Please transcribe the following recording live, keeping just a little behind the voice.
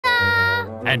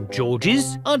And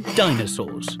George's are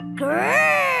dinosaurs.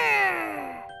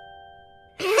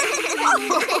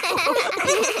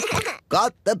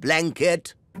 Got the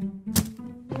blanket.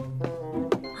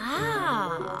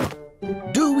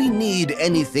 Do we need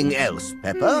anything else,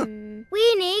 Peppa?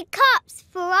 We need cups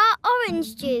for our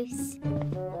orange juice.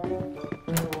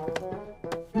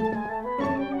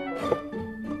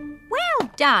 Well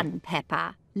done,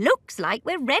 Peppa. Looks like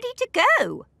we're ready to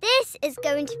go. This is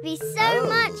going to be so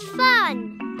much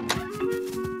fun.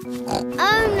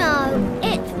 Oh no,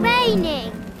 it's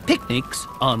raining. Picnics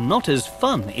are not as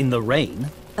fun in the rain.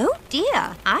 Oh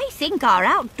dear, I think our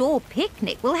outdoor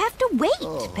picnic will have to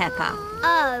wait, Peppa.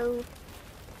 Oh.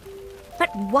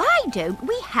 But why don't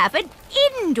we have an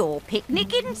indoor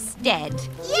picnic instead?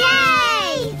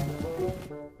 Yay!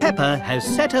 Peppa has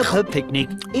set up her picnic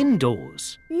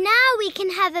indoors. Now we can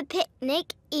have a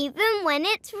picnic even when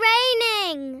it's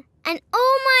raining. And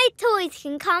all my toys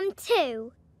can come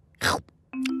too.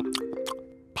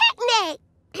 Picnic!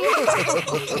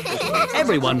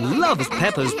 Everyone loves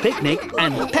Peppa's picnic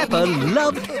and Peppa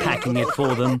loved packing it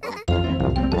for them.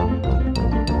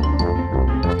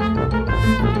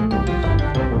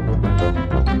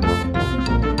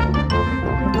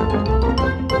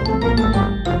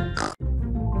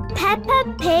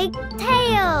 Peppa Pig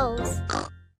Tales.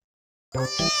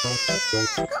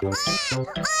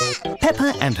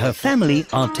 Peppa and her family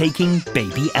are taking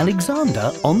baby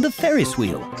Alexander on the Ferris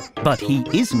wheel, but he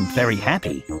isn't very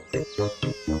happy.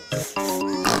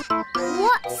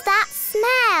 What's that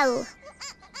smell?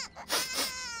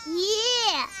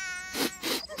 Yeah!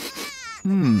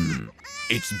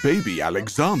 It's baby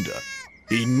Alexander.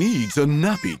 He needs a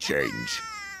nappy change.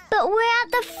 But we're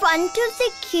at the front of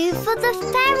the queue for the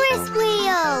Ferris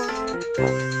wheel.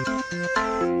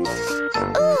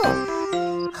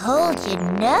 Ooh. Hold your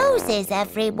noses,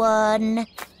 everyone.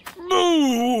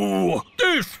 Moo!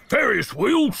 This Ferris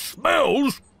wheel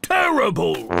smells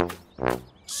terrible.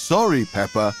 Sorry,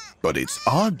 Peppa, but it's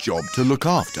our job to look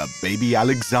after baby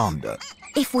Alexander.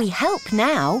 If we help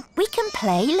now, we can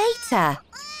play later.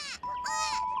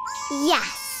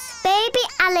 Yes. Baby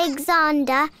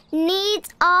Alexander needs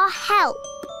our help.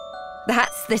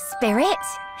 That's the spirit.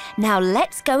 Now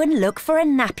let's go and look for a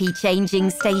nappy changing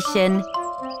station.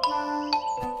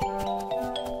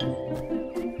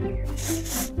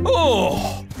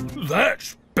 Oh,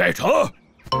 that's better.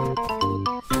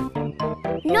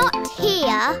 Not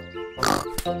here.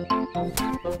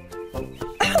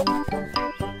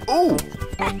 Oh!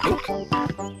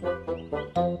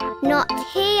 Not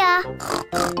here.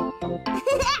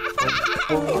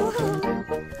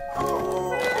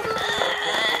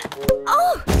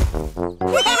 Oh!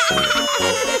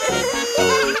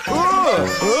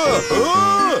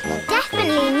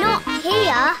 Definitely not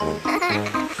here.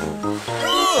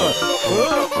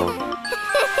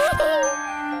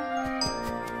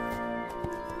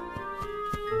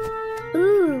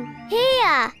 Ooh,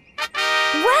 here.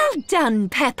 Well done,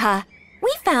 Peppa.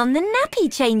 We found the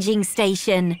nappy changing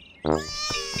station.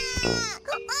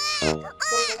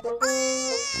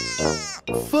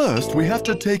 First, we have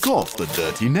to take off the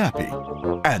dirty nappy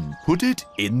and put it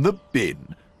in the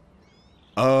bin.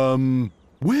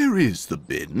 Where is the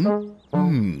bin?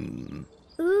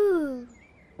 Ooh.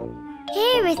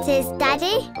 Here it is,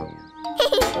 Daddy.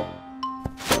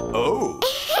 Oh.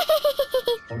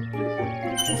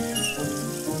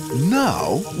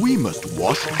 Now we must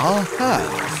wash our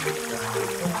hands.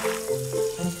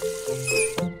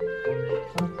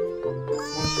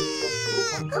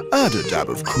 Add a dab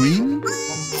of cream.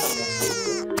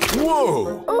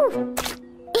 Whoa! Ooh.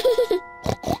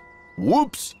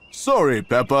 Whoops! Sorry,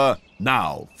 Peppa.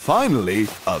 Now, finally,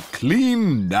 a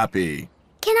clean nappy.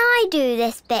 Can I do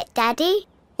this bit, Daddy?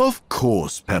 Of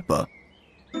course, Peppa.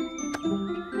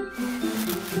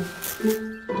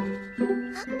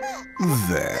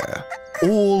 There.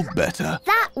 All better.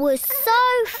 That was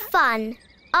so fun.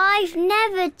 I've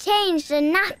never changed a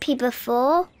nappy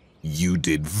before. You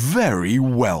did very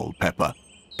well, Peppa.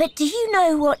 But do you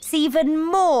know what's even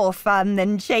more fun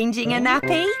than changing a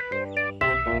nappy?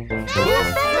 The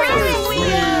Ferris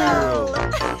wheel!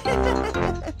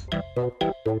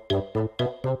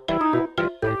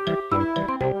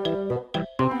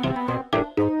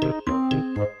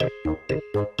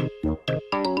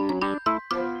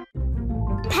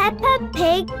 Peppa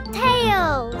Pig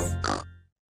Tales.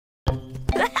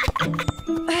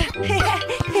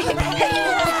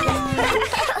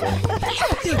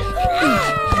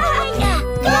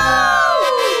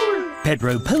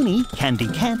 Pedro Pony, Candy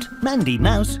Cat, Mandy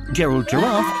Mouse, Gerald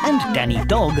Giraffe and Danny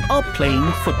Dog are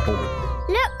playing football.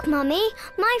 Look, Mummy,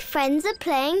 my friends are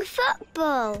playing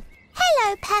football.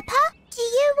 Hello, Peppa. Do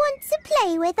you want to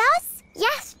play with us?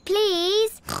 Yes,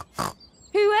 please.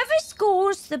 Whoever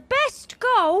scores the best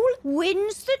goal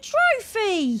wins the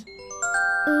trophy.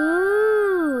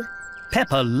 Ooh.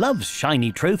 Peppa loves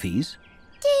shiny trophies.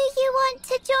 Do you want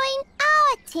to join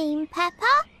our team,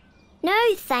 Peppa? No,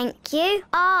 thank you.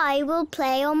 I will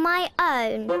play on my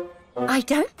own. I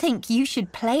don't think you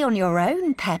should play on your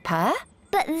own, Peppa.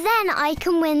 But then I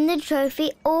can win the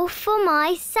trophy all for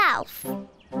myself.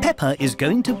 Peppa is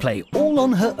going to play all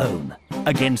on her own,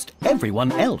 against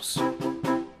everyone else.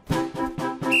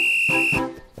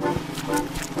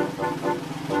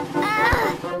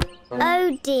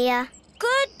 Oh dear.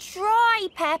 Good try,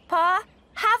 Peppa.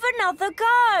 Have another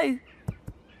go.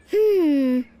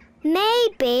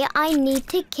 Maybe I need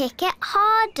to kick it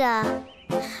harder.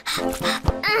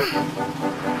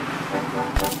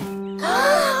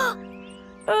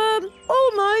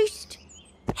 Almost.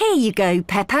 Here you go,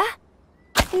 Peppa.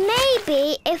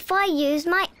 Maybe if I use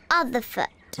my other foot.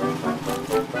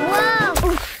 Whoa!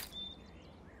 Oof.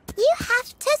 You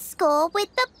have to score with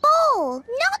the ball,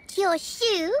 not your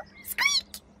shoe.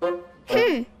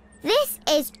 Squeak! This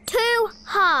is too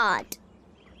hard.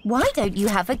 Why don't you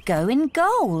have a go in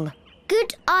goal?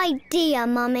 Good idea,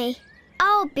 Mummy.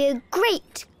 I'll be a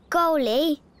great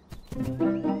goalie.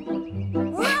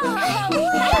 Whoa!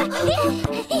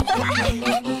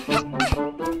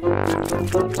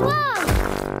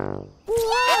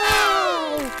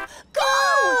 Whoa!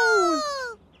 Goal!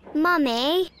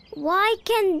 Mummy, why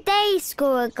can they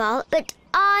score a goal but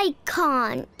I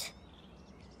can't?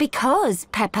 Because,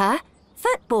 Peppa,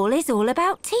 football is all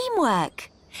about teamwork.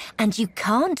 And you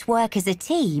can't work as a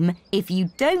team if you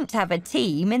don't have a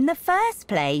team in the first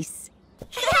place.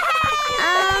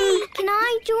 Can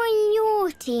I join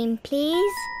your team,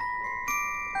 please?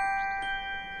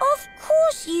 Of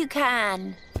course you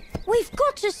can. We've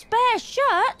got a spare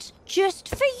shirt just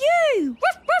for you.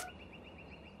 Ruff, ruff.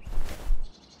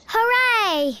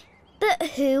 Hooray! But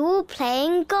who will play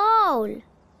in goal?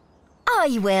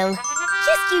 I will.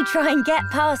 Just you try and get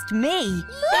past me.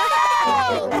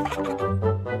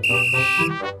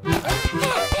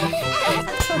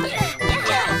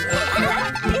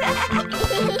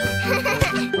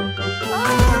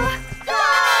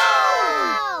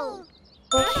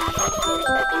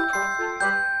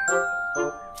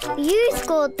 You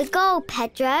scored the goal,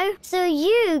 Pedro, so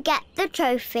you get the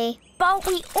trophy. But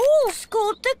we all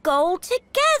scored the goal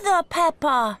together,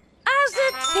 Peppa. As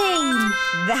a team.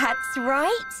 That's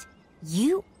right.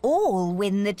 You all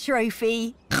win the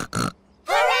trophy.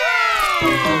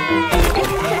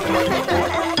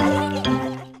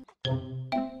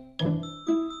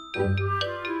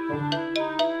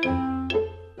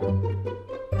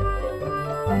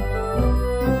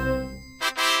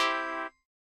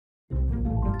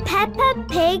 Peppa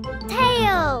Pig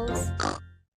Tales.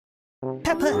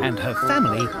 Peppa and her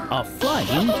family are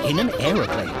flying in an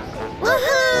aeroplane.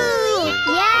 Woohoo!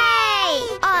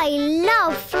 Yay! I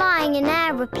love flying in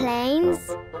aeroplanes.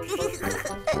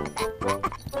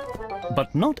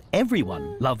 But not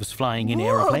everyone loves flying in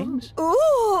aeroplanes.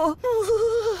 Oh,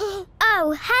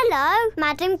 hello,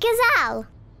 Madam Gazelle.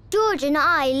 George and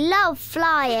I love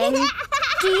flying.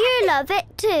 Do you love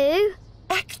it too?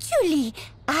 Actually,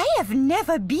 I have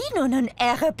never been on an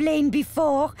aeroplane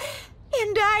before,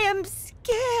 and I am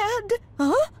scared.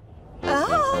 Huh?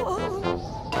 Oh!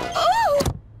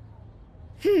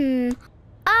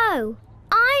 Oh,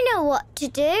 I know what to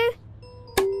do.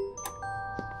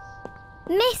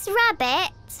 Miss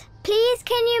Rabbit, please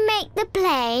can you make the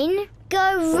plane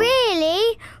go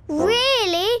really,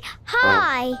 really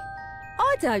high?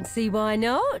 I don't see why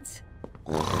not.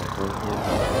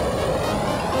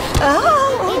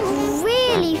 It's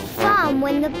really fun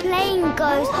when the plane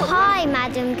goes high,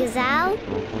 Madam Gazelle.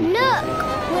 Look,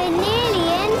 we're nearly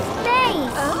in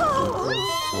space.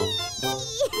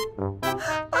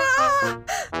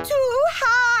 Too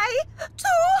high!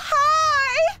 Too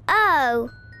high! Oh.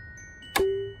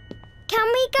 Can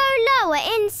we go lower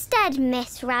instead,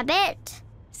 Miss Rabbit?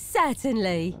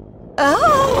 Certainly.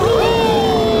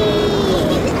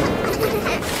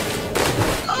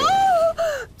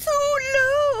 Too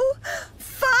low!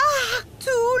 Far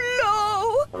too low!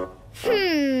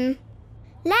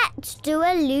 Let's do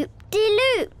a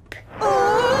loop-de-loop.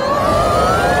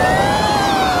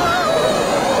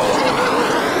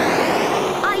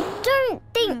 I don't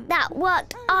think that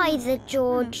worked either,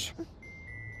 George.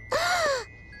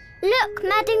 Look,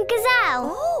 Madam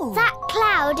Gazelle. That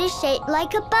cloud is shaped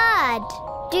like a bird.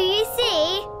 Do you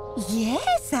see?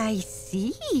 Yes, I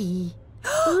see.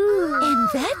 And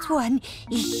that one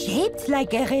is shaped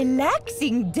like a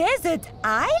relaxing desert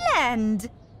island.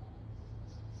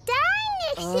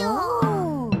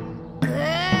 Dinosaur.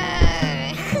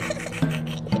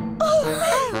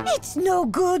 That's no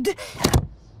good.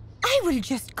 I will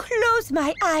just close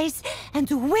my eyes and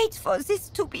wait for this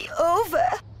to be over.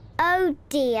 Oh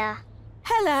dear.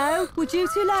 Hello, would you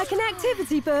two like an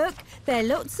activity book? They're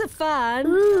lots of fun.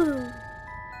 Ooh.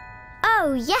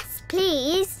 Oh, yes,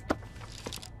 please.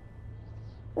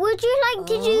 Would you like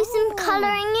to do some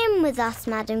colouring in with us,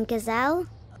 Madam Gazelle?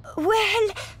 Well,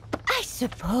 I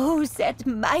suppose that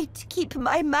might keep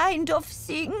my mind off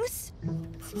things.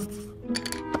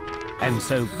 And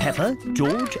so Peppa,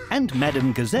 George and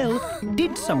Madame Gazelle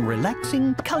did some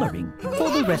relaxing colouring for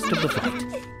the rest of the flight.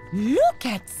 Look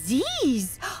at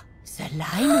these! The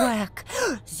line work,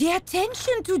 the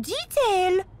attention to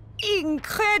detail.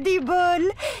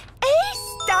 Incredible!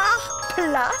 A-star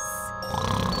plus!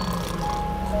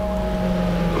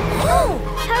 Oh,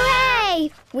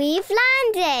 hooray! We've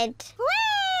landed!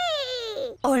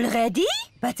 Whee! Already?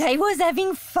 But I was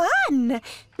having fun.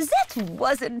 That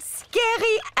wasn't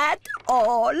scary at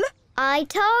all. I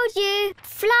told you,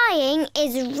 flying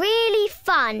is really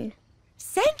fun.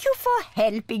 Thank you for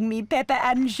helping me, Peppa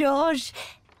and George.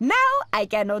 Now I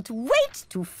cannot wait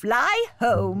to fly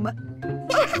home.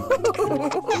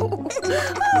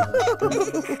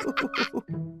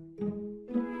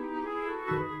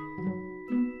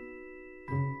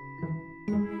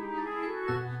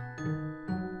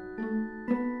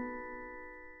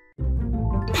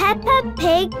 Peppa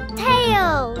Pig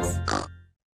Tales.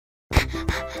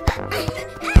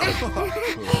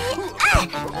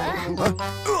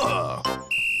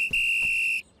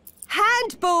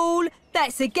 Handball!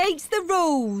 That's against the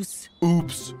rules.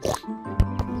 Oops.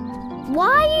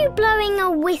 Why are you blowing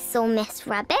a whistle, Miss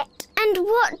Rabbit? And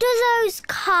what do those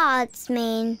cards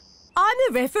mean? I'm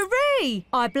the referee.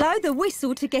 I blow the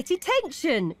whistle to get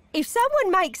attention. If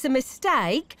someone makes a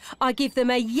mistake, I give them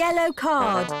a yellow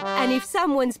card. And if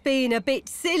someone's being a bit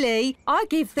silly, I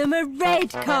give them a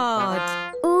red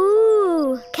card.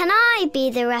 Ooh, can I be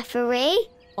the referee?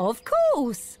 Of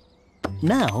course.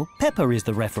 Now Peppa is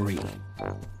the referee.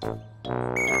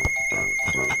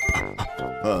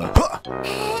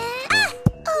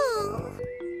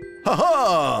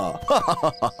 Ha-ha!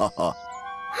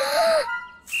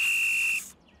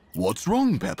 What's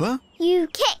wrong, Peppa? You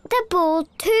kicked the ball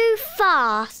too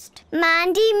fast.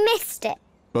 Mandy missed it.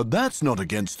 But that's not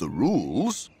against the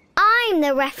rules. I'm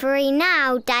the referee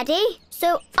now, Daddy,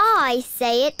 so I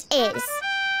say it is.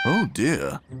 Oh,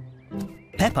 dear.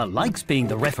 Peppa likes being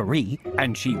the referee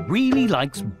and she really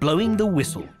likes blowing the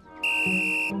whistle.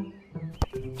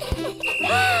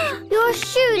 Your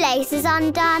shoelace is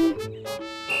undone.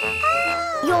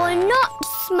 You're not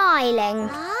smiling.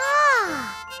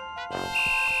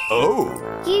 Oh.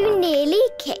 You nearly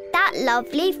kicked that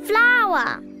lovely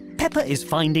flower. Peppa is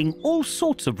finding all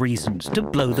sorts of reasons to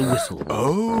blow the whistle.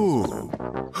 Oh.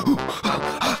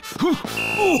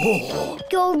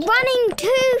 You're running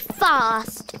too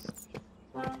fast.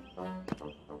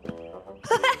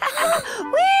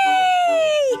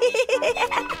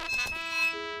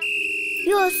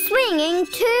 You're swinging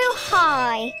too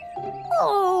high.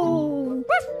 Oh.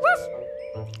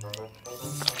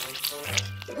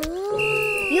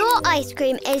 Your ice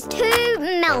cream is too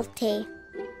melty.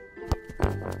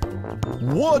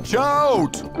 Watch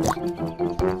out!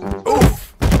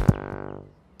 Oof!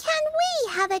 Can we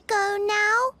have a go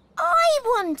now? I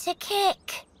want to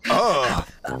kick.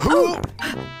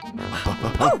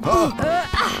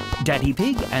 Daddy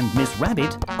Pig and Miss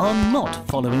Rabbit are not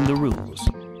following the rules.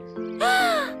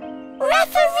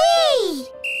 Referee!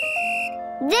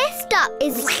 This duck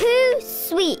is too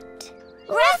sweet.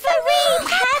 Referee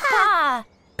Peppa!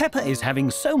 Peppa is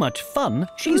having so much fun,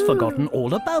 she's forgotten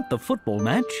all about the football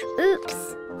match.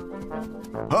 Oops.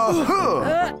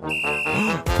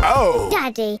 Oh!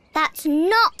 Daddy, that's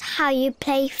not how you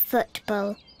play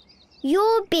football.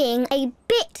 You're being a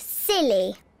bit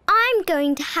silly. I'm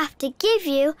going to have to give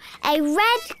you a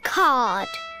red card.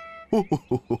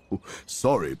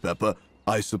 Sorry, Peppa.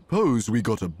 I suppose we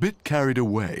got a bit carried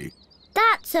away.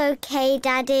 That's okay,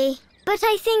 Daddy. But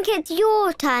I think it's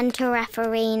your turn to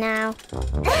referee now.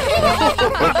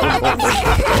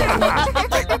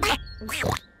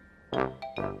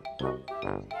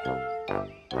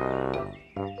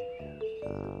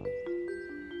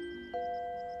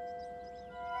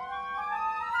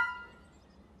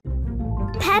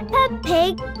 Peppa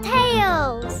Pig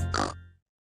Tales.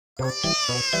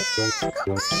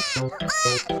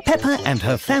 Peppa and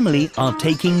her family are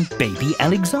taking baby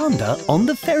Alexander on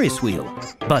the Ferris wheel,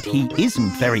 but he isn't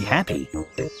very happy.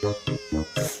 What's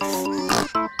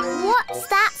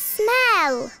that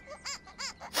smell?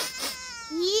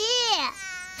 Yeah.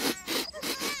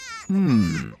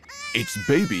 It's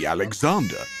baby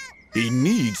Alexander. He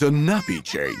needs a nappy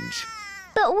change.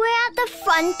 But we're at the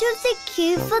front of the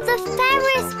queue for the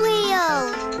Ferris wheel.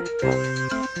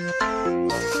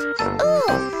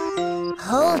 Ooh!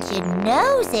 Hold your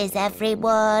noses,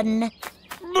 everyone.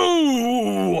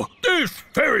 Moo! This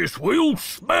Ferris wheel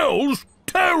smells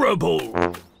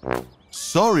terrible.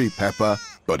 Sorry, Peppa,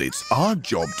 but it's our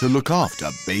job to look after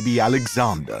baby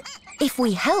Alexander. If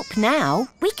we help now,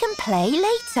 we can play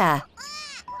later.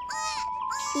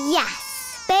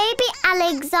 Yes, baby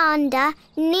Alexander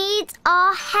needs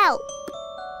our help.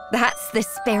 That's the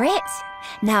spirit.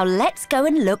 Now let's go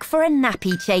and look for a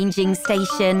nappy changing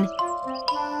station.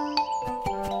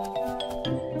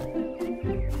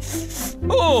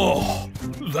 Oh,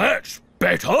 that's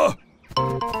better.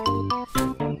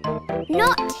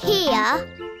 Not here.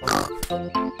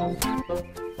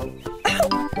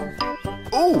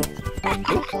 Oh!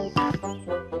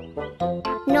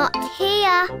 Not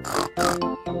here.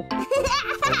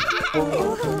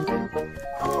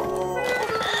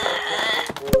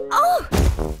 Oh!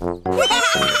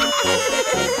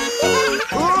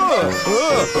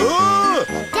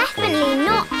 Definitely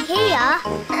not here.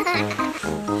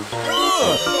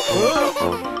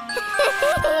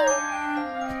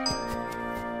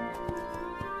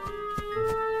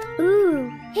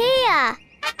 Ooh, here.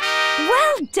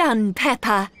 Well done,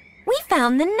 Peppa. We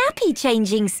found the nappy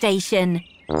changing station.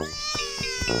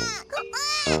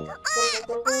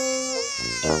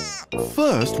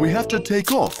 First, we have to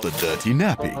take off the dirty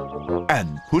nappy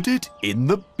and put it in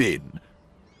the bin.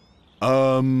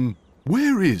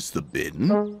 Where is the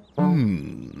bin?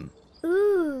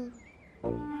 Ooh.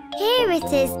 Here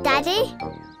it is, Daddy.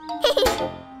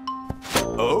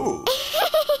 Oh.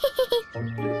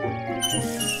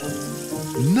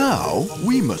 Now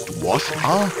we must wash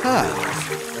our hands.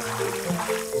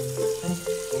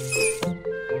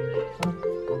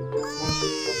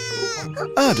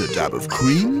 Add a dab of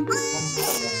cream.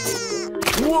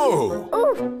 Whoa!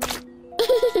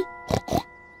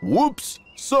 Whoops!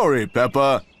 Sorry,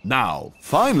 Peppa. Now,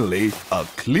 finally, a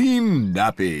clean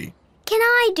nappy. Can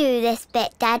I do this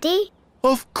bit, Daddy?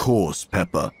 Of course,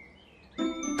 Peppa.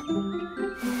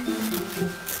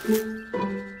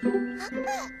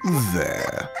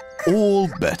 There. All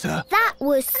better. That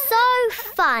was so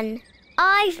fun.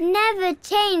 I've never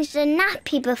changed a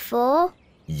nappy before.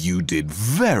 You did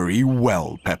very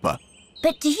well, Peppa.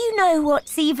 But do you know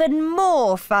what's even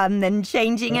more fun than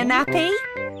changing a nappy?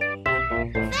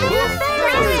 The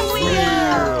Ferris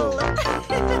wheel!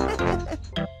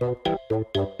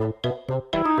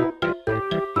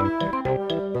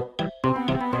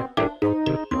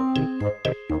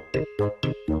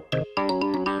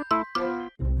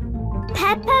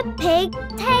 Peppa Pig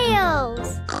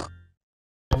Tales.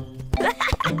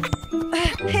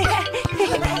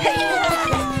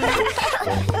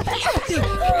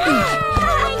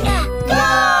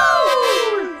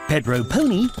 Pedro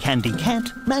Pony, Candy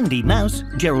Cat, Mandy Mouse,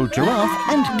 Gerald Giraffe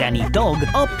and Danny Dog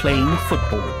are playing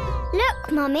football. Look,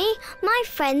 Mummy, my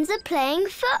friends are playing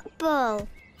football.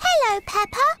 Hello,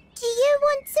 Peppa. Do you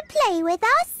want to play with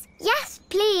us? Yes,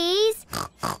 please.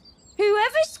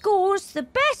 Whoever scores the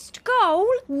best goal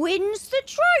wins the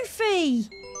trophy.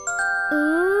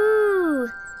 Ooh.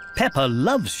 Peppa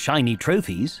loves shiny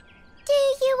trophies. Do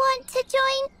you want to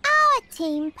join our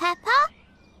team, Peppa?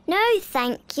 No,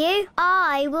 thank you.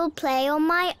 I will play on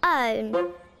my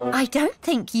own. I don't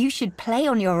think you should play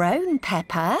on your own,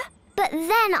 Peppa. But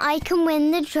then I can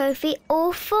win the trophy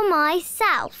all for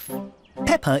myself.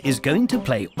 Peppa is going to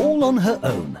play all on her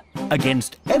own,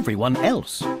 against everyone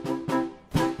else.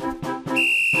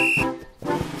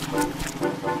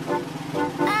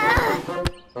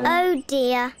 Oh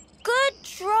dear. Good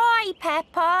try,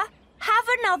 Peppa. Have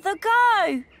another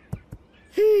go.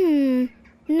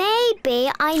 Maybe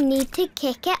I need to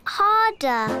kick it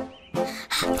harder.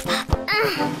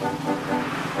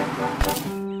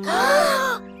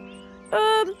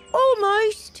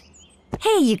 Almost.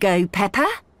 Here you go, Peppa.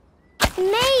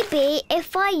 Maybe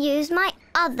if I use my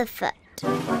other foot.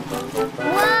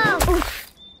 Whoa!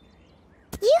 Oof.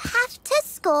 You have to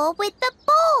score with the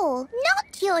ball,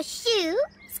 not your shoe.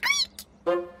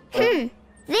 Squeak!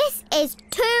 This is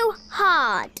too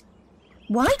hard.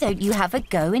 Why don't you have a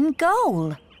go in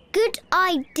goal? Good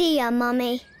idea,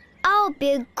 Mummy. I'll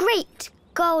be a great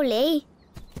goalie.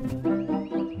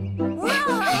 Whoa!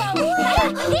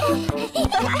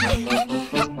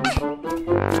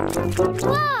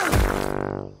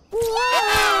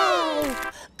 Whoa!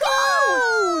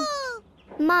 Goal!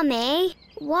 Mummy,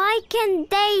 why can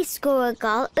they score a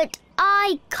goal but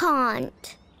I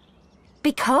can't?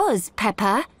 Because,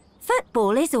 Peppa,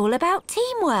 football is all about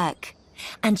teamwork.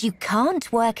 And you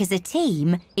can't work as a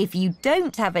team if you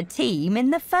don't have a team in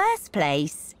the first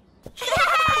place.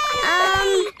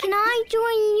 Can I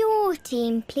join your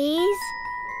team, please?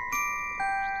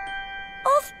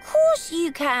 Of course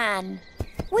you can.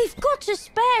 We've got a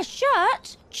spare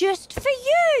shirt just for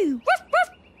you.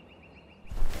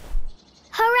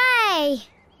 Hooray!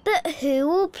 But who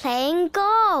will play in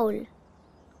goal?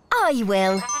 I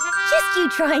will. Just you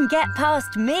try and get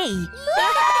past me.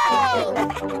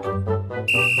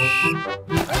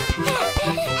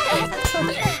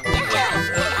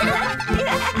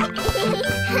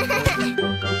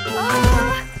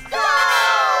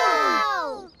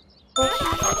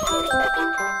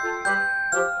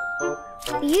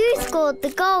 You scored the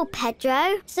goal,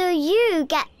 Pedro, so you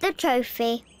get the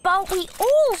trophy. But we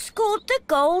all scored the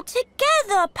goal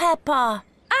together, Peppa.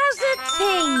 As a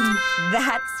team.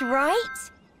 That's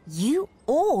right. You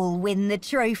all win the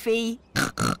trophy.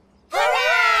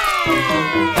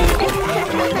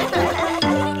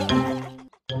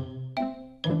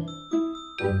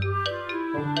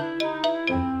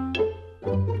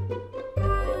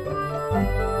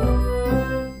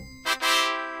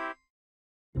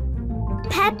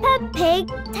 Peppa Pig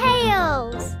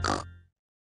Tales.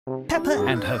 Peppa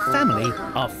and her family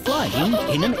are flying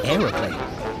in an aeroplane.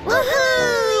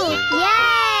 Woohoo!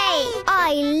 Yay!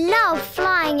 I love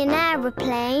flying in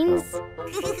aeroplanes.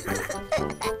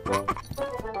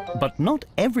 But not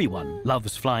everyone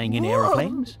loves flying in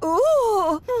aeroplanes.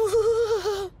 Oh,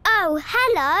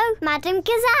 hello, Madam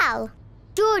Gazelle.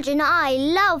 George and I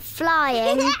love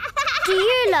flying. Do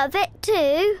you love it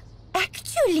too?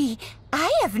 Actually,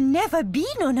 I have never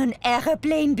been on an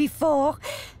aeroplane before,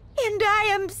 and I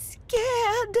am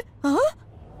scared. Huh?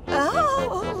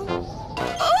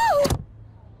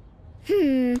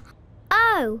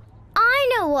 Oh, I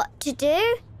know what to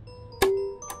do.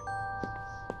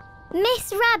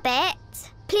 Miss Rabbit,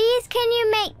 please can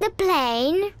you make the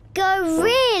plane go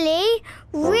really,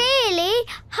 really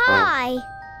high?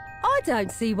 I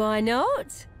don't see why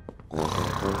not.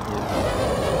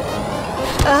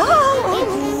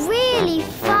 It's really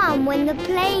fun when the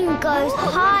plane goes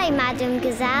high, Madam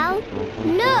Gazelle.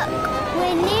 Look,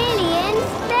 we're nearly in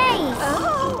space.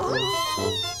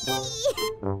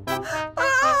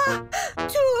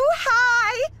 Too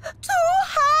high! Too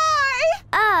high!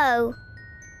 Oh.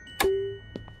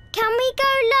 Can we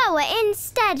go lower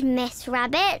instead, Miss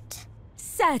Rabbit?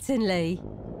 Certainly.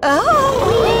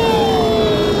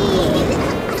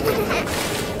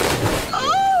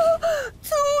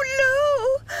 Too low!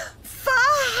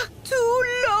 Far too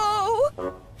low!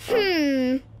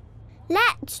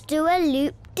 Let's do a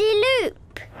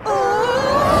loop-de-loop.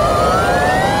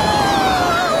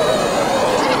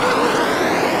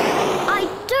 I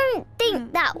don't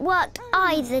think that worked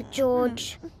either,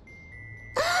 George.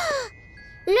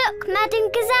 Look, Madam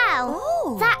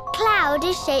Gazelle. That cloud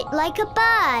is shaped like a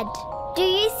bird. Do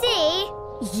you see?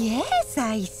 Yes,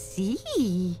 I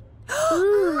see.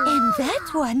 And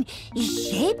that one is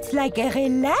shaped like a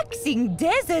relaxing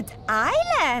desert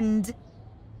island.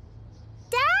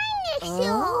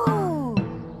 Dinosaur!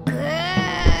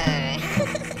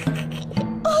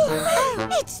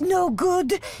 It's no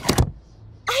good.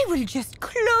 I will just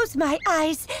close my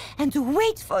eyes and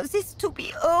wait for this to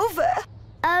be over.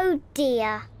 Oh,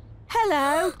 dear.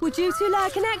 Hello, would you two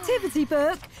like an activity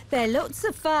book? They're lots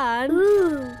of fun.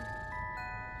 Ooh.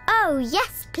 Oh,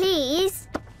 yes, please.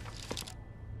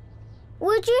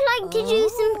 Would you like to do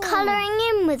some colouring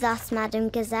in with us, Madam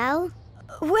Gazelle?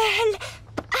 Well,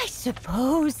 I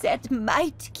suppose that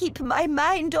might keep my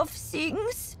mind off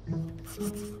things.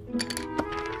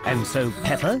 And so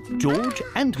Peppa, George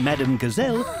and Madam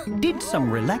Gazelle did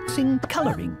some relaxing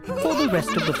colouring for the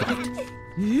rest of the flight.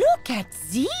 Look at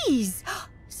these!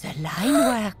 The line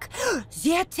work,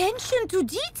 the attention to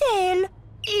detail.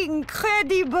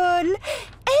 Incredible!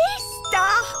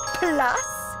 A-star plus!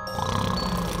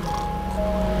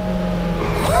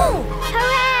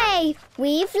 Hooray!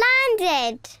 We've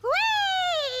landed!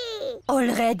 Whee!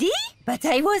 Already? But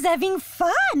I was having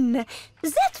fun.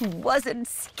 That wasn't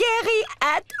scary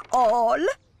at all.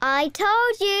 I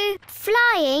told you,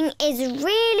 flying is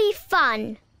really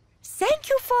fun. Thank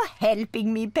you for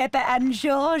helping me, Peppa and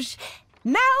George.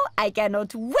 Now I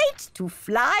cannot wait to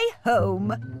fly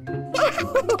home.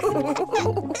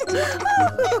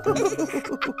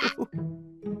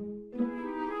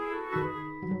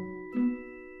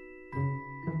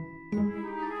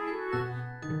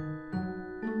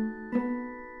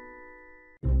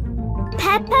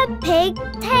 Peppa Pig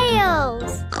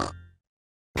Tales.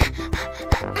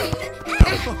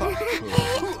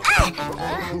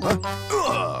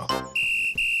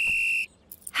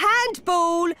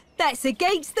 Handball! That's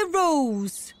against the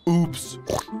rules. Oops.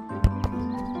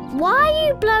 Why are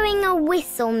you blowing a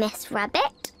whistle, Miss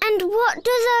Rabbit? And what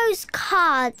do those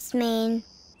cards mean?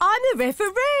 I'm the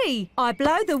referee. I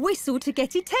blow the whistle to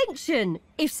get attention.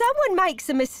 If someone makes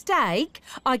a mistake,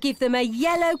 I give them a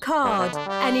yellow card.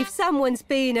 And if someone's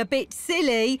being a bit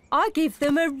silly, I give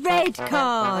them a red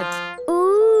card.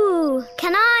 Ooh,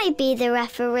 can I be the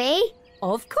referee?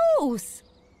 Of course.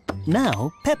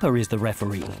 Now Peppa is the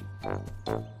referee.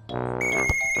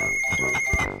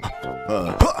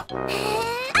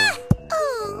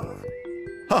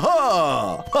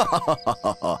 Ha-ha!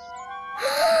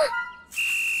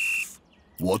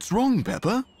 What's wrong,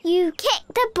 Peppa? You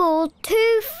kicked the ball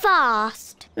too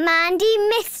fast. Mandy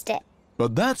missed it.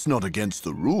 But that's not against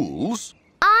the rules.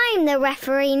 I'm the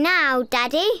referee now,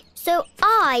 Daddy, so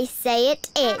I say it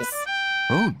is.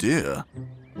 Oh, dear.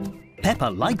 Peppa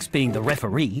likes being the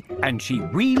referee and she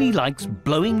really likes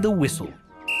blowing the whistle.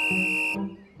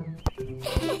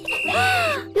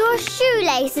 Your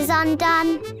shoelace is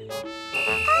undone.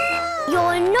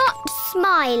 You're not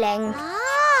smiling.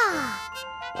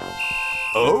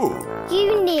 Oh!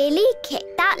 You nearly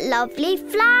kicked that lovely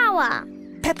flower.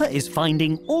 Peppa is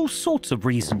finding all sorts of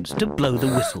reasons to blow the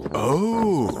whistle.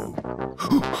 Oh!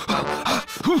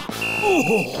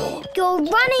 You're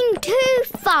running too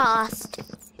fast.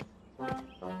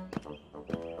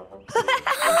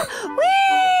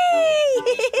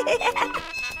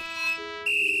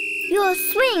 You're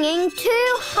swinging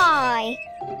too high.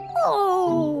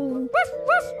 Oh!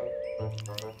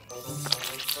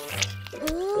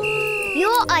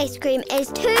 Your ice cream is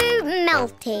too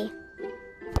melty.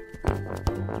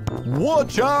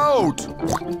 Watch out!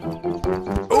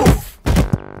 Oof!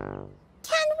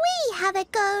 Can we have a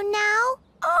go now?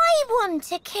 I want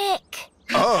to kick.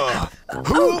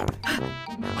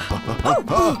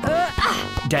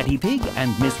 Daddy Pig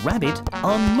and Miss Rabbit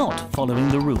are not following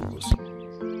the rules.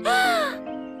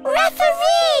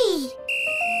 Referee!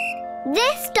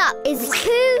 This duck is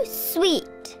too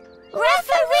sweet.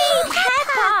 Referee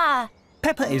Peppa!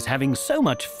 Peppa is having so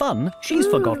much fun, she's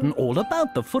forgotten all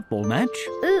about the football match.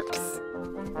 Oops.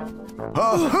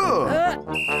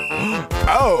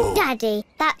 Ow! Daddy,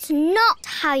 that's not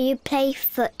how you play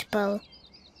football.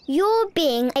 You're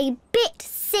being a bit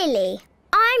silly.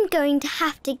 I'm going to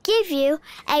have to give you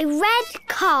a red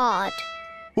card.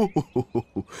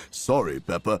 Sorry,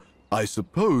 Peppa. I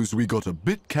suppose we got a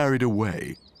bit carried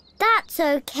away. That's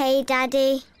okay,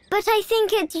 Daddy. But I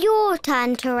think it's your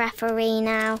turn to referee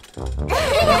now.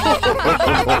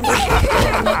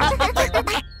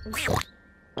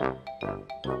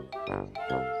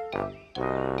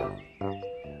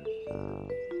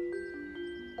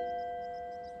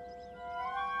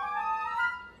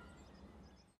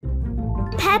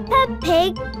 Peppa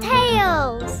Pig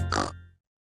Tales.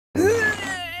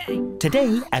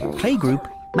 Today at Playgroup,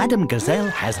 Madame Gazelle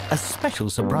has a special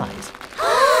surprise.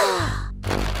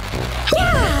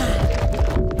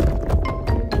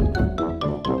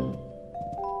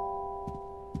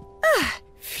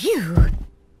 Phew!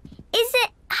 Is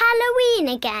it Halloween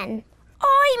again?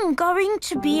 I'm going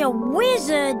to be a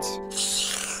wizard.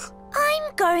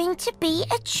 I'm going to be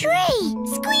a tree.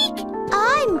 Squeak!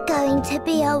 I'm going to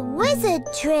be a wizard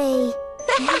tree.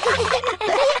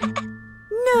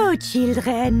 No,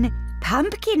 children.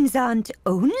 Pumpkins aren't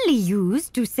only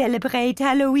used to celebrate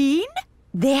Halloween.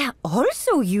 They're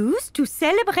also used to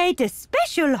celebrate a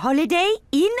special holiday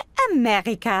in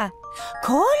America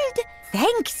called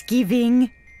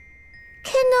Thanksgiving.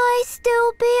 Can I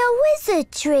still be a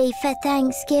wizard tree for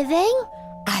Thanksgiving?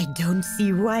 I don't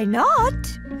see why not.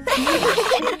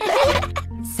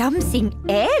 Something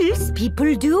else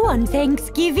people do on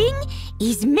Thanksgiving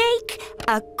is make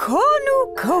a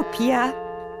cornucopia.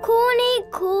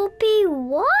 Cornucopia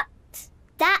what?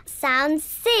 That sounds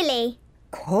silly.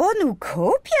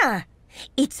 Cornucopia?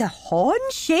 It's a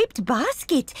horn-shaped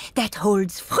basket that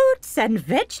holds fruits and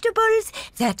vegetables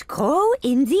that grow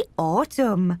in the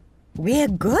autumn. We're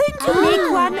going to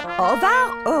make one of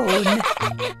our own.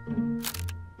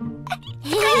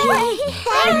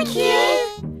 Thank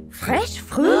you. Fresh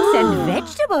fruits and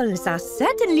vegetables are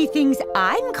certainly things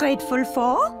I'm grateful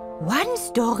for. One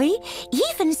story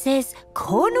even says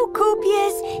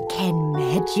cornucopias can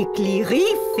magically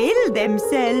refill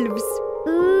themselves.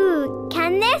 Ooh,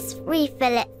 can this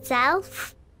refill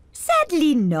itself?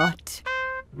 Sadly not.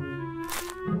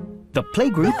 The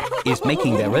Playgroup is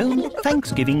making their own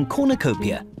Thanksgiving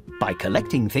cornucopia by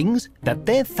collecting things that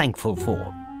they're thankful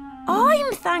for.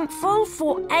 I'm thankful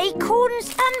for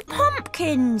acorns and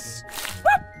pumpkins.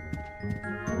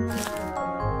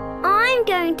 I'm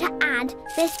going to add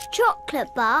this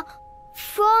chocolate bar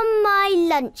from my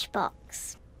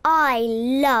lunchbox. I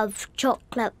love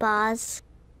chocolate bars.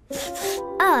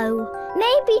 Oh,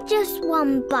 maybe just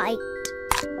one bite.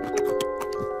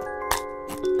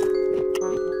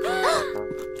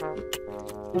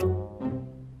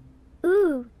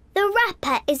 Ooh, the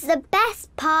wrapper is the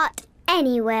best part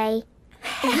anyway.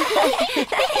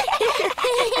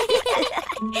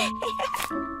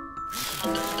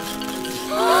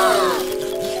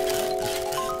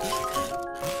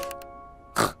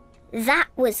 That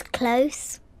was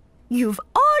close. You've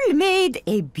all made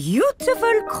a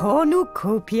beautiful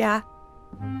cornucopia.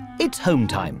 It's home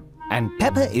time, and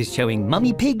Peppa is showing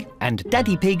Mummy Pig and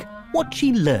Daddy Pig what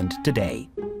she learned today.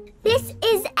 This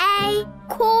is a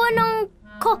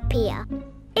cornucopia.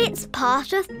 It's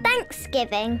part of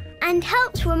Thanksgiving and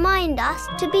helps remind us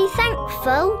to be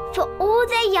thankful for all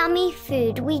the yummy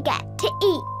food we get to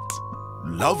eat.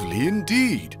 Lovely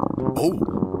indeed. Oh,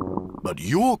 but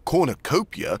your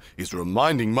cornucopia is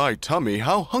reminding my tummy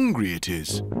how hungry it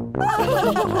is.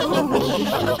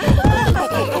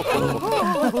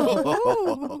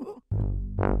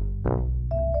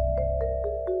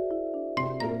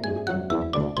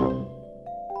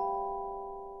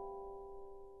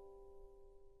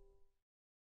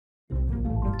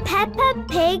 Peppa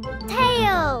Pig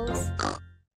Tales.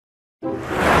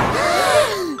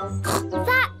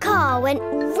 That car went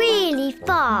really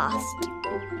fast.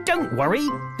 Don't worry,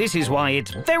 this is why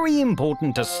it's very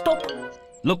important to stop,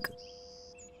 look,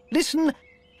 listen,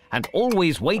 and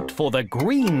always wait for the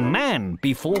green man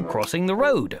before crossing the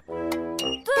road.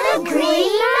 The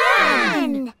Green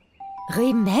Man!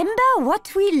 Remember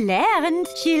what we learned,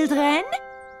 children?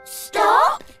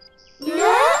 Stop,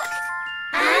 look,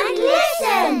 and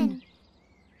listen.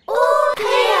 All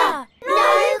clear,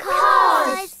 no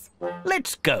cars.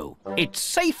 Let's go. It's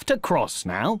safe to cross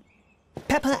now.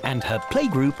 Peppa and her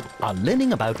playgroup are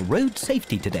learning about road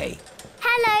safety today.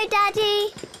 Hello,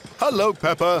 Daddy. Hello,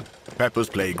 Peppa. Peppa's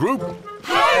playgroup.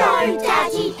 Hello,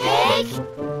 Daddy Pig.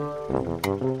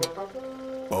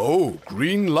 Oh,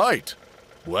 green light.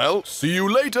 Well, see you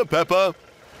later, Peppa.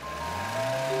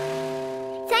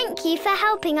 Thank you for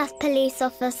helping us, Police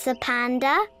Officer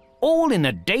Panda. All in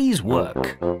a day's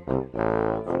work.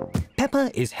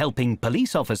 Peppa is helping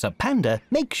Police Officer Panda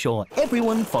make sure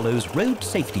everyone follows road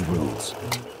safety rules.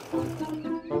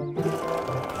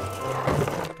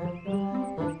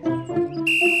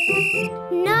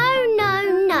 No.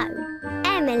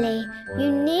 Emily,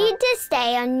 you need to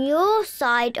stay on your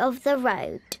side of the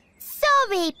road.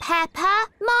 Sorry, Peppa.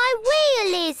 My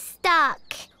wheel is stuck.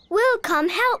 We'll come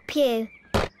help you.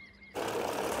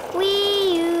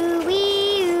 Wee-oo,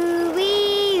 wee-oo,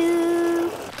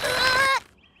 wee-oo.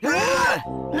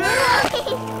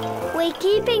 We're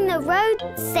keeping the road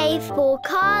safe for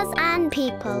cars and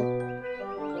people.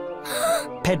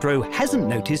 Pedro hasn't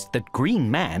noticed that Green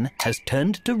Man has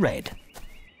turned to red.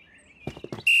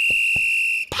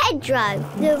 Pedro,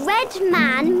 the red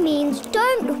man means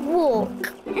don't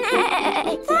walk.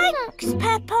 Thanks,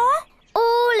 Peppa.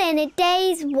 All in a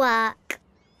day's work.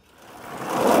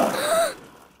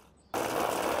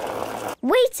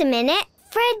 Wait a minute.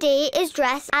 Freddy is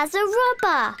dressed as a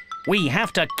robber. We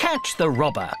have to catch the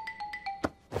robber.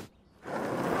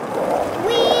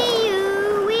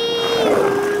 Wee-oo,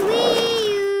 wee-oo,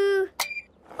 wee-oo.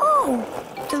 Oh,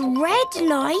 the red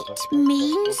light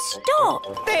means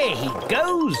stop. There he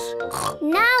goes.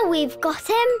 Now we've got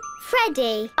him.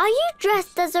 Freddy, are you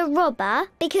dressed as a robber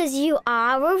because you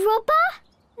are a robber?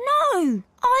 No,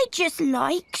 I just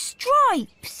like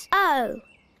stripes. Oh,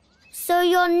 so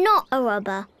you're not a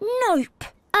robber? Nope.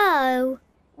 Oh,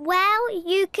 well,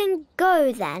 you can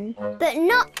go then, but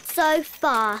not so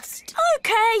fast.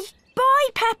 Okay, bye,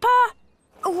 Peppa.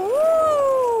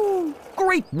 Ooh!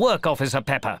 Great work, Officer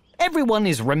Peppa. Everyone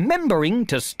is remembering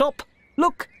to stop,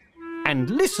 look, and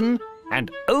listen,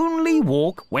 and only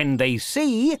walk when they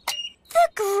see... The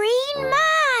Green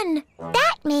Man!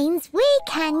 That means we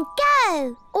can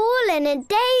go. All in a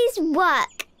day's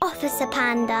work, Officer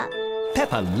Panda.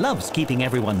 Peppa loves keeping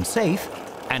everyone safe,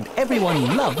 and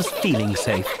everyone loves feeling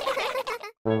safe.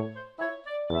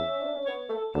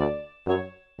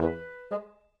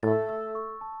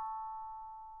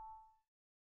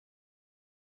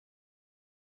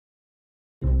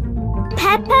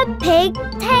 Peppa Pig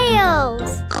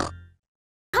Tales.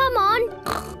 Come on.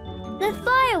 The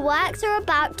fireworks are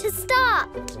about to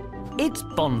start. It's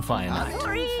bonfire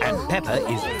night, and Peppa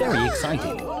is very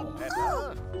excited.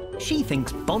 She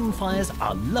thinks bonfires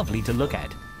are lovely to look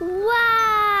at.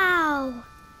 Wow!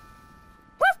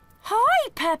 Hi,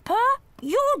 Peppa.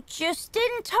 You're just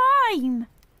in time.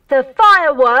 The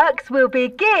fireworks will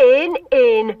begin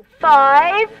in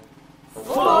 5,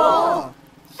 4,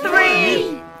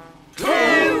 3,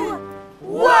 2,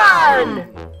 1.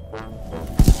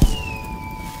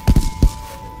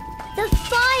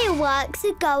 fireworks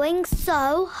are going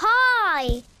so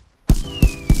high.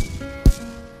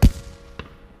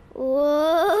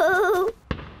 Whoa!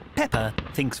 Peppa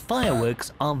thinks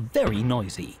fireworks are very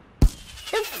noisy.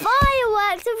 The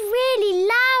fireworks are really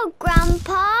loud,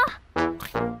 Grandpa.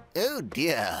 Oh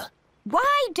dear.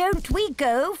 Why don't we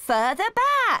go further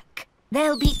back?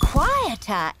 They'll be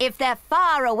quieter if they're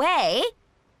far away.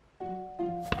 We're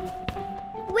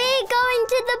going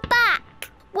to the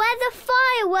back, where the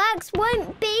fireworks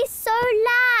won't be so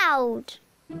loud.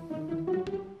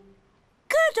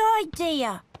 Good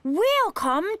idea. We'll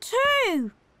come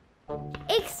too.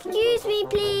 Excuse me,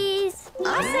 please.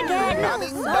 Us again.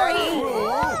 Sorry.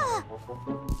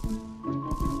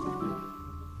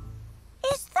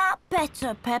 Is that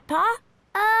better, Peppa?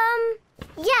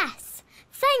 Yes.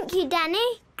 Thank you,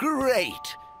 Danny.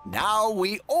 Great. Now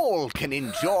we all can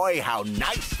enjoy how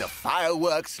nice the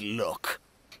fireworks look.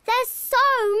 There's so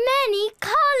many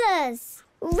colours.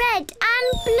 Red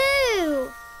and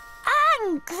blue.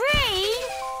 And green.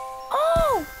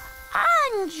 Oh,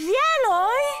 and yellow.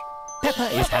 Peppa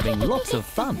is having lots of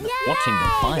fun watching the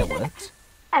fireworks.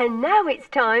 And now it's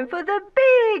time for the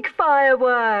big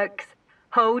fireworks.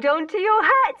 Hold on to your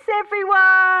hats,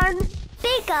 everyone.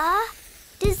 Bigger?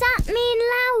 Does that mean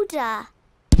louder?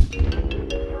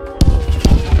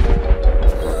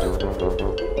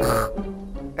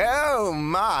 Oh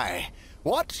my!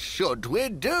 What should we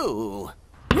do?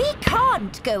 We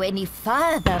can't go any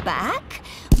further back.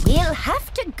 We'll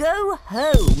have to go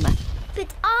home.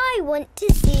 But I want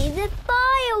to see the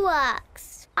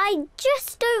fireworks. I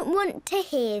just don't want to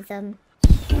hear them.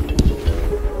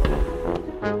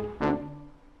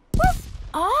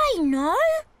 I know.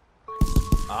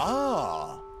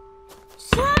 Ah.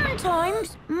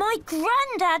 Sometimes my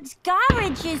granddad's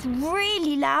garage is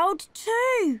really loud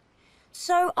too.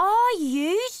 So I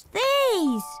use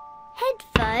these.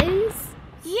 Headphones?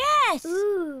 Yes.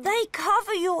 Ooh. They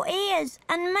cover your ears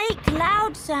and make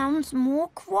loud sounds more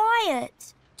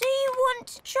quiet. Do you want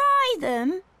to try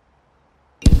them?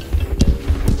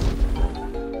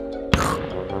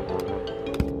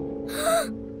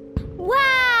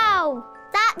 Wow!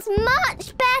 That's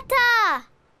much better!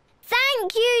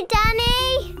 Thank you,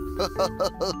 Danny!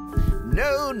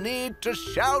 No need to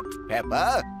shout,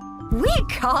 Peppa. We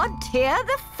can't hear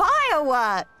the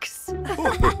fireworks.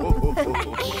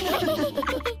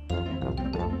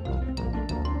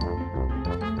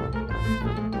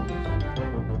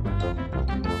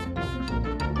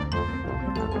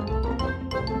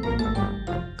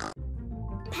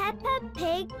 Peppa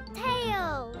Pig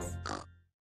Tales.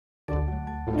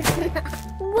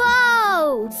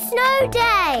 Whoa! Snow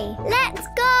day! Let's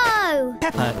go!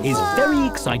 Peppa is very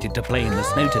excited to play in the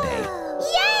snow today.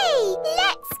 Yay!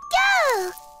 Let's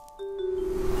go!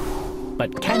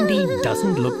 But Candy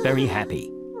doesn't look very happy.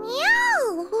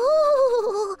 Meow!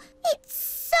 Ooh, it's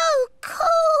so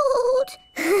cold!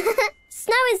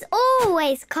 Snow is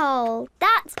always cold.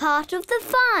 That's part of the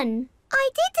fun. I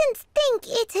didn't think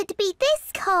it'd be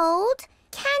this cold.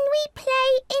 Can we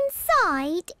play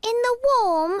inside in the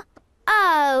warm?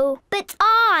 Oh, but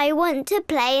I want to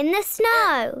play in the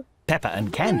snow. Peppa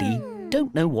and Candy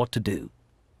don't know what to do.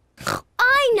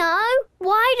 I know.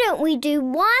 Why don't we do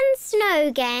one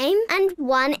snow game and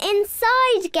one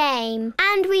inside game?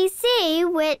 And we see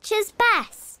which is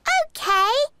best. OK.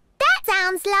 That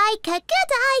sounds like a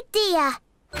good idea.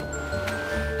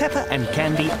 Peppa and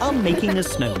Candy are making a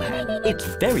snowman.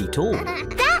 It's very tall.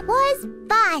 That was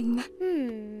fun.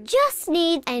 Just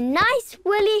need a nice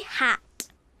woolly hat.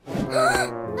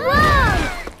 Whoa!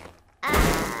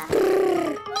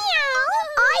 Meow!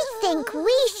 I think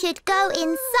we should go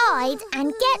inside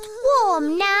and get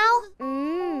warm now.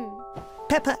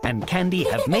 Peppa and Candy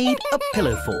have made a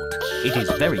pillow fort. It is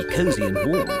very cozy and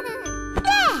warm.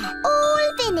 There,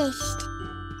 all finished.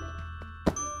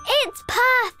 It's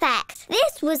perfect.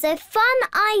 This was a fun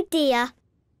idea.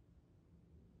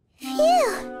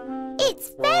 Phew! It's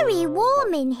very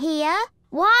warm in here.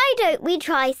 Why don't we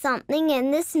try something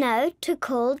in the snow to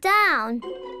cool down?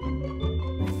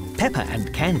 Peppa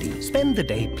and Candy spend the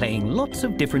day playing lots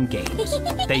of different games.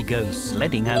 They go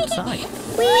sledding outside.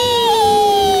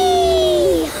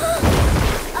 Whee!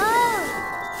 Oh!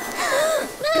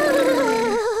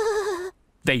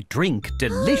 They drink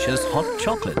delicious hot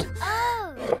chocolate.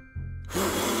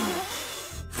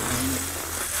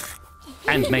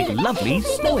 And make lovely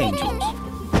snow angels.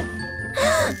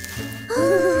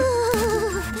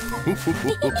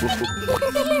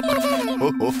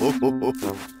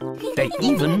 They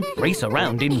even race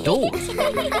around indoors.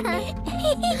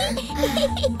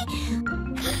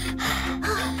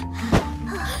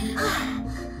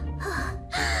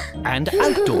 And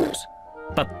outdoors.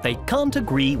 but they can't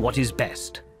agree what is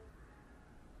best.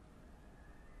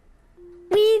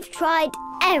 We've tried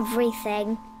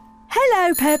everything.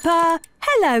 Hello, Peppa.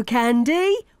 Hello,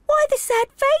 Candy. Why the sad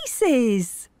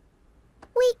faces?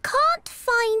 We can't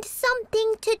find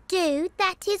something to do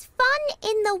that is fun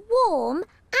in the warm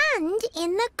and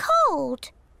in the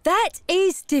cold. That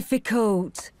is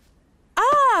difficult.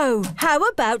 Oh, how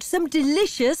about some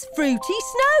delicious fruity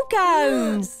snow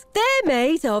cones? They're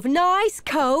made of nice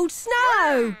cold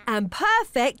snow and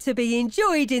perfect to be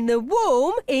enjoyed in the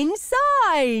warm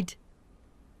inside.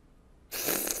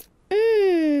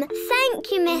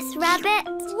 Thank you, Miss Rabbit.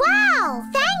 Wow,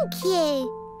 thank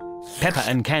you. Peppa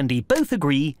and Candy both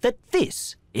agree that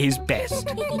this is best.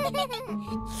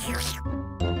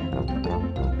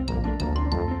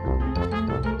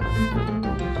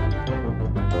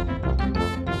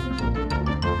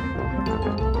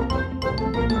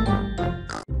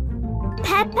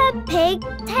 Peppa Pig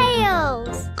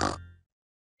Tales.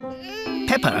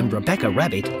 Peppa and Rebecca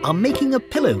Rabbit are making a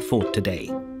pillow fort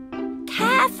today.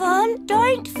 Careful,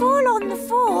 don't fall on the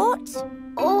fort.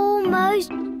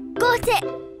 Almost got it.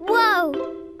 Whoa.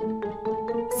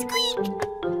 Squeak.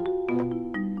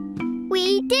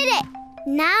 We did it.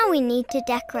 Now we need to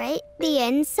decorate the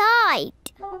inside.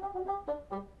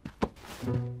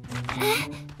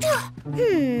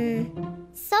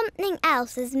 Something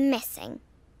else is missing.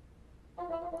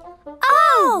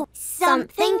 Oh,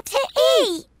 something to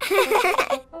eat.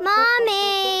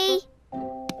 Mommy.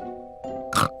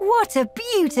 What a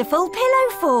beautiful pillow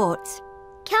fort.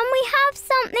 Can we have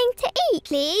something to eat,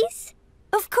 please?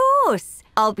 Of course.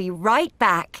 I'll be right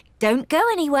back. Don't go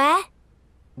anywhere.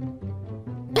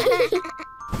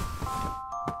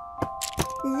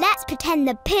 Let's pretend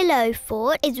the pillow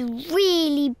fort is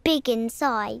really big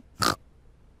inside.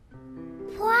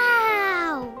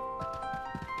 Wow!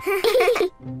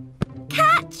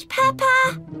 Catch,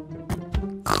 Peppa!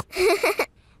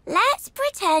 Let's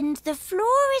pretend the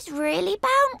floor is really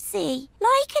bouncy,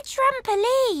 like a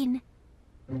trampoline.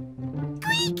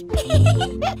 Squeak!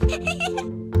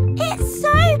 It's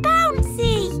so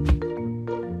bouncy!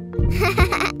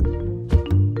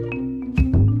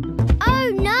 Oh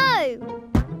no!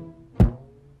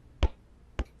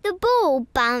 The ball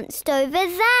bounced over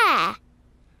there.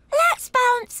 Let's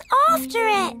bounce after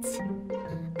it.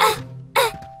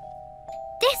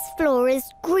 This floor is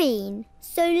green,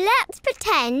 so let's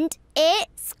pretend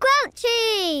it's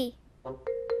squelchy.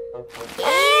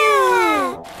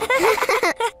 Ew!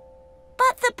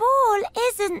 But the ball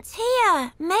isn't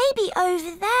here. Maybe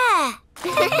over there.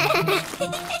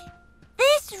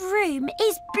 This room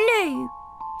is blue,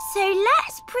 so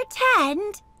let's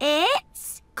pretend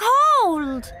it's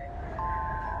cold.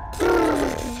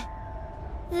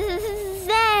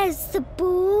 There's the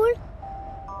ball.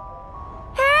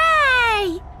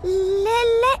 Hooray!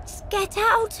 Let's get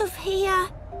out of here.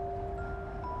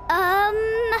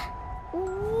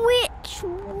 Which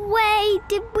way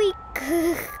did we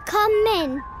come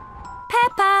in?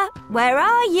 Peppa, where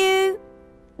are you?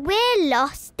 We're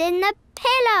lost in the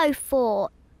pillow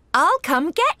fort. I'll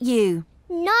come get you.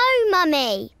 No,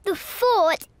 Mummy. The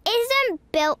fort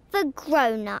isn't built for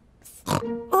grown-ups.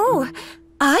 Oh,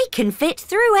 I can fit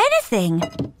through anything.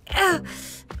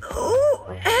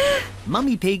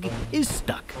 Mummy Pig is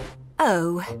stuck.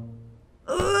 Oh.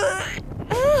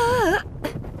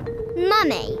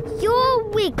 Mummy, your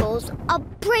wiggles are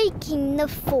breaking the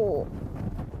fort.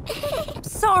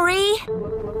 Sorry.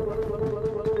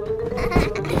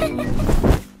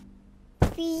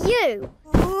 Phew.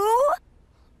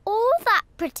 All that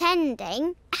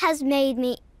pretending has made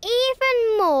me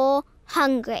even more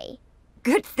hungry.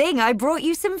 Good thing I brought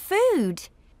you some food.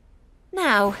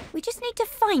 Now, we just need to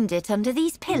find it under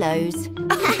these pillows.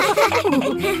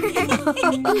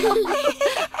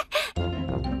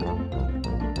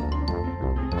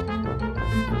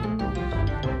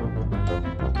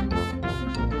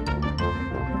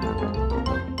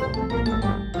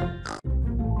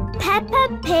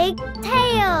 Peppa Pig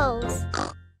Tales.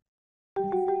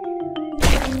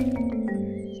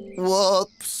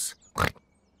 Whoops.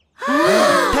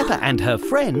 Peppa and her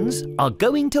friends are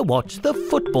going to watch the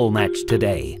football match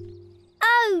today.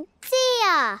 Oh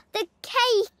dear, the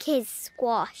cake is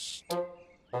squashed.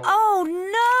 Oh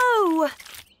no!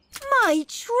 My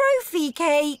trophy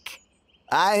cake!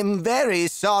 I'm very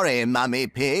sorry, Mummy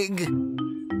Pig.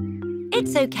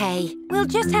 It's okay. We'll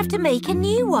just have to make a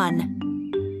new one.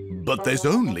 But there's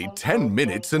only 10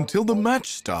 minutes until the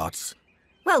match starts.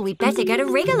 Well, we'd better get a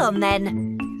wriggle on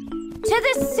then.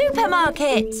 To the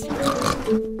supermarket!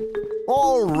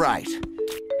 All right.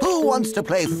 Who wants to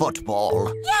play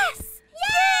football? Yes!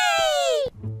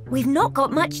 Yay! We've not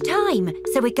got much time,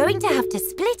 so we're going to have to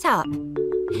split up.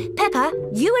 Peppa,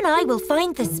 you and I will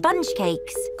find the sponge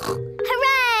cakes.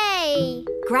 Hooray!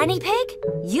 Granny Pig,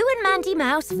 you and Mandy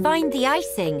Mouse find the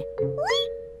icing.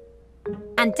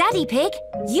 And Daddy Pig,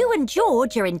 you and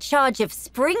George are in charge of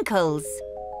sprinkles.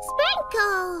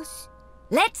 Sprinkles!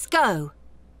 Let's go.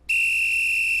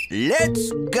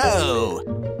 Let's go!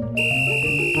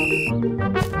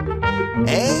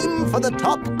 Aim for the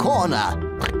top corner.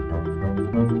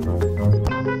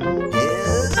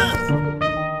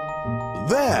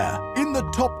 There, in the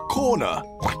top corner.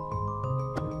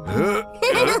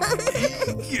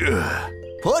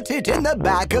 Put it in the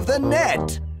back of the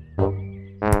net.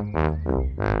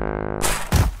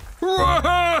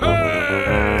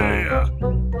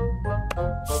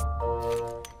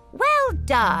 Well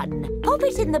done. Pop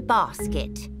it in the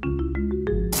basket.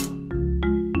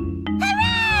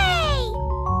 Hooray!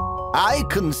 I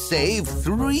can save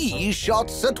 3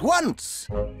 shots at once.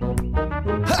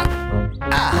 Ha!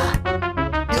 Ah!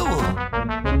 Ooh.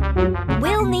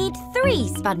 We'll need 3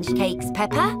 sponge cakes,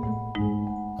 Peppa.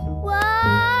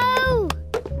 Whoa!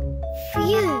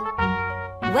 Phew!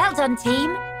 Well done,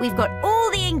 team. We've got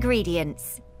all the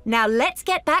ingredients. Now let's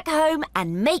get back home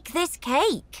and make this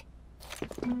cake.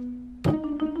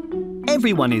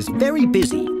 Everyone is very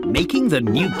busy making the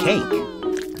new cake.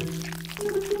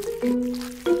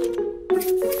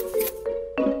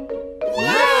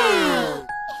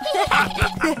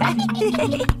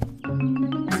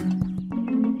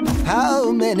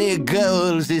 How many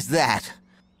goals is that?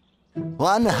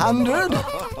 100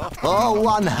 or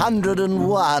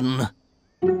 101?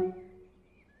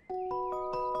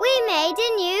 We made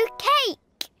a new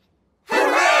cake!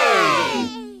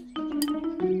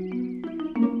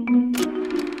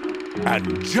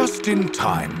 And just in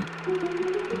time.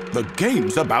 The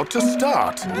game's about to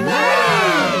start.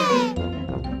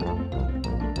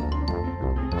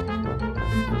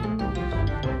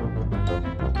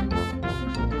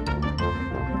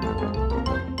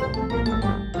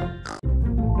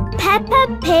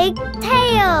 Peppa Pig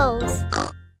Tales!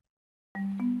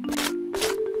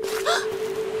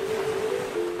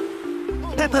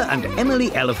 Peppa and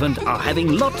Emily Elephant are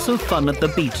having lots of fun at the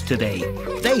beach today.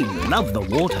 They love the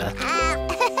water.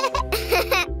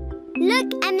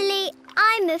 Look, Emily,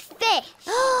 I'm a fish.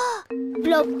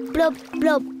 Blob, blob,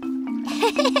 blob.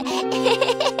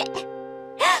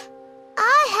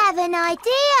 I have an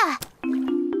idea.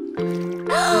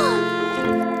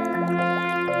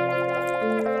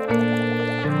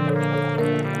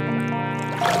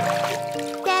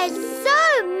 There's so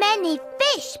many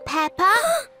fish, Peppa.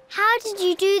 How did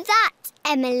you do that,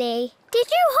 Emily? Did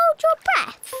you hold your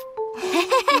breath?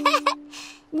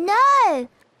 No.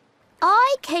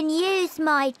 I can use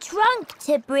my trunk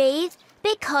to breathe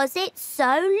because it's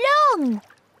so long.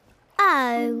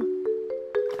 Oh.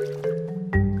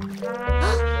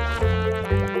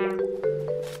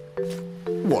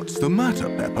 What's the matter,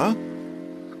 Peppa?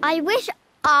 I wish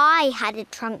I had a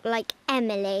trunk like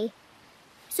Emily,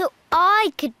 so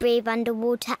I could breathe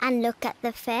underwater and look at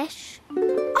the fish.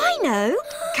 I know.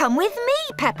 Come with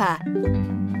me, Peppa.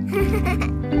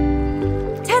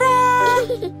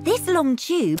 Ta-da! This long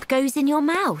tube goes in your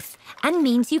mouth and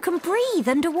means you can breathe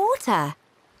underwater.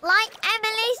 Like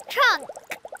Emily's trunk.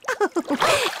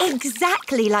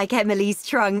 Exactly like Emily's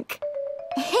trunk.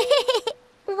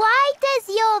 Why does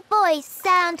your voice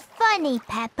sound funny,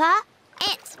 Peppa?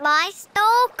 It's my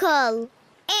snorkel.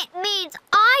 It means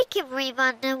I can breathe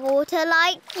underwater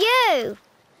like you.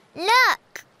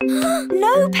 Look.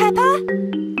 No, Peppa.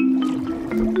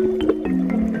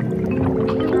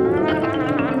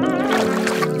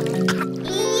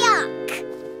 Yuck.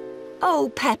 Oh,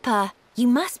 Peppa, you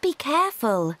must be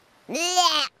careful.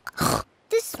 Blech.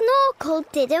 The snorkel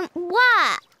didn't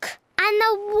work. And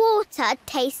the water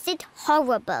tasted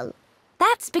horrible.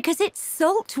 That's because it's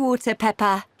salt water,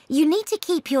 Peppa. You need to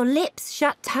keep your lips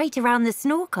shut tight around the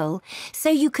snorkel so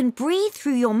you can breathe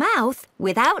through your mouth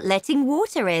without letting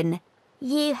water in.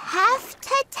 You have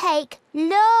to take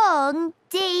long,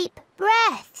 deep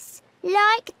breaths,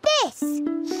 like this.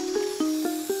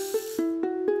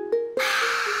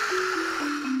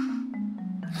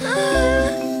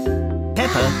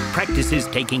 Peppa practices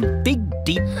taking big,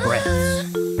 deep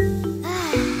breaths.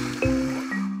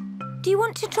 Do you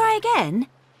want to try again?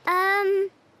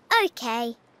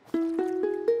 Okay.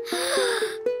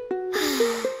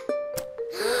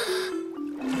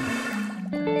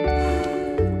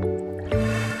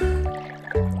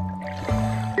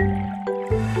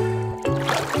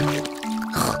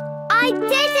 I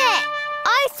did it!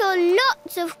 I saw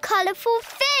lots of colourful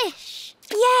fish.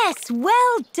 Yes,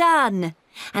 well done.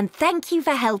 And thank you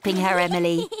for helping her,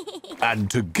 Emily. And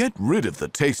to get rid of the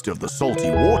taste of the salty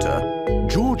water,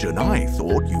 George and I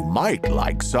thought you might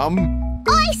like some...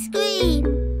 ice cream!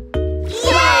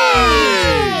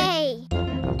 Yay!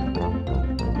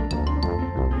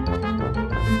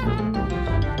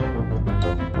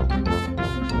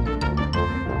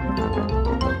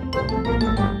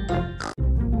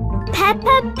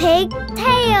 Peppa Pig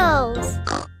Tales.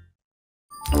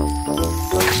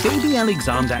 Baby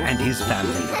Alexander and his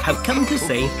family have come to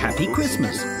say Happy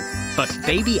Christmas. But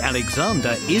Baby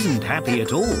Alexander isn't happy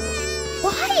at all.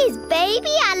 Why is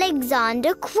Baby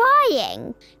Alexander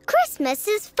crying? Christmas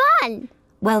is fun.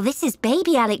 Well, this is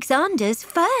Baby Alexander's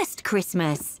first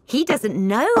Christmas. He doesn't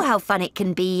know how fun it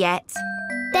can be yet.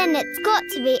 Then it's got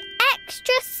to be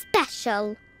extra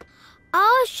special.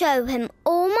 I'll show him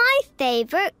all my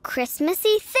favourite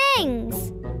Christmassy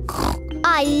things.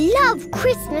 I love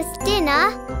Christmas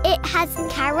dinner. It has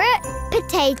carrot,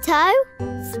 potato,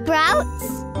 sprouts.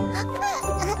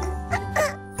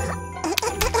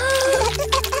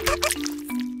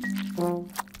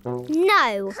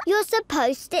 No, you're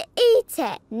supposed to eat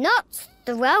it, not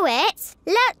throw it.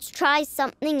 Let's try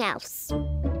something else.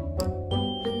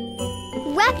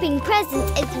 Wrapping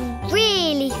presents is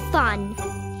really fun.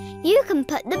 You can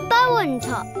put the bow on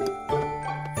top.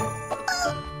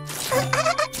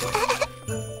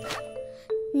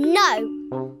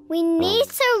 No, we need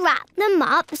to wrap them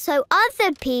up so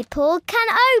other people can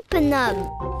open them.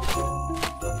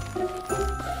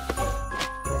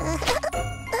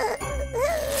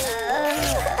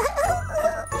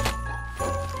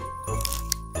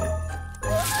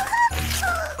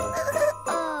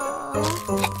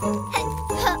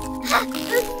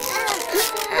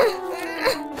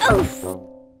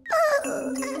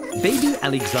 Baby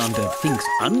Alexander thinks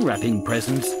unwrapping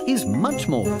presents is much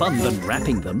more fun than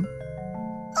wrapping them.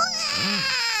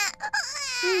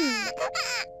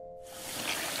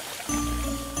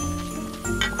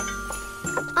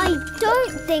 I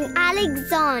don't think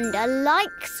Alexander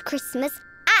likes Christmas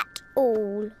at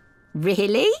all.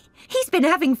 Really? He's been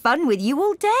having fun with you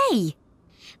all day.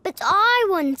 But I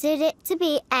wanted it to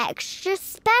be extra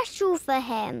special for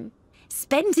him.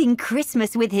 Spending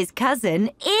Christmas with his cousin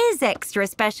is extra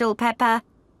special, Peppa.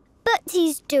 But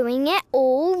he's doing it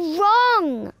all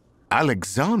wrong.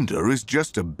 Alexander is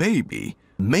just a baby.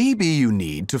 Maybe you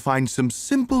need to find some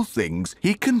simple things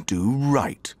he can do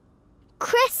right.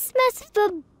 Christmas for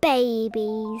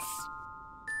babies.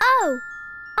 Oh,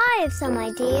 I have some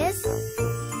ideas.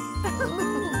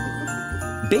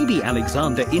 Baby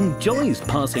Alexander enjoys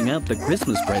passing out the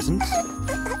Christmas presents.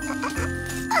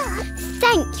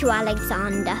 Thank you,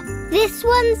 Alexander. This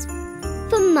one's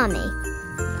for Mummy.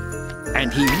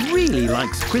 And he really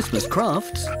likes Christmas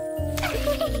crafts.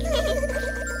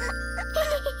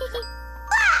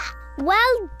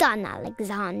 Well done,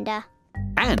 Alexander.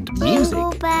 And music.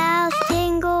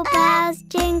 Jingle bells,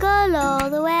 jingle all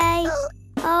the way.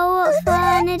 Oh, what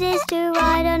fun it is to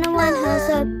ride on a one-horse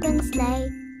open sleigh.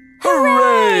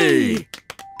 Hooray!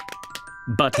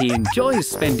 But he enjoys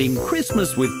spending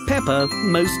Christmas with Peppa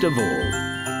most of all.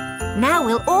 Now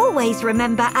we'll always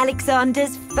remember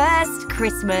Alexander's first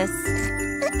Christmas.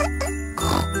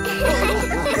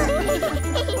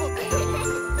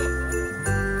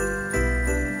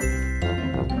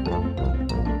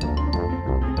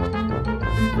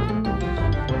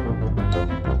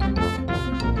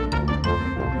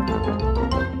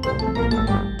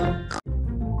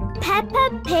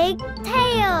 Peppa Pig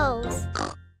Tales.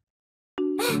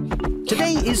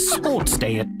 Today is Sports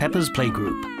Day at Peppa's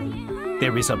Playgroup.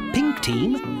 There is a pink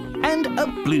team and a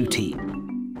blue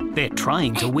team. They're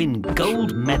trying to win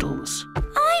gold medals.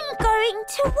 I'm going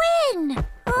to win!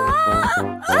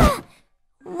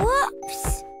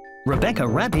 Whoops! Rebecca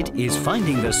Rabbit is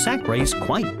finding the sack race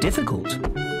quite difficult.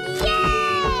 Yay!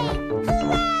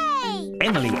 Hooray!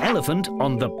 Emily Elephant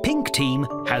on the pink team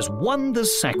has won the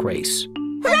sack race.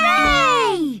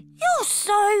 Hooray! You're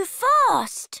so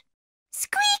fast!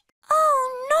 Squeak! Oh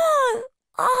no!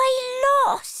 I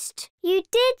lost! You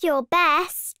did your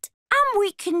best. And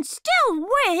we can still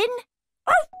win!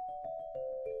 Oh.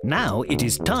 Now it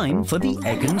is time for the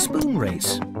egg and spoon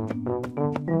race.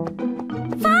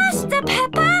 Faster,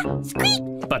 Peppa! Squeak!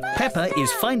 But Peppa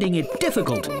is finding it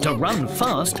difficult to run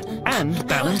fast and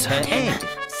balance her egg.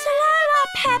 Slower,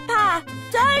 Peppa!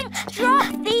 Don't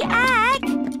drop the egg!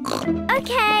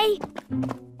 OK.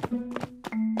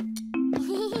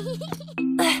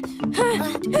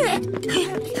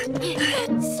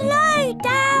 Slow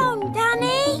down,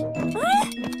 Danny.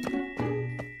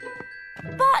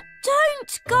 But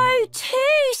don't go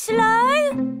too slow.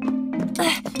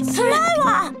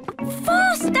 Slower!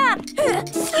 Faster!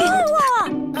 Slower!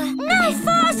 No,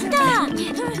 faster!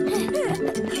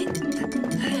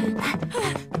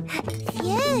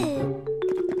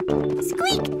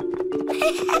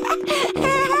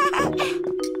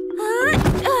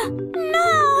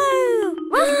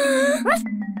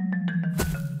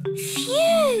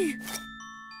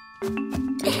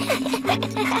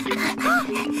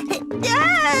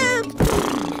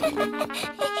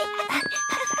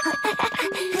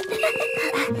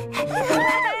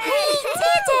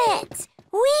 did it!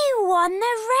 We won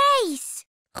the race!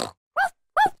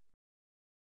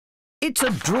 It's a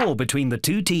draw between the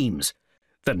two teams.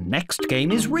 The next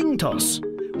game is ring toss.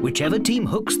 Whichever team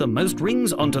hooks the most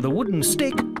rings onto the wooden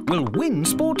stick will win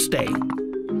Sports Day.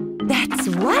 That's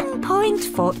 1 point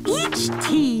for each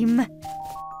team.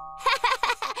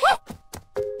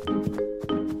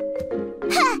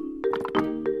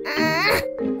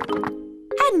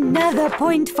 Another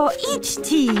point for each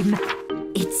team.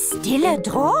 It's still a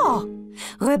draw.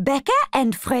 Rebecca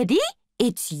and Freddie,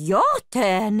 it's your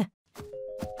turn.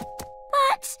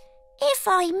 But if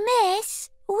I miss,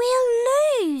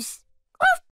 we'll lose.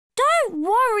 Don't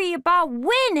worry about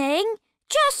winning.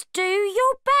 Just do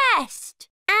your best.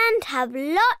 And have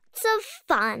lots of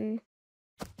fun.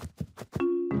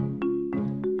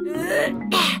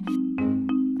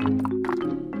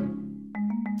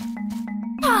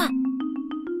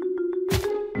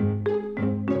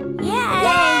 Yay!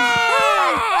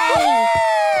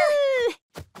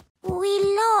 We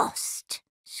lost.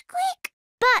 Squeak.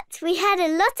 But we had a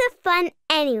lot of fun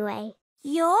anyway.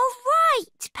 You're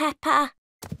right, Peppa.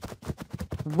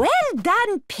 Well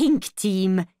done, pink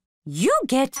team. You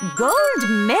get gold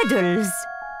medals.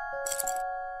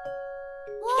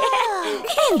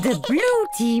 And the blue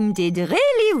team did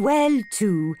really well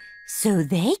too. So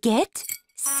they get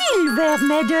silver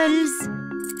medals.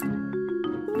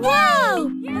 Whoa!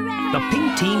 The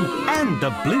pink team and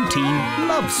the blue team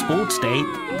love Sports Day.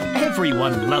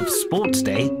 Everyone loves Sports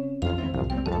Day.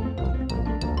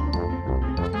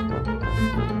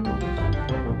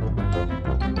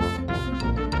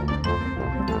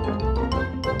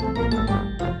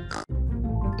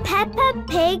 Peppa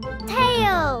Pig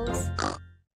Tales.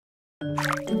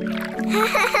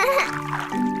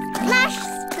 Splash,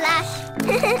 splash.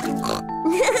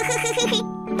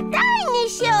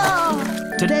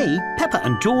 Dinosaur! Today, Peppa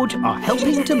and George are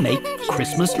helping to make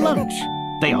Christmas lunch.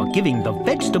 They are giving the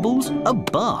vegetables a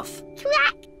bath.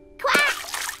 Quack,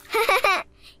 quack.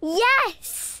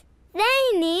 Yes,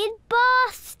 they need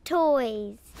bath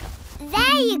toys.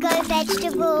 There you go,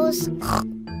 vegetables.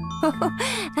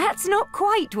 That's not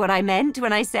quite what I meant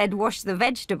when I said wash the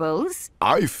vegetables.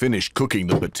 I finished cooking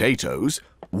the potatoes.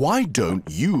 Why don't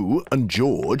you and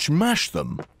George mash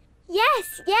them?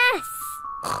 Yes, yes.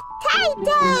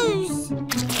 Potatoes!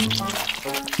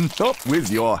 Not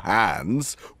with your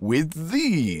hands, with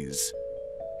these.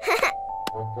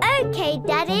 Okay,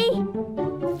 Daddy.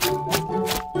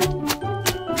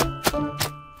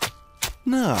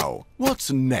 Now, what's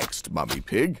next, Mummy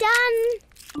Pig? Done.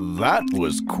 That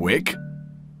was quick.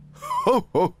 Ho,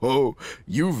 ho, ho!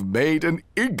 You've made an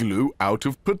igloo out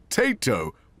of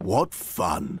potato. What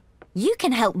fun! You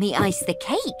can help me ice the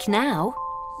cake now.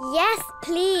 Yes,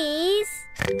 please.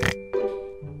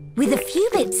 With a few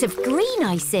bits of green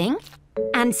icing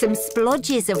and some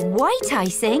splodges of white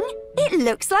icing, it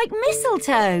looks like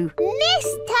mistletoe.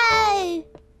 Mistletoe!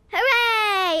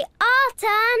 Hooray! Our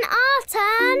turn, our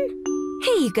turn.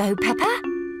 Here you go, Peppa.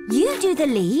 You do the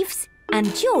leaves,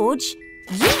 and George,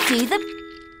 you do the...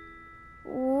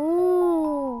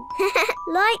 Ooh.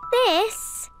 Like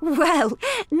this? Well,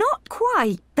 not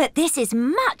quite, but this is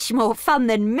much more fun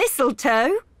than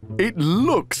mistletoe. It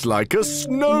looks like a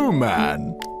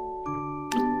snowman.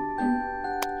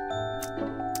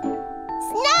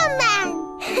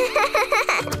 Snowman!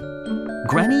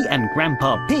 Granny and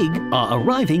Grandpa Pig are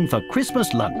arriving for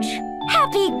Christmas lunch.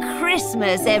 Happy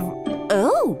Christmas,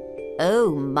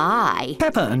 Oh my.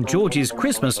 Peppa and George's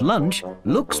Christmas lunch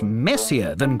looks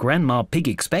messier than Grandma Pig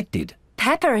expected.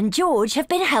 Peppa and George have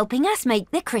been helping us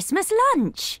make the Christmas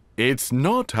lunch. It's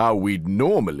not how we'd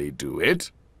normally do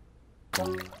it.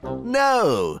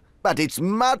 No, but it's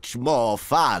much more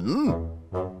fun.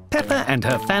 Peppa and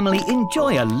her family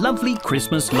enjoy a lovely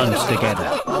Christmas lunch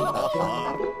together.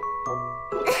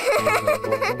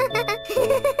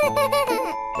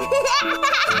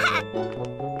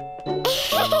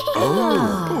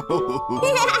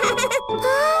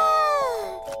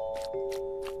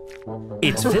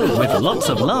 It's filled with lots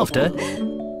of laughter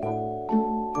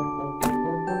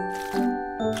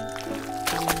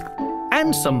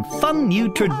and some fun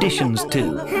new traditions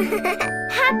too.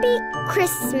 Happy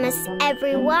Christmas,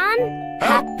 everyone.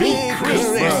 Happy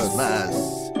Christmas!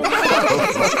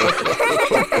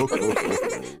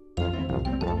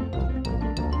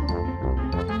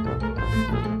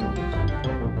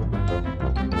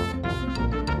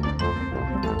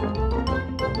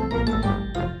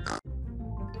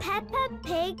 Peppa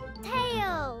Pig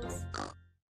Tales.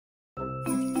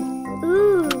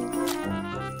 Ooh.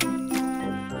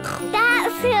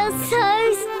 feels so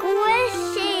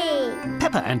squishy.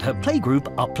 Peppa and her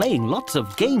playgroup are playing lots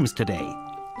of games today.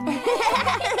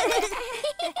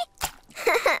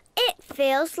 It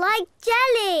feels like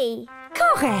jelly.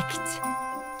 Correct.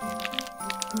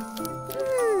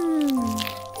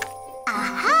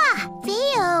 Aha!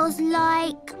 Feels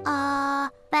like a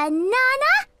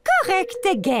banana? Correct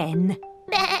again.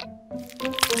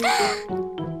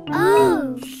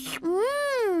 Oh!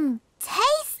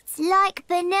 Tastes like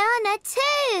banana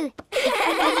too.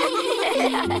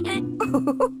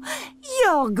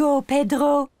 Your go,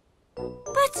 Pedro.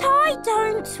 But I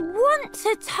don't want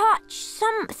to touch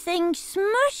something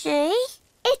smushy.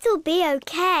 It'll be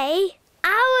okay.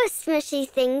 Our smushy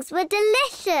things were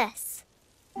delicious.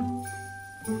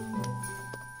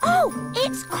 Oh,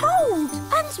 it's cold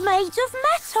and made of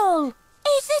metal.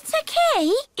 Is it a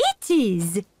key? It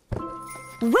is.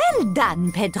 Well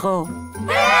done, Pedro.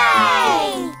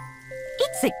 Hooray!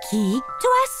 It's a key to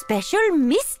a special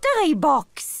mystery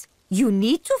box. You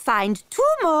need to find 2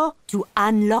 more to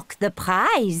unlock the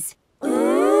prize.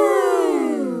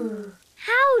 Ooh!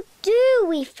 How do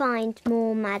we find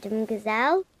more, Madam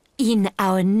Gazelle? In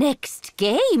our next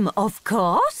game, of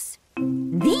course.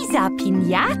 These are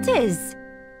piñatas.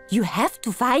 You have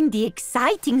to find the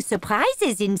exciting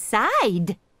surprises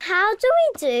inside. How do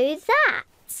we do that?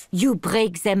 You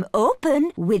break them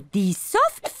open with these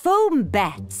soft foam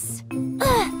bats.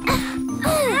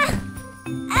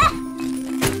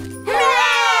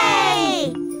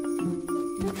 Hooray!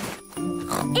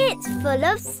 It's full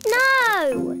of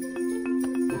snow.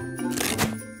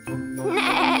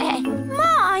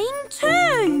 Mine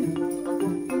too.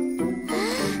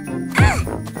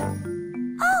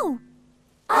 Oh.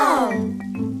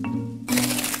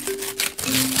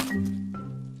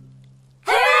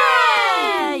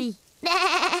 Hooray!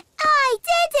 I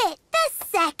did it! The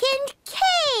second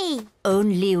key!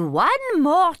 Only 1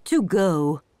 more to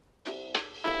go.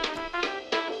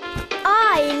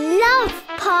 I love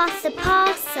Pass the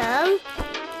Parcel.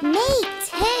 Me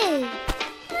too.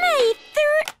 Me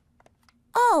too.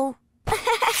 Oh.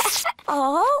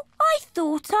 Oh, I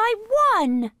thought I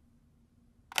won.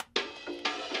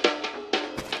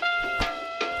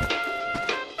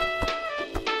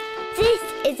 This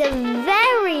is a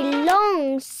very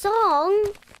long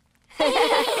song.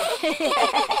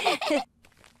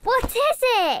 What is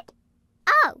it?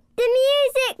 Oh, the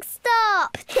music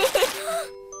stopped.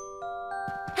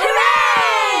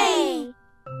 Hooray!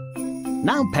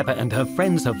 Now Peppa and her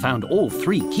friends have found all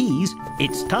 3 keys,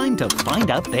 it's time to find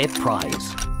out their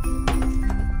prize.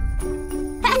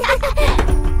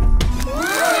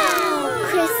 Wow!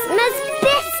 Christmas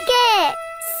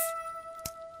biscuits!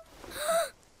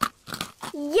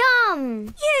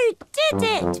 Yum! You did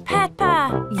it,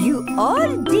 Peppa. You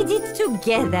all did it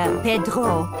together,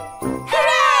 Pedro.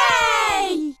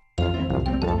 Hooray!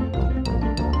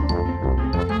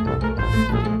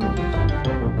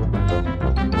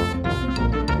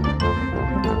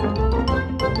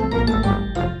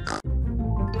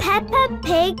 Peppa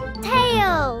Pig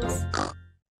Tales.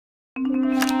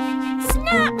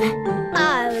 Snap!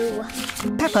 Oh.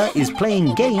 Peppa is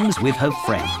playing games with her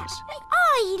friends.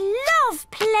 I love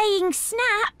playing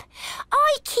Snap.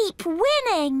 I keep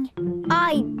winning.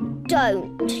 I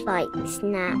don't like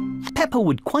Snap. Peppa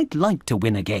would quite like to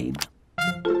win a game.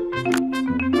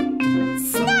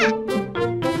 Snap!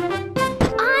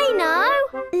 I know!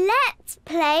 Let's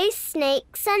play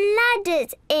Snakes and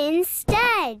Ladders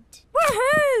instead.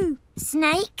 Woohoo!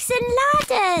 Snakes and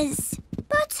ladders.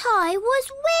 But I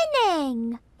was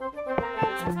winning.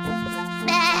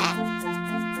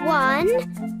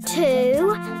 1,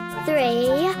 2,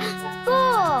 3, 4.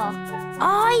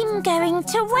 I'm going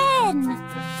to win.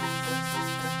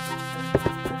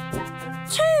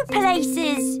 2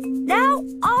 places. Now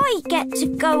I get to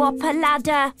go up a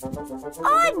ladder.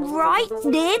 I'm right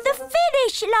near the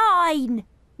finish line.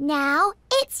 Now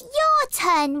it's your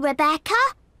turn, Rebecca.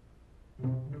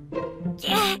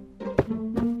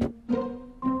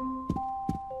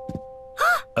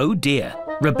 Oh dear,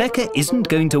 Rebecca isn't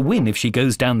going to win if she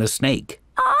goes down the snake.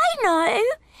 I know.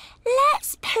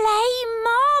 Let's play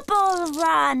Marble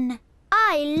Run.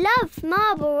 I love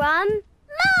Marble Run.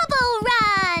 Marble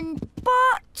Run!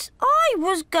 But I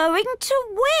was going to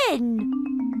win.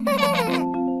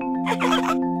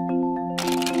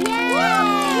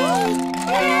 Yay!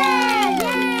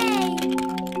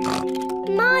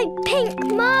 My pink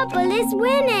marble is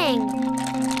winning.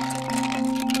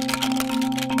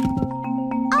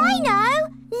 I know.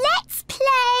 Let's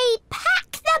play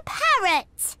Pack the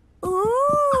Parrot.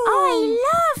 Ooh. I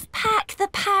love Pack the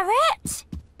Parrot.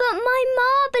 But my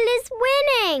marble is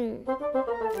winning.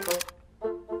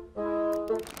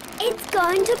 It's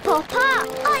going to pop up.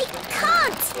 I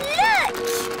can't. Look!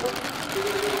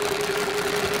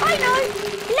 I know.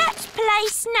 Let's play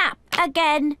Snap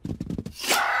again.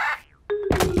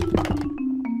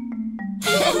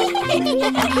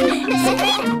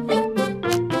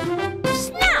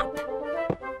 Snap!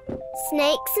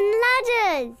 Snakes and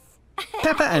ladders.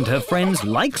 Peppa and her friends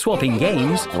like swapping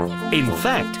games. In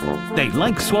fact, they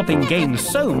like swapping games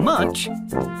so much,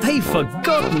 they've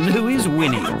forgotten who is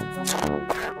winning.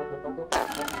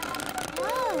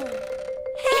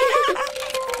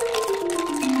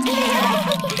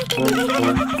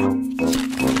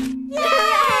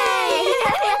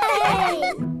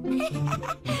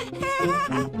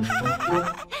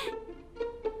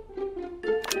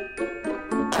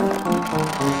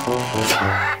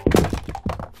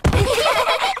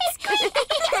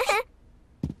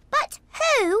 But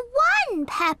who won,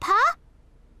 Peppa?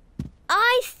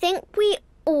 I think we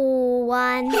all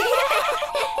won.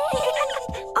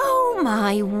 Oh,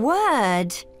 my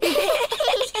word.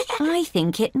 I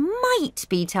think it might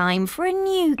be time for a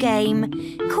new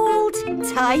game called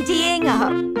Tidying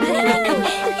Up.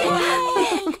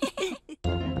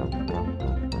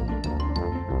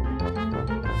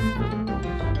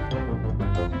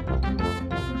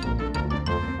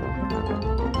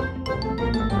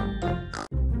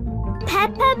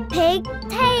 Peppa Pig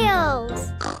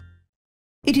Tales.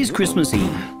 It is Christmas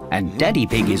Eve, and Daddy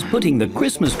Pig is putting the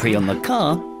Christmas tree on the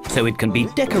car so it can be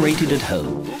decorated at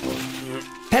home.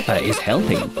 Peppa is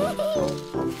helping.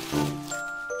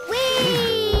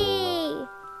 Whee!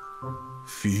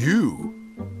 Phew.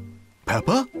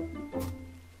 Peppa?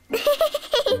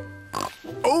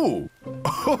 Oh!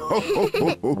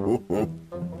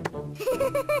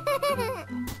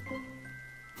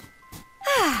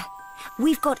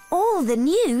 We've got all the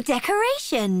new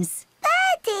decorations.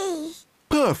 Birdie!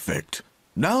 Perfect.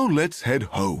 Now let's head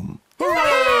home.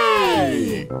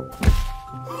 Hooray!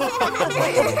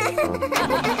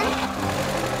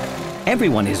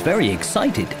 Everyone is very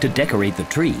excited to decorate the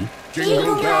tree.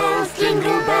 Jingle bells,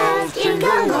 jingle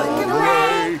all the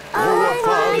way. Oh, what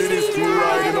fun it is to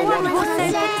ride in a one-horse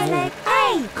sleigh.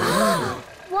 Hey!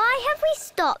 Why have we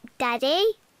stopped,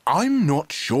 Daddy? I'm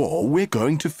not sure we're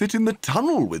going to fit in the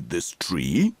tunnel with this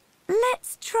tree.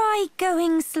 Let's try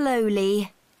going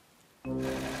slowly.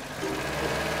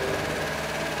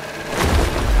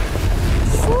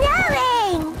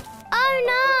 Snowing! Oh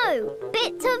no!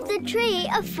 Bits of the tree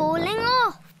are falling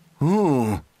off.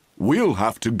 We'll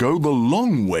have to go the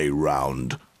long way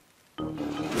round. Wish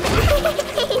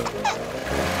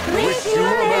you a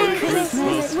Merry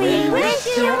Christmas, we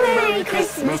wish you a Merry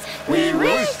Christmas, we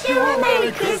wish you a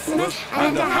Merry Christmas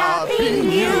and a Happy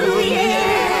New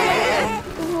Year!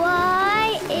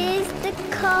 Why is the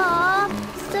car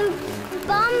so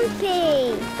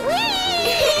bumpy?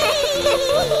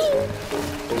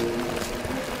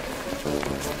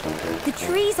 The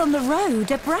trees on the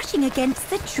road are brushing against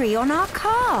the tree on our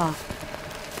car.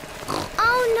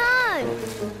 Oh no!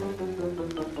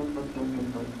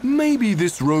 Maybe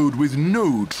this road with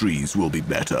no trees will be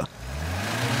better.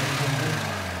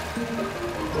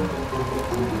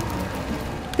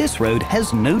 This road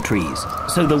has no trees,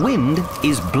 so the wind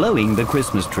is blowing the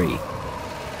Christmas tree.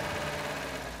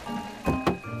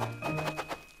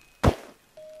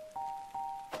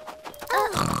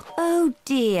 Oh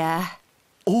dear.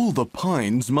 All the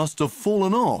pines must have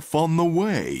fallen off on the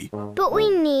way. But we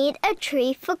need a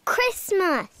tree for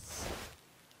Christmas.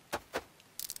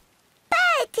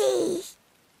 Birdie!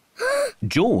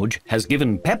 George has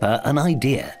given Peppa an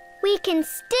idea. We can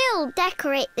still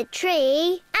decorate the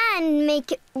tree and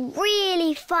make it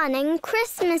really fun and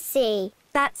Christmassy.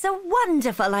 That's a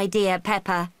wonderful idea,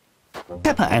 Peppa.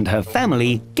 Peppa and her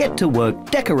family get to work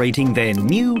decorating their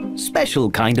new, special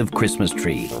kind of Christmas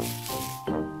tree.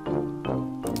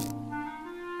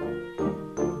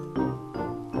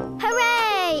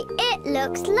 Hooray! It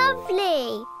looks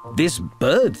lovely. This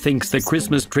bird thinks the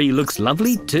Christmas tree looks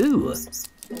lovely too.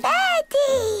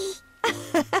 Birdie!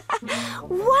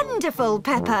 Wonderful,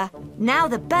 Peppa. Now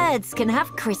the birds can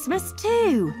have Christmas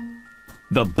too.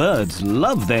 The birds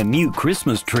love their new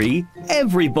Christmas tree.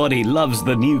 Everybody loves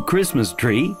the new Christmas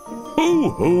tree. Ho,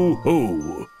 ho,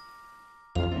 ho!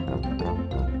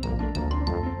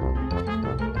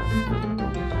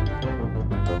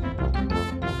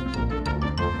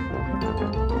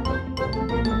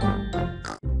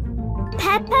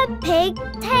 Peppa Pig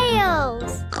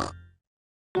Tales.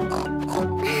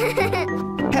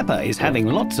 Peppa is having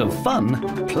lots of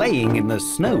fun playing in the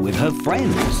snow with her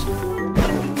friends.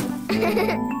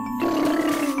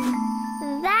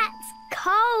 That's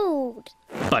cold.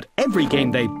 But every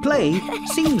game they play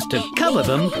seems to cover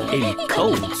them in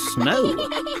cold snow.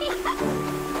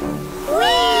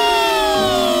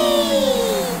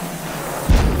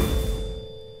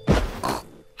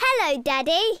 Hello,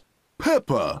 Daddy.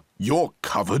 Peppa, you're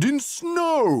covered in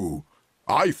snow.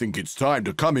 I think it's time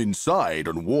to come inside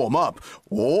and warm up,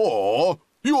 or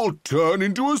you'll turn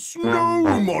into a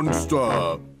snow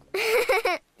monster.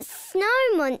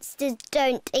 Snow monsters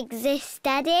don't exist,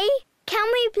 Daddy. Can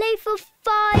we play for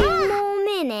 5 more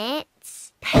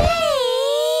minutes?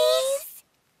 Please?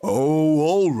 Oh,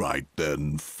 all right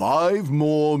then. 5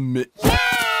 more minutes. Yay!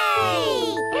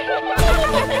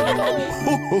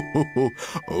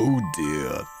 Oh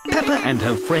dear. Peppa and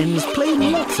her friends play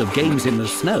lots of games in the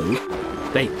snow.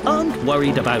 They aren't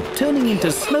worried about turning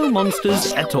into snow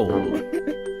monsters at all.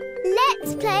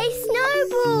 Let's play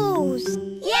snowballs!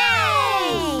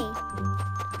 Yay!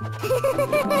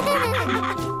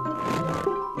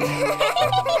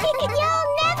 You'll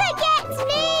never get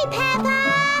me, Peppa!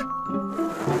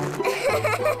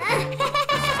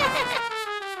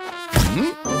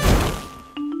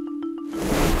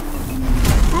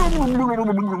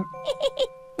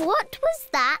 What was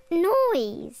that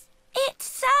noise? It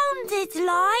sounded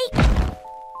like...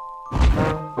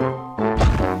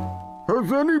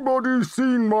 Has anybody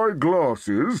seen my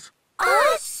glasses?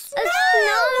 A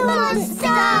snow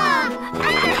monster!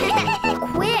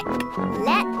 Quick,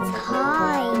 let's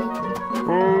hide.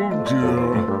 Oh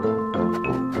dear.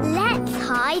 Let's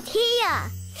hide here.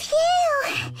 Phew!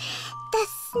 The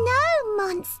snow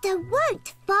monster won't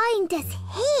find us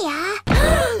here.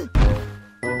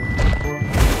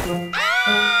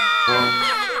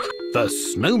 The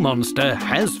snow monster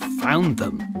has found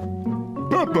them.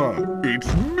 Peppa,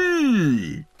 it's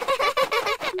me!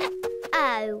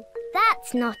 Oh,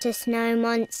 that's not a snow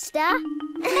monster.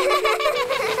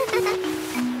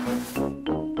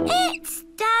 It's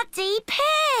Daddy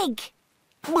Pig!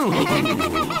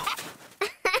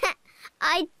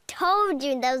 I told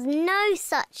you there was no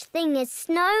such thing as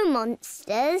snow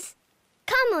monsters.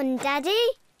 Come on,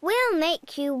 Daddy. We'll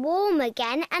make you warm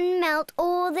again and melt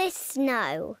all this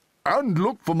snow. And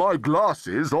look for my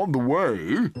glasses on the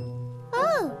way.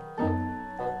 Oh!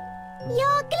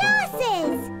 Your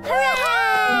glasses!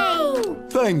 Hooray!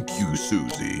 Thank you,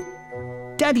 Susie.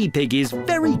 Daddy Pig is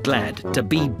very glad to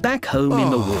be back home in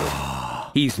the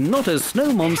world. He's not a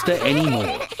snow monster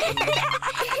anymore.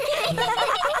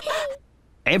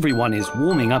 Everyone is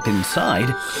warming up inside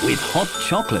with hot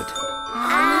chocolate.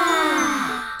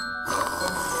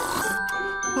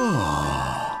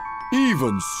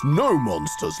 Even snow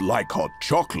monsters like hot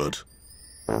chocolate.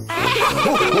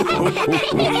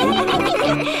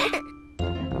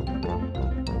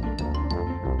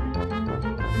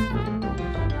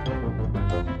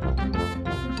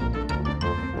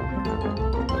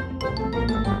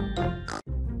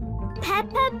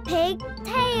 Peppa Pig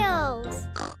Tales.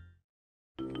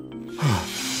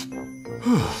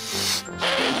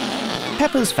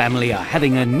 Peppa's family are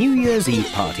having a New Year's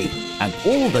Eve party and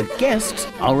all the guests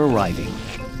are arriving.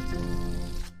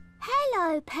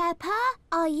 Hello, Peppa.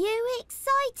 Are you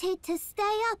excited to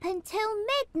stay up until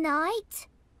midnight?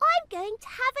 I'm going to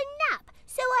have a nap,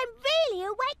 so I'm really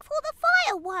awake for the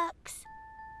fireworks.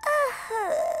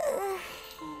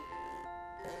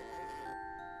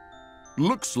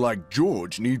 Looks like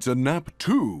George needs a nap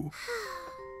too.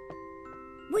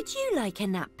 Would you like a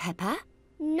nap, Peppa?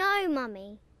 No,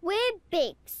 Mummy. We're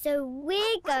big, so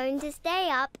we're going to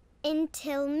stay up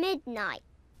until midnight.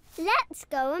 Let's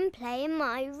go and play in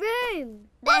my room.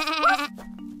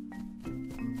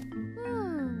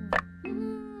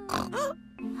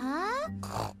 Huh?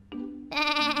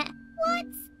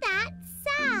 What's that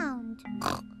sound?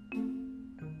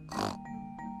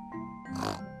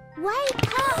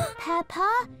 Wake up,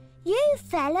 Peppa. You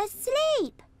fell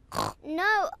asleep.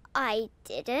 No, I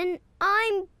didn't.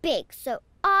 I'm big, so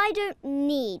I don't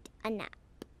need a nap.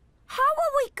 How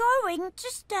are we going to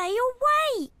stay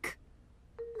awake?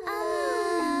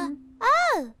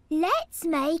 Oh, let's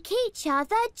make each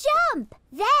other jump.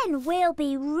 Then we'll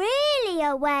be really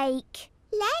awake.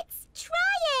 Let's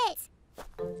try it.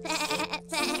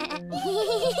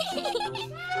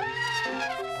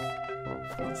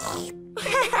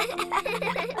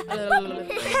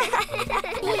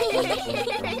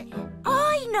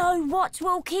 I know what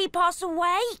will keep us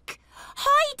awake.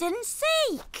 Hide and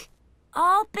seek.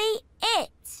 I'll be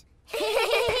it.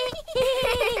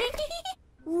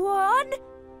 1,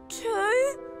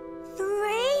 2, 3.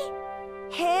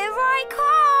 Here I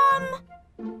come.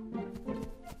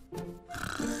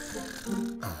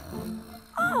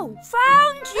 Oh,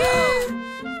 found you.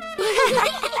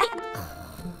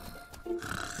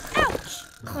 Ouch.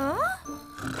 Huh?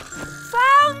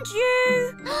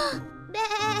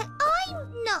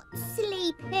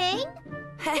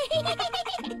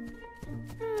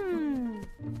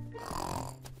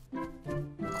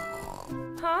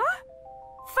 Huh?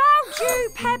 Found you,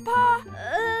 Peppa!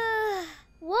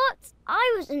 What?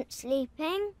 I wasn't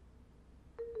sleeping.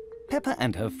 Peppa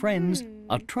and her friends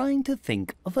are trying to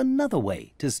think of another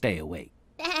way to stay awake.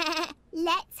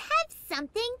 Let's have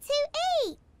something to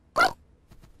eat.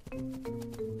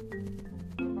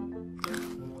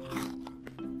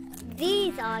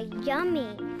 These are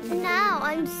yummy. Now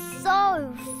I'm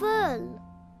so full.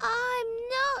 I'm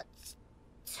not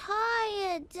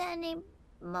tired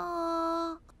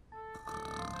anymore.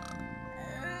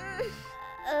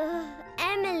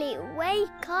 Emily,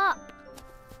 wake up.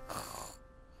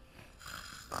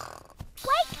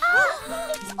 Wake up!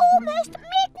 It's almost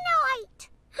midnight.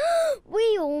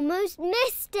 We almost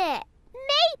missed it.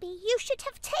 Maybe you should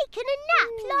have taken a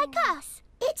nap like us.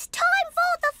 It's time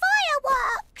for the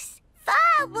fireworks.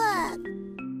 Fireworks.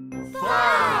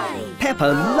 5, Peppa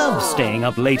loves staying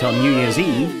up late on New Year's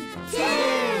Eve. 2, 1.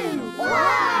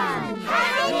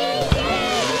 Happy New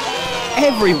Year!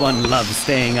 Everyone loves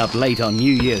staying up late on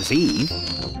New Year's Eve.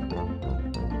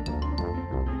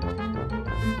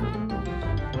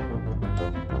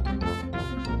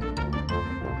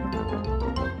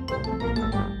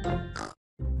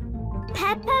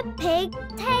 Peppa Pig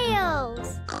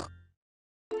Tales.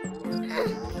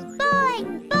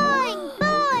 Boing, boing,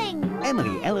 boing.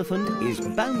 Emily Elephant is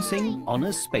bouncing on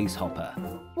a space hopper.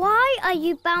 Why are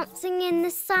you bouncing in the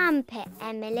sandpit,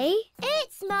 Emily?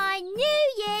 It's my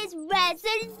New Year's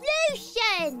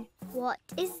resolution. What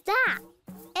is that?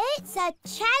 It's a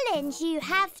challenge you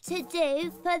have to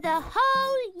do for the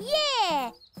whole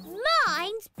year.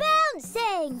 Mine's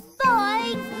bouncing.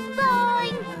 Boing,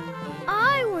 boing.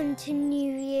 I want a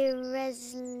New Year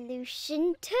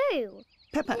resolution too.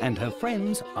 Peppa and her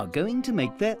friends are going to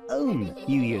make their own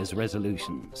New Year's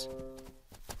resolutions.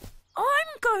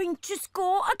 I'm going to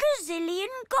score a gazillion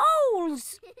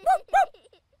goals.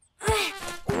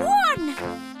 1,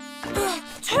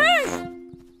 2.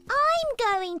 I'm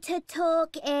going to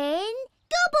talk in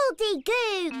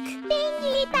gobbledygook.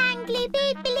 Bingly bangly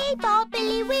bibbly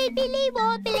bobbly wibbly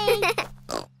wobbly.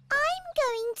 I'm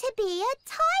going to be a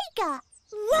tiger.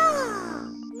 Roar!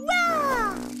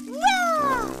 Roar!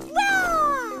 Roar!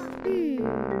 Roar!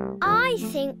 I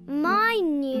think my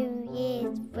New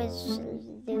Year's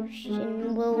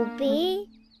resolution will be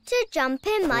to jump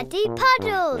in muddy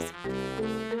puddles.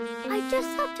 I just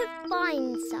have to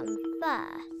find some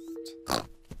first.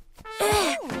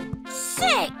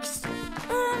 6,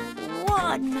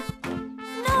 1,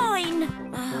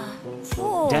 9,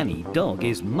 4. Danny Dog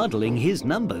is muddling his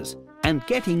numbers and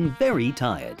getting very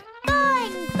tired.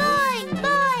 Boing, boing,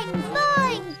 boing,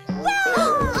 boing.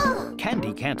 Roar!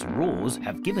 Candy Cat's roars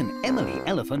have given Emily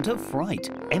Elephant a fright.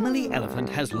 Emily Elephant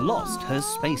has lost her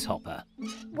space hopper.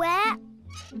 Where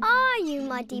are you,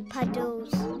 muddy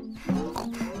puddles?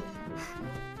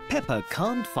 Peppa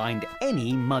can't find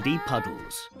any muddy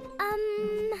puddles.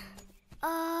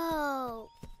 Oh.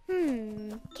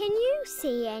 Can you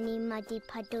see any muddy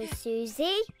puddles,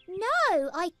 Susie? No,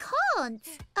 I can't.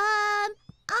 I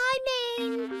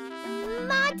mean,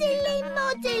 muddly,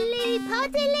 muddly,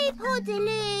 puddly,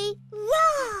 puddly.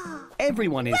 Rah!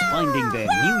 Everyone is finding their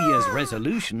New Year's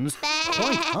resolutions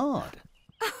quite hard.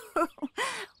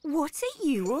 What are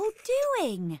you all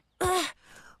doing?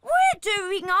 We're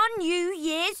doing our New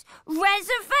Year's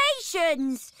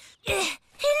reservations. 11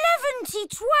 to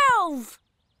 12.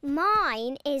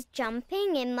 Mine is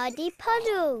jumping in muddy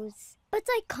puddles, but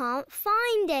I can't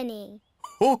find any.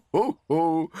 Ho, ho,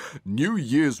 ho! New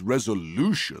Year's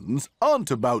resolutions aren't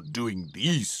about doing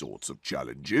these sorts of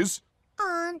challenges.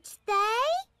 Aren't they?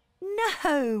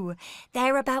 No,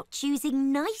 they're about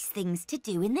choosing nice things to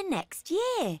do in the next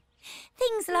year.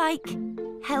 Things like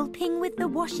helping with the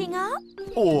washing up.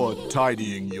 Or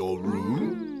tidying your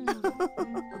room.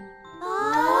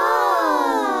 Oh!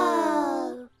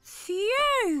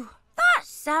 Phew! That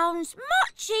sounds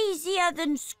much easier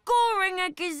than scoring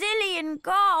a gazillion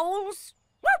goals.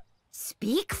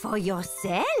 Speak for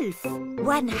yourself.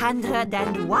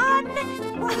 101.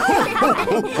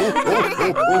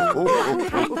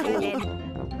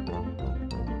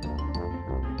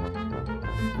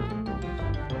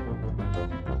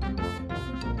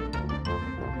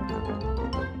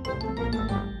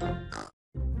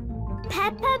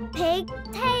 Peppa Pig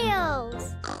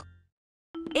Tales.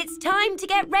 It's time to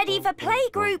get ready for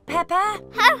playgroup, Peppa.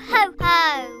 Ho, ho,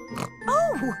 ho.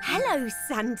 Oh, hello,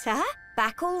 Santa.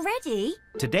 Back already?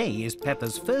 Today is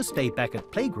Peppa's first day back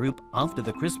at playgroup after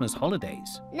the Christmas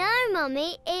holidays. No,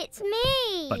 Mummy, it's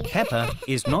me. But Peppa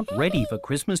is not ready for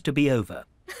Christmas to be over.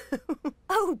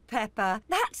 Oh, Peppa,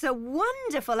 that's a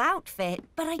wonderful outfit,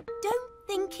 but I don't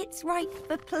think it's right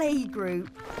for playgroup.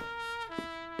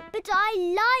 But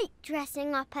I like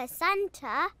dressing up as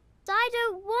Santa. I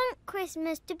don't want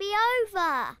Christmas to be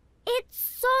over. It's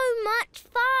so much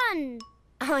fun.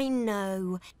 I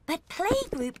know, but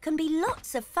playgroup can be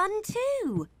lots of fun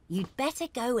too. You'd better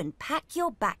go and pack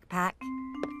your backpack.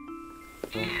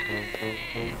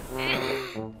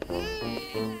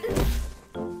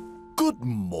 Good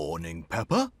morning,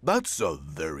 Peppa. That's a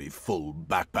very full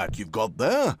backpack you've got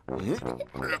there.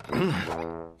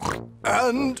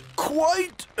 And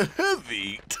quite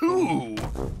heavy, too.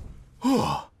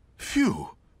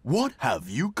 Phew. What have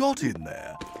you got in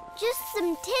there? Just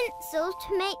some tinsel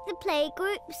to make the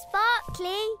playgroup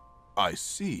sparkly. I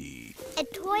see. A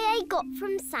toy I got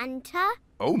from Santa.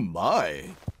 Oh,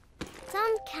 my.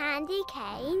 Some candy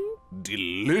cane.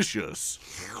 Delicious.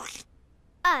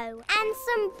 Oh, and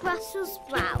some Brussels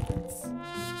sprouts.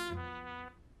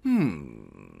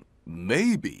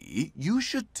 Maybe you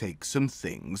should take some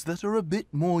things that are a bit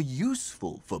more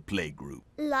useful for playgroup.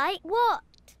 Like what?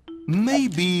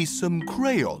 Maybe some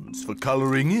crayons for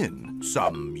colouring in,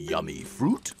 some yummy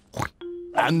fruit,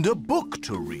 and a book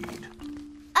to read.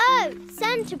 Oh,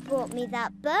 Santa brought me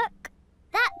that book.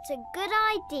 That's a good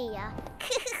idea.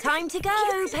 Time to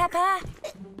go, Peppa.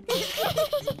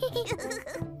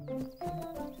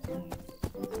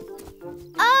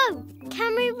 Oh,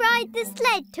 can we ride the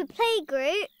sled to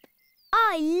playgroup?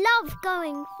 I love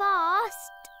going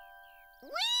fast.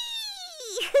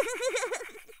 Whee!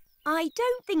 I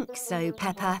don't think so,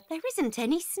 Peppa. There isn't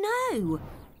any snow.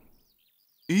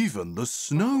 Even the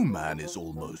snowman is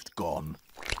almost gone.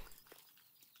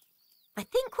 I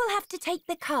think we'll have to take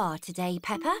the car today,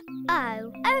 Peppa.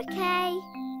 Oh, OK.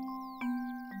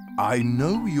 I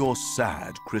know you're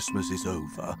sad Christmas is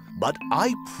over, but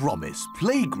I promise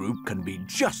playgroup can be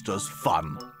just as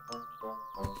fun.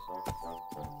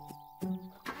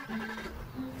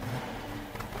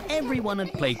 Everyone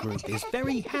at playgroup is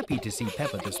very happy to see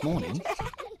Peppa this morning.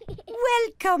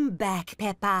 Welcome back,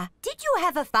 Peppa. Did you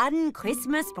have a fun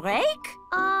Christmas break?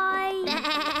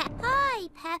 Hi,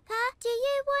 Peppa. Do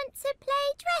you want to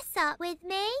play dress up with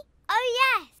me?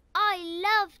 Oh, yes. I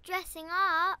love dressing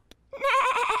up.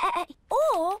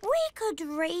 Or we could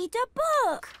read a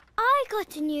book. I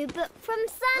got a new book from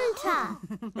Santa.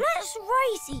 Let's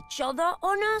race each other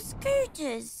on our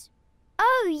scooters.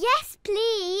 Oh, yes,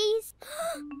 please.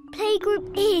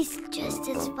 Playgroup is just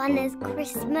as fun as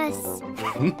Christmas.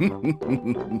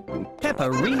 Peppa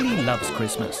really loves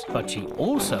Christmas, but she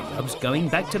also loves going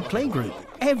back to playgroup.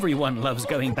 Everyone loves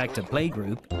going back to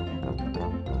playgroup.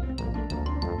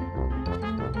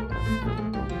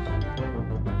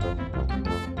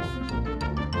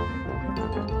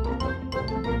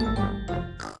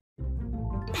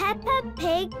 Peppa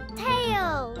Pig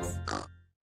Tales.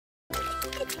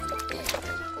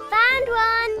 Found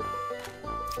one.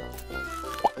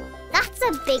 That's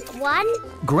a big one.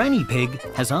 Granny Pig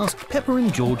has asked Peppa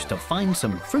and George to find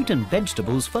some fruit and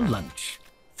vegetables for lunch.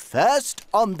 First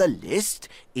on the list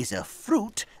is a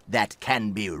fruit that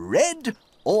can be red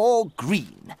or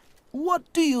green.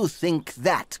 What do you think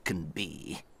that can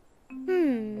be?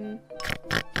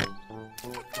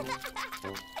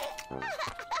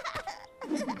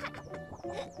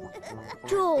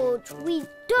 George, we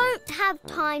don't have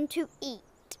time to eat.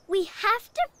 We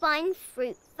have to find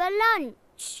fruit for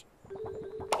lunch.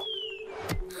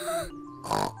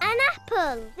 An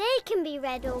apple. They can be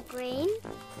red or green.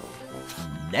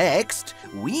 Next,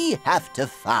 we have to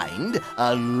find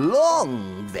a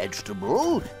long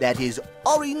vegetable that is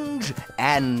orange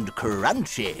and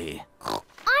crunchy.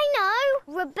 I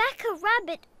know. Rebecca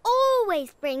Rabbit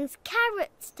always brings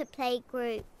carrots to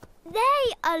playgroup.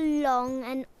 They are long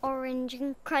and orange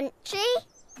and crunchy.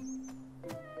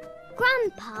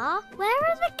 Grandpa, where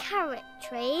are the carrot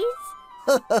trees?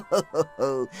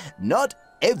 Not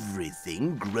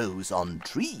everything grows on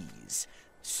trees.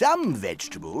 Some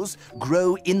vegetables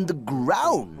grow in the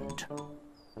ground.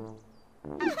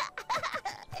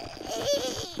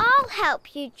 I'll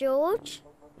help you, George.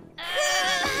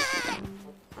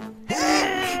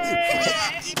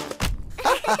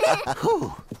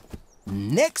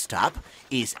 Next up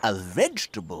is a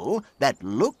vegetable that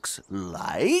looks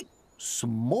like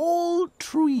small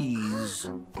trees.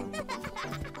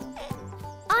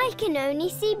 I can only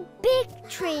see big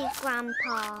trees,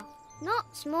 Grandpa,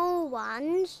 not small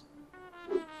ones.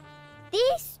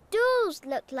 These stools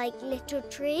look like little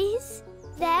trees.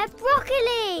 They're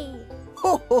broccoli.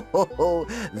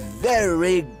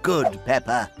 Very good,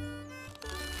 Peppa.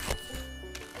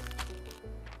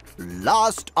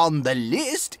 Last on the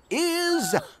list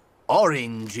is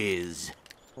oranges.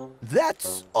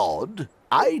 That's odd.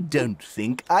 I don't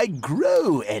think I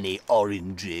grow any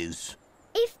oranges.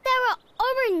 If there are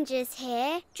oranges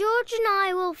here, George and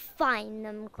I will find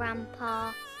them,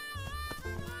 Grandpa.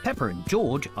 Peppa and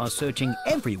George are searching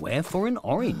everywhere for an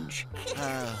orange.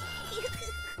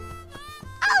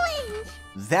 Orange!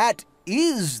 That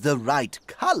is the right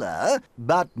colour,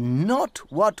 but not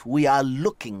what we are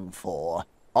looking for.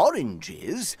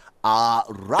 Oranges are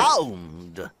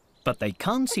round. But they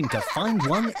can't seem to find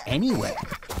one anywhere.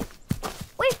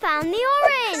 We found the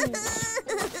orange!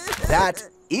 That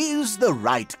is the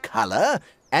right colour,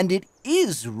 and it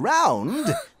is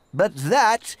round, but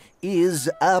that is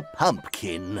a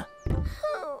pumpkin.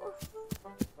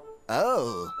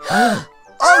 Oh.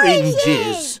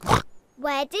 Oranges!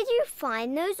 Where did you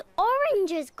find those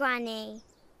oranges, Granny?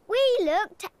 We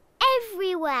looked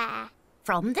everywhere.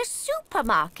 From the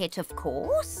supermarket, of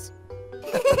course.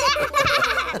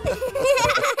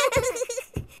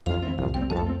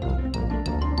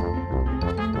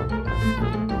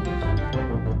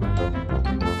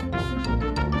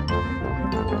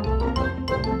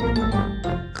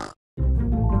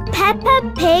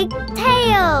 Peppa Pig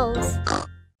Tales.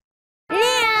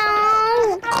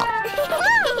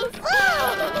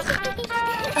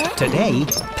 Today,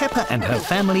 Peppa and her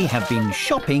family have been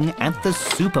shopping at the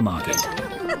supermarket.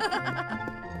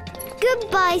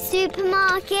 Goodbye,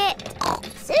 supermarket.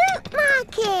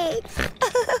 Supermarket.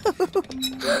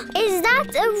 Is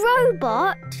that a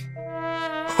robot?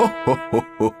 Ho, ho, ho,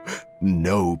 ho.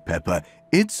 No, Peppa,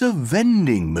 it's a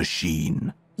vending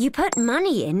machine. You put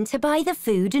money in to buy the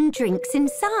food and drinks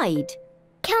inside.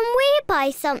 Can we buy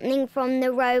something from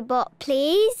the robot,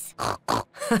 please?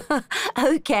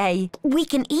 OK, we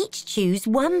can each choose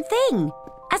one thing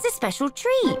as a special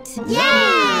treat.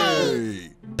 Yay!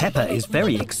 Peppa is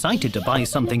very excited to buy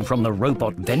something from the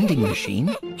robot vending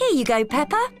machine. Here you go,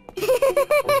 Peppa.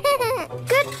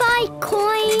 Goodbye,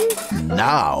 coin.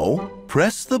 Now,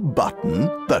 press the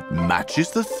button that matches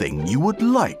the thing you would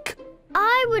like.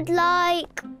 I would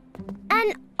like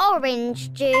an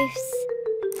orange juice.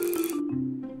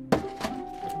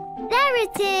 There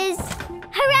it is!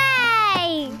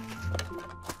 Hooray!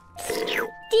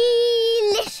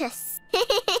 Delicious!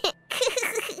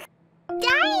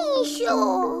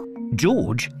 Dinosaur!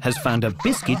 George has found a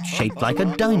biscuit shaped like a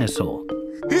dinosaur.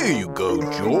 Here you go,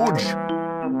 George.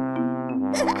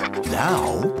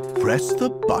 Now, press the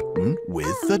button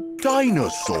with the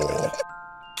dinosaur.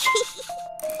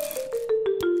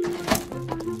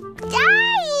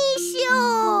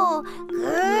 Dinosaur!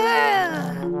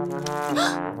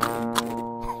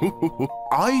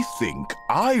 I think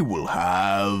I will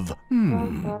have,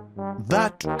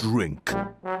 that drink.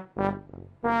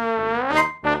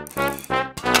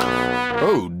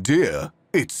 Oh dear,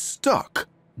 it's stuck.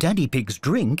 Daddy Pig's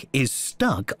drink is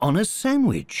stuck on a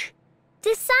sandwich.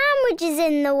 The sandwich is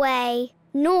in the way.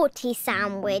 Naughty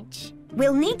sandwich.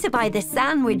 We'll need to buy the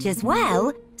sandwich as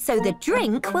well, so the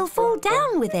drink will fall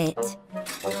down with it.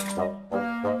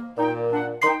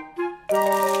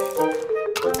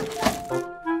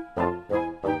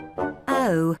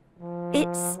 Oh,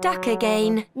 it's stuck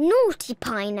again. Naughty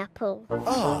pineapple.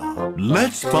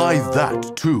 Let's buy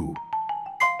that too.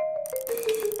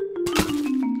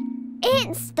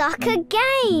 It's stuck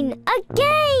again.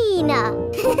 Again.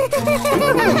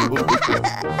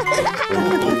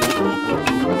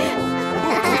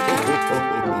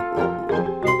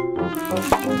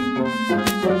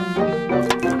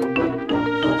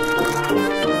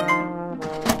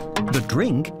 The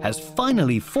drink has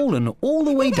finally fallen all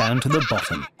the way down to the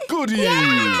bottom. Goody!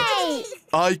 Yay!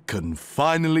 I can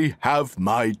finally have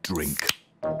my drink.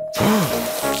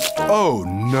 Oh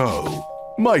no!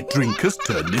 My drink has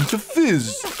turned into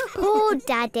fizz. Poor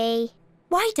Daddy.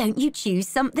 Why don't you choose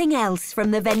something else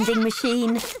from the vending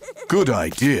machine? Good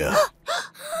idea.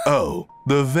 Oh,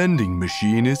 the vending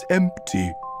machine is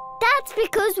empty. That's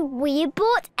because we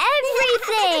bought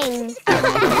everything.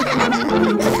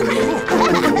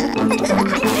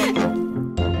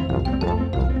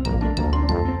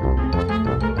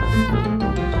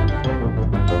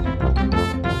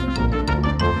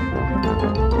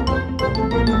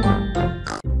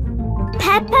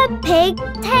 Peppa Pig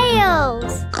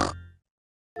Tales.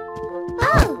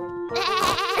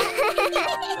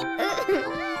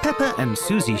 Peppa and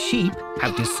Susie Sheep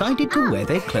have decided to wear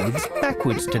their clothes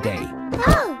backwards today.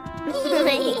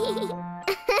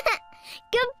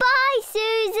 Goodbye,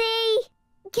 Susie.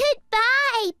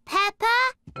 Goodbye, Peppa.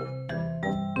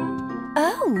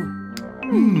 Oh,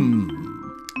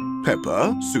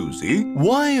 Peppa, Susie,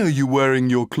 why are you wearing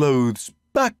your clothes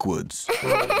backwards?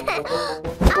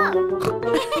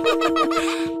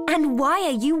 and why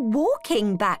are you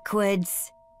walking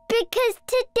backwards? Because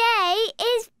today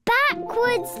is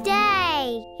backwards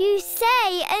day. You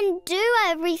say and do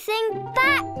everything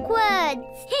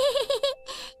backwards.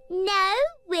 No,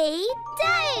 we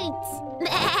don't.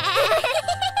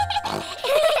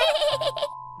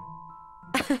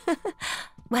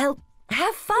 Well,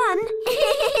 have fun.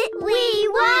 We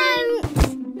won't.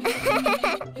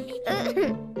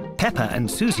 Peppa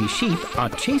and Susie Sheep are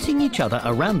chasing each other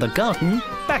around the garden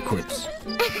backwards.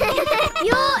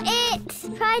 You're it.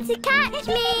 Try to catch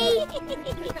me.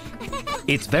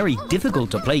 It's very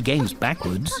difficult to play games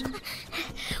backwards.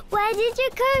 Where did you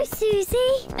go,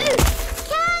 Susie?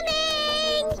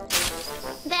 Coming!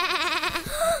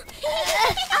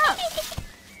 Oh,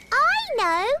 I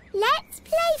know. Let's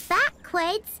play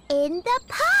backwards in the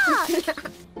park.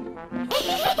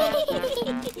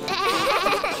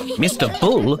 Mr.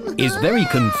 Bull is very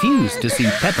confused to see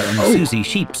Peppa and Susie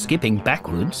Sheep skipping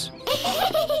backwards.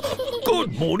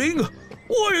 Good morning.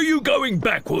 Why are you going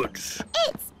backwards?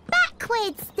 It's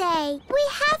backwards day. We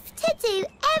have to do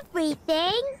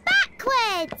everything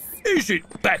backwards. Is it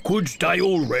backwards day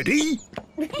already?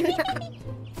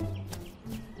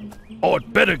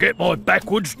 I'd better get my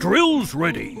backwards drills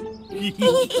ready.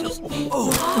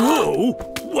 Whoa!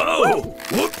 Whoa!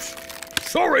 Whoops!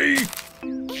 Sorry!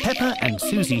 Peppa and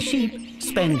Susie Sheep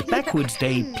spend backwards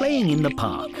day playing in the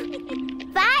park.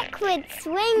 Backwards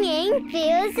swinging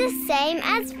feels the same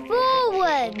as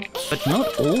forward. But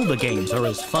not all the games are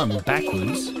as fun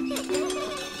backwards.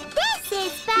 This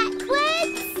is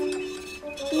backwards.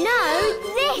 No,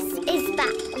 this is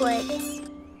backwards.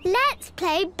 Let's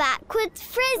play backwards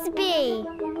frisbee.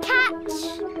 Catch.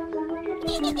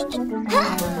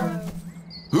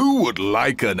 Who would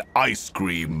like an ice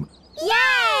cream?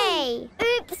 Yay!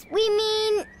 Oops, we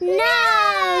mean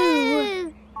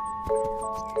no!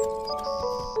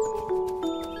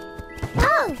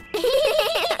 Oh!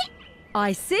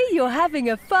 I see you're having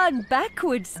a fun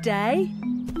backwards day.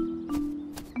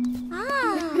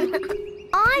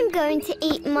 I'm going to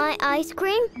eat my ice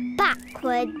cream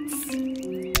backwards.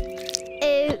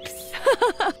 Oops.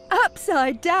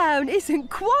 Upside down isn't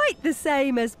quite the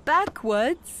same as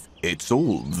backwards. It's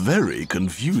all very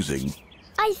confusing.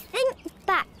 I think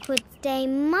backwards day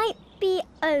might be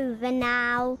over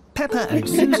now. Peppa and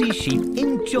Susie Sheep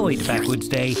enjoyed backwards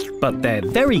day, but they're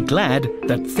very glad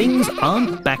that things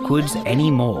aren't backwards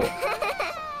anymore.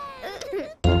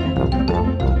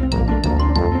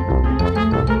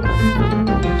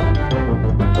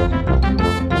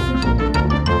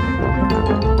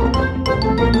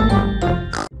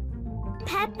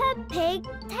 Peppa Pig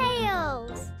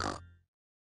Tales.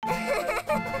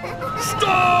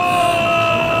 Stop!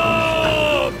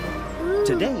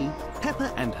 Today,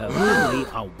 Peppa and her family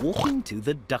are walking to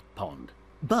the duck pond.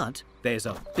 But there's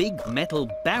a big metal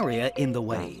barrier in the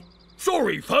way.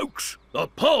 Sorry, folks. The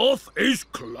path is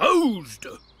closed.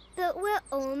 But we're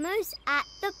almost at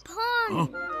the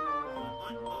pond.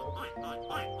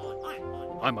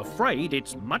 I'm afraid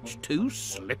it's much too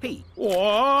slippy.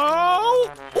 Whoa!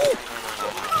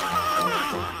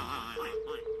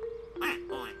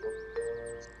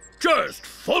 Just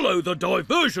follow the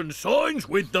diversion signs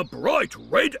with the bright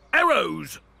red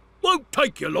arrows. Won't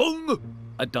take you long.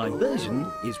 A diversion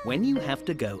is when you have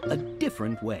to go a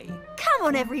different way. Come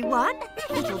on, everyone.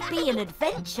 It'll be an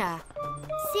adventure.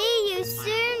 See you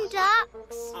soon,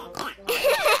 ducks.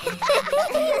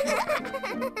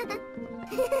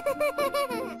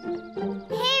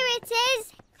 Here it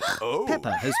is. Oh.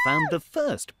 Peppa has found the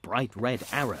first bright red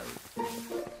arrow.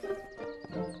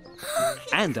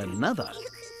 And another.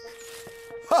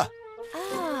 Ha!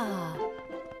 Ah.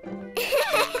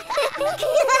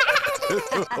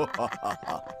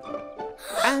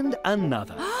 And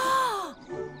another.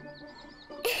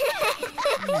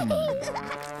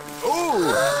 Oh!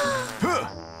 Huh.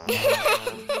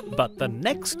 But the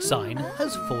next sign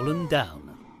has fallen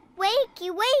down. Wakey,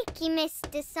 wakey,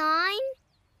 Mr. Sign.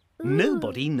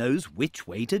 Nobody knows which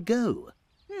way to go.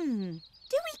 Do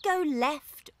we go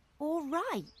left or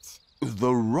right?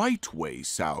 The right way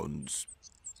sounds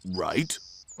right.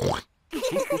 Hooray!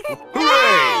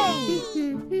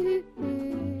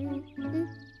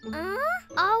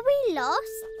 Are we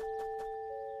lost?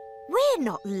 We're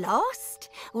not lost.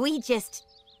 We just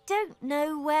don't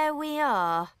know where we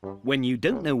are. When you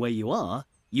don't know where you are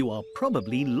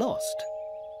probably lost.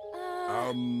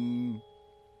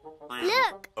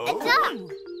 Look, a duck.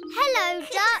 Hello,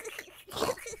 duck.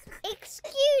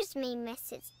 Excuse me,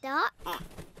 Mrs. Duck.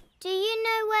 Do you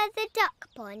know where the duck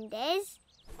pond is?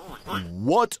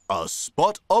 What a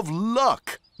spot of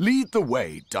luck! Lead the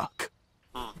way, duck.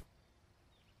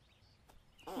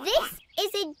 This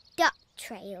is a duck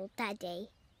trail, Daddy.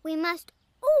 We must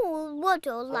all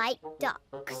waddle like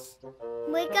ducks.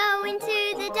 We're going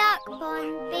to the duck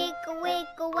pond, biggle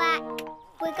wiggle whack.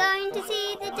 We're going to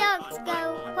see the ducks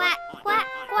go quack, quack,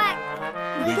 quack.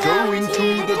 We're going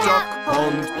to the duck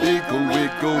pond, wiggle,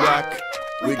 wiggle, whack.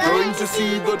 We're going to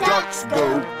see the ducks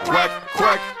go quack,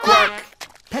 quack, quack.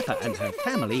 Peppa and her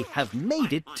family have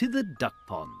made it to the duck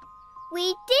pond.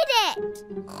 We did it!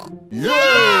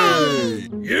 Yay!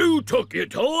 You took your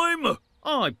time.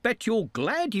 I bet you're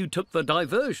glad you took the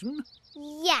diversion.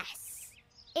 Yes,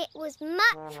 it was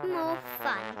much more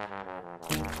fun.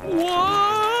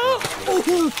 Whoa!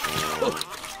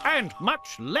 And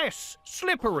much less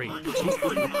slippery. Quack,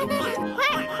 quack,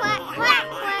 quack, quack, quack,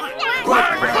 quack,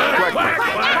 Quack, quack, quack,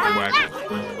 quack, quack,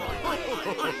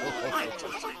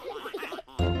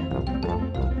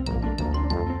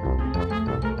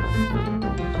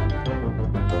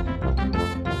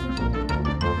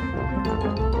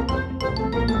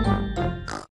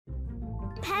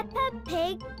 Peppa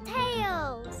Pig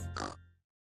Tales.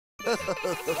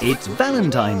 It's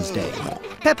Valentine's Day.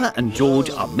 Peppa and George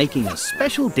are making a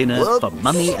special dinner for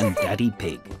Mummy and Daddy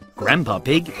Pig. Grandpa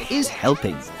Pig is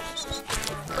helping.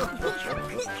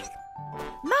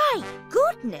 My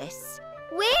goodness!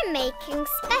 We're making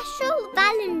special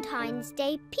Valentine's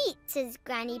Day pizzas,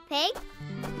 Granny Pig.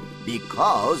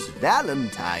 Because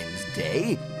Valentine's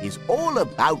Day is all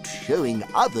about showing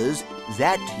others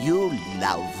that you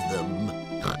love them.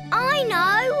 I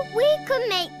know! We can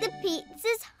make the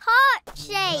pizzas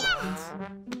heart-shaped.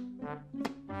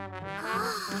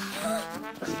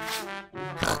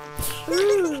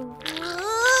 Ooh.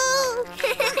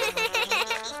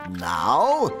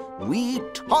 Now, we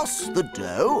toss the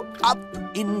dough up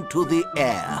into the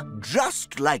air,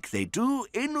 just like they do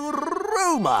in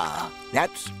Roma.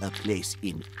 That's a place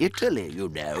in Italy, you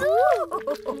know.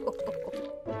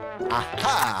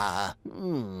 Aha!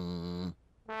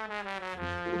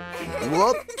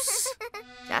 Whoops!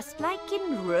 Just like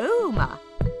in Roma.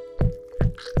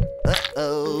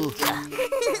 Uh-oh.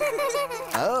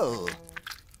 Oh.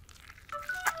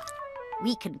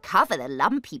 We can cover the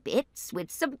lumpy bits with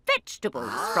some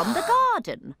vegetables from the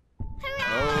garden.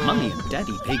 Mummy and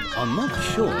Daddy Pig are not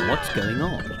sure what's going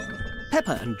on.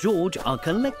 Peppa and George are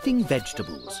collecting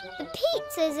vegetables. The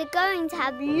pizzas are going to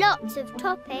have lots of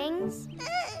toppings.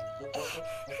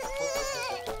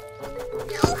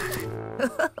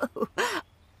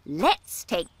 Let's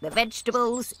take the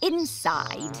vegetables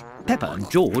inside. Peppa and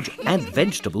George add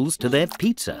vegetables to their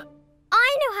pizza.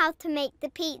 I know how to make the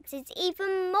pizzas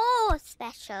even more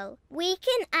special. We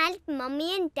can add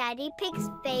Mummy and Daddy Pig's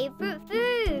favourite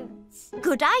foods.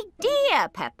 Good idea,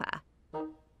 Peppa.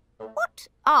 What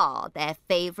are their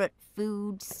favourite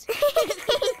foods?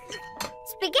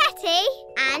 Spaghetti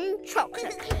and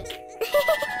chocolate cake.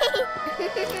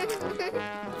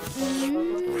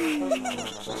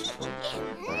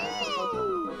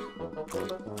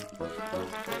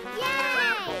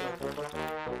 Yay!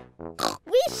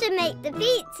 We should make the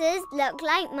pizzas look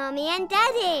like Mummy and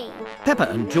Daddy. Peppa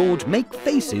and George make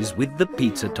faces with the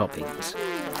pizza toppings.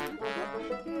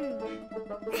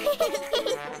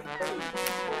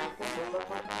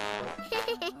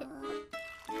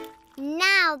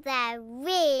 Now they're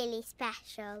really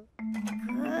special.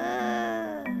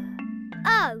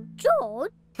 Oh,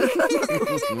 George.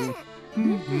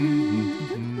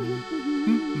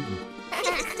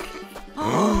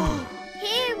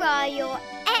 Here are your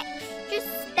extra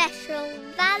special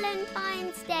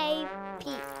Valentine's Day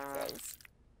pizzas.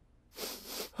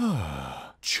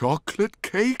 Chocolate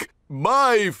cake?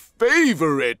 My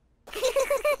favourite!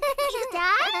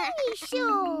 Daddy,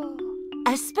 sure.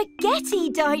 A spaghetti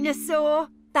dinosaur.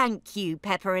 Thank you,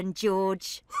 Peppa and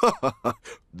George.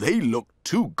 They look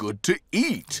too good to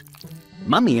eat.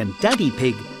 Mummy and Daddy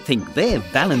Pig think their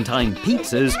Valentine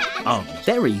pizzas are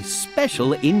very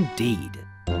special indeed.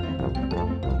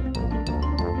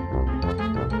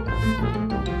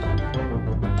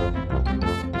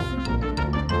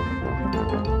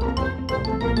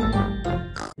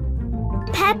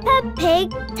 Peppa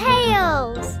Pig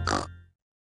Tales.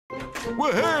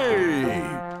 Wahey!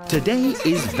 Today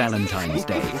is Valentine's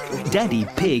Day. Daddy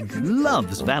Pig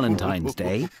loves Valentine's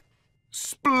Day.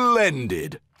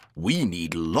 Splendid! We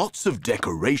need lots of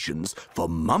decorations for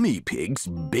Mummy Pig's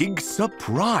big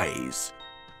surprise.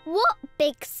 What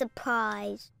big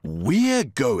surprise? We're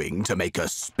going to make a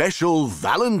special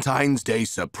Valentine's Day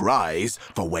surprise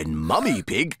for when Mummy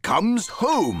Pig comes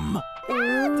home.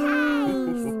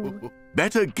 Ooh.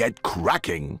 Better get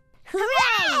cracking.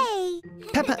 Hooray!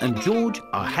 Peppa and George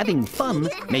are having fun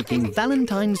making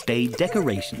Valentine's Day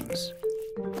decorations.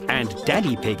 And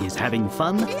Daddy Pig is having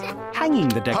fun hanging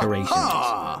the decorations.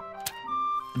 Ha-ha!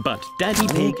 But Daddy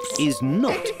Pig is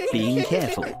not being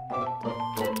careful.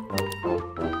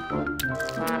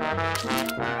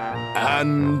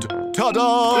 And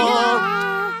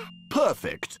ta-da!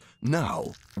 Perfect.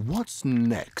 Now, what's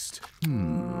next?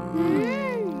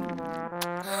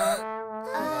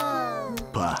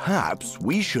 Perhaps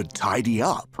we should tidy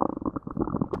up.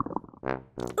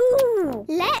 Ooh,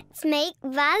 let's make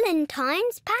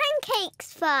Valentine's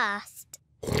pancakes first.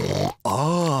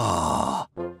 Ah!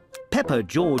 Peppa,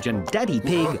 George and Daddy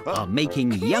Pig are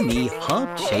making yummy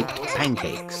heart-shaped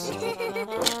pancakes.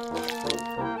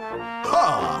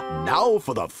 Ha! Now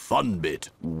for the fun bit.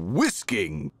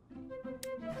 Whisking.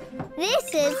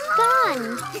 This is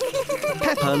fun.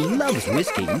 Peppa loves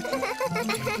whisking.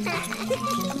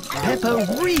 Peppa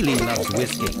really loves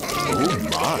whisking. Oh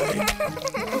my!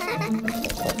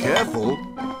 Careful.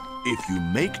 If you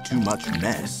make too much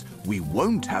mess, we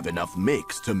won't have enough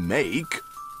mix to make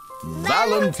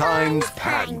Valentine's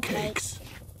pancakes.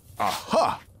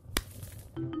 Aha!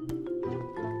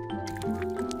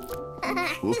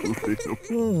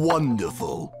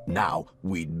 Wonderful. Now,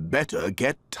 we'd better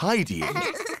get tidying.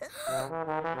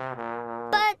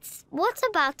 But what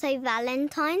about a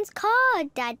Valentine's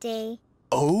card, Daddy?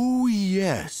 Oh,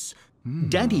 yes.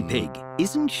 Daddy Pig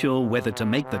isn't sure whether to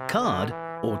make the card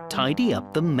or tidy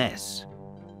up the mess.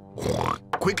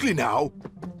 Quickly now.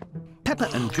 Peppa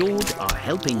and George are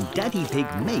helping Daddy Pig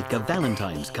make a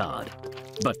Valentine's card.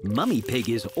 But Mummy Pig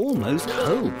is almost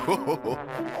home.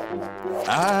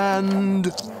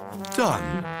 And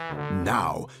done.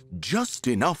 Now, just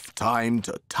enough time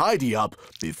to tidy up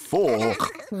before...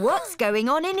 What's going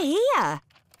on in here?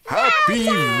 Happy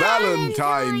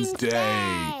Valentine's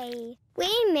Day!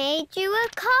 We made you a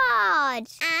card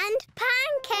and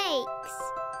pancakes.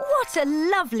 What a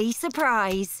lovely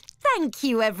surprise. Thank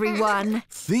you, everyone.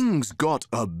 Things got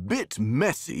a bit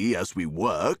messy as we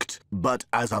worked, but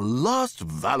as a last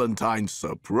Valentine's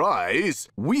surprise,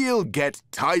 we'll get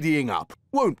tidying up,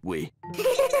 won't we?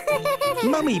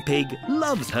 Mummy Pig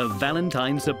loves her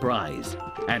Valentine's surprise.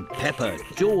 And Peppa,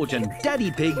 George and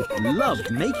Daddy Pig loved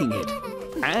making it.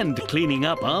 And cleaning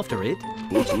up after it.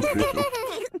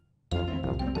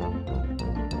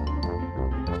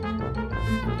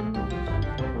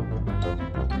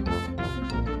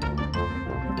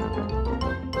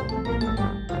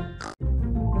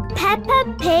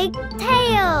 Peppa Pig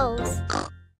Tales.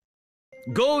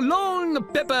 Go long,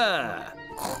 Peppa!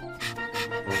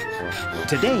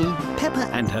 Today, Peppa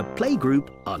and her playgroup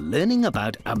are learning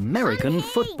about American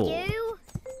football. You.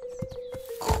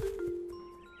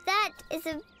 That is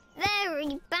a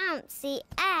very bouncy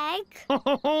egg.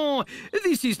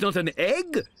 This is not an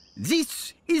egg.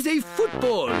 This is a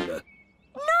football.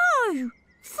 No!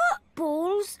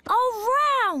 Footballs are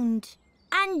round.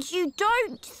 And you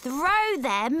don't throw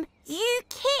them, you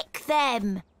kick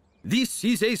them. This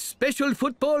is a special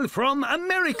football from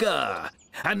America.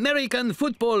 American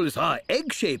footballs are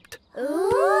egg-shaped.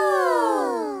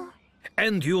 Ooh.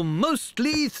 And you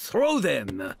mostly throw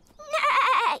them.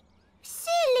 Nay!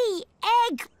 Silly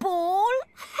egg ball.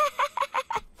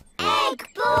 Egg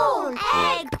ball.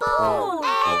 Egg ball.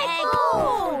 Egg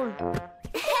ball.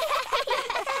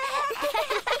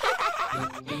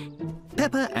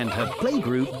 Peppa and her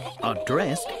playgroup are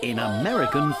dressed in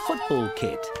American football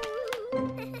kit.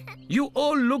 You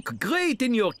all look great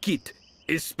in your kit,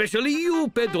 especially you,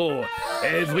 Pedro.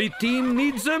 Every team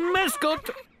needs a mascot.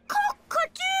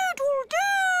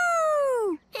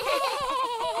 Cock-a-doodle-doo!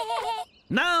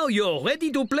 Now you're ready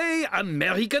to play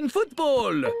American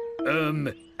football.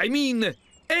 I mean,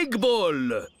 egg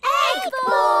ball. Egg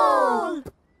ball.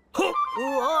 Ho!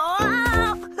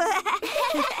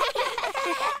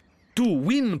 To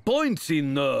win points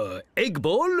in egg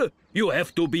ball, you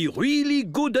have to be really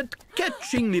good at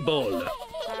catching the ball.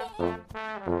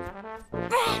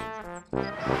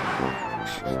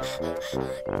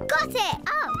 Got it.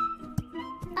 Oh.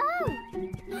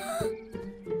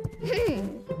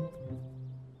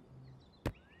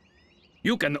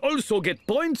 You can also get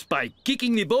points by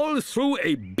kicking the ball through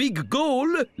a big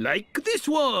goal like this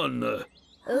one.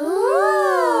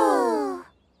 Ooh.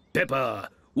 Peppa,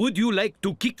 would you like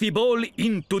to kick the ball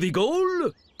into the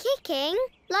goal? Kicking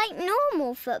like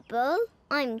normal football.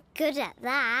 I'm good at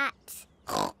that.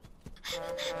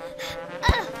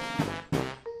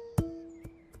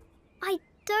 I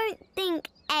don't think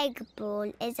egg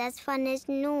ball is as fun as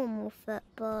normal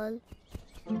football.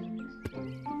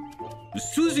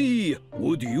 Susie,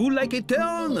 would you like a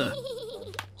turn?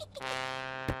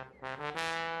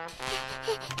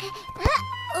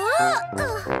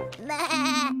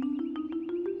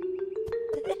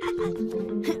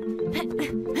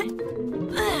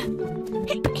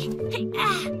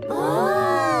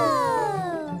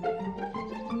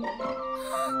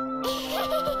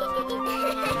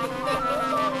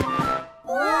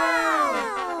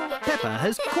 Peppa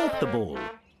has caught the ball,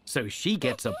 so she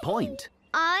gets a point.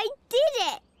 I did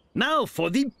it! Now for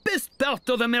the best part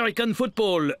of American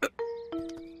football.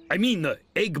 I mean,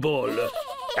 egg ball.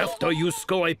 After you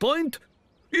score a point,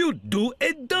 you do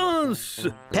a dance.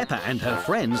 Peppa and her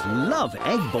friends love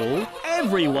egg ball.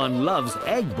 Everyone loves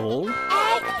egg ball.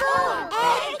 Egg ball!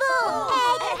 Egg ball!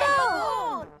 Egg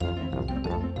ball!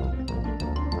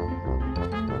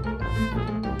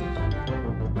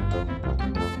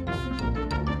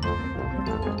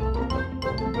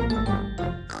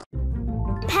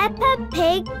 Peppa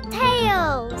Pig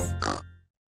Tales.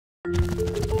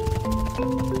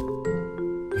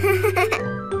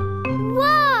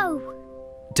 Whoa!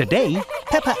 Today,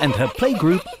 Peppa and her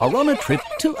playgroup are on a trip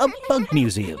to a bug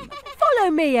museum. Follow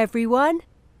me, everyone.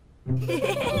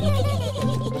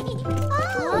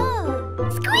 Oh.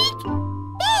 Squeak!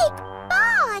 Big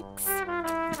bugs!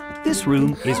 This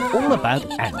room is all about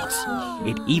ants.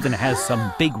 It even has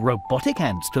some big robotic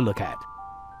ants to look at.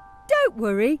 Don't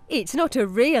worry, it's not a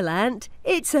real ant.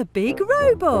 It's a big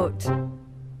robot.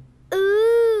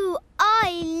 Ooh,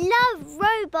 I love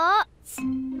robots.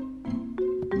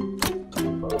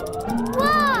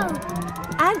 Whoa!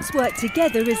 Ants work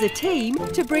together as a team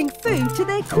to bring food to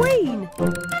their queen.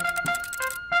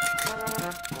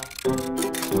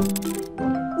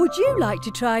 Would you like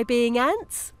to try being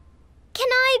ants? Can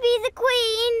I be the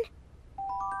queen?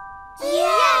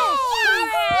 Yes!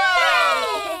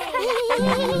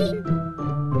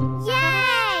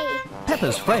 Yay!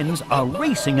 Peppa's friends are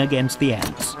racing against the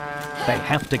ants. They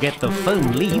have to get the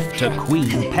foam leaf to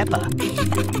Queen Peppa.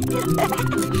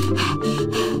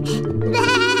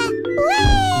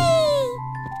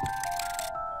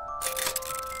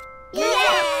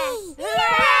 Yes!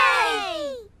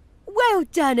 Hooray! Well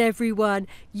done, everyone.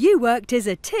 You worked as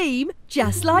a team,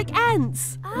 just like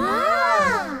ants.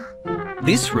 Ah!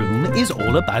 This room is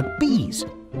all about bees.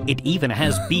 It even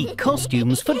has bee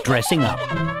costumes for dressing up.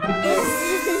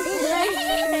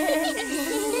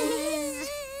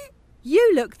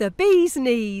 You look the bee's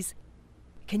knees.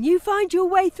 Can you find your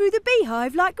way through the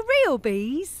beehive like real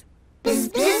bees?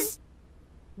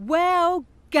 Well,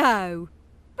 go.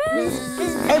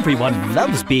 Everyone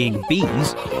loves being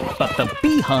bees, but the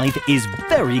beehive is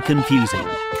very confusing.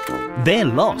 They're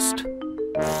lost.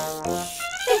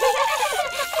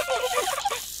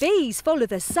 Bees follow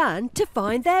the sun to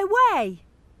find their way.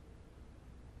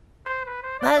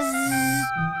 Buzz!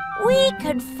 We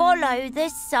can follow the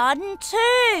sun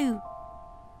too.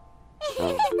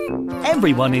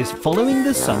 Everyone is following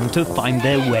the sun to find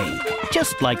their way,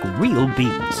 just like real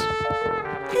bees.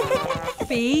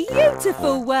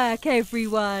 Beautiful work,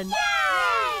 everyone.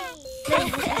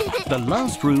 The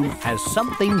last room has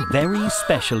something very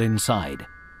special inside.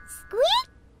 Squeak!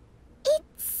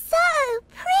 It's so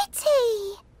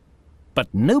pretty.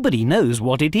 But nobody knows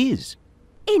what it is.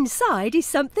 Inside is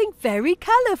something very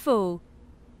colourful.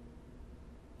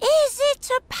 Is it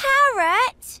a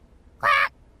parrot?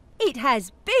 Quack! It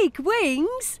has big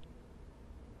wings.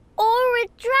 Or a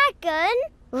dragon.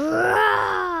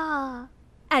 Roar!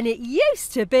 And it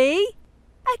used to be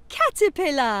a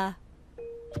caterpillar.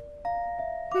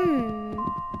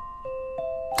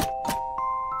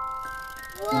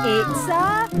 It's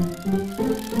a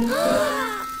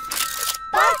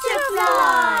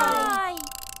Butterfly!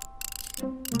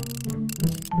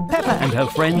 Peppa and her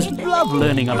friends love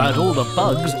learning about all the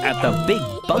bugs at the Big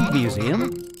Bug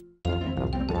Museum.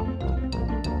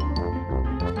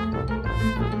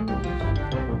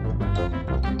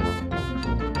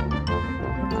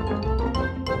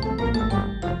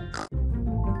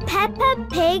 Peppa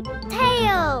Pig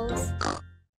Tales.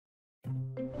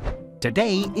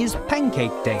 Today is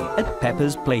Pancake Day at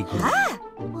Peppa's playgroup.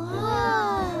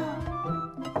 Whoa!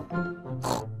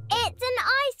 It's an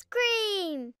ice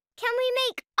cream. Can we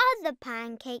make other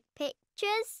pancake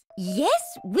pictures?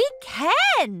 Yes, we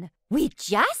can. We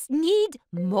just need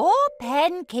more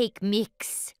pancake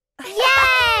mix.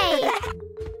 Yay!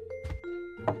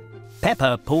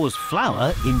 Peppa pours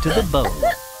flour into the bowl.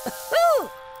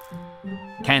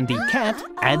 Candy Cat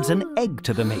adds an egg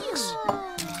to the mix.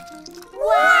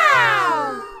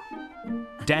 Wow!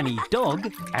 Danny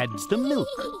Dog adds the milk.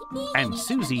 And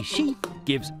Susie Sheep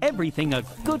gives everything a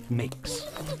good mix.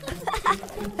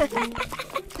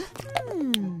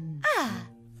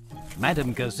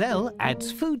 Madame Gazelle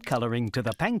adds food colouring to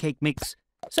the pancake mix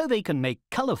so they can make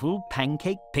colourful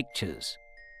pancake pictures.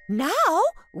 Now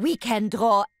we can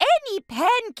draw any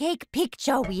pancake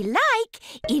picture we like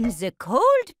in the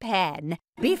cold pan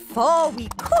before we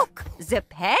cook the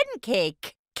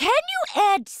pancake. Can you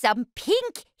add some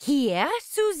pink here,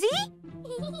 Susie?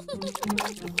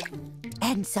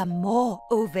 And some more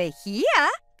over here?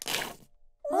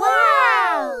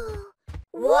 Wow!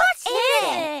 What is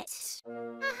it?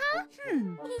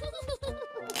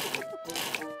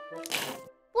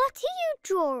 What are you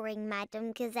drawing,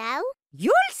 Madam Gazelle?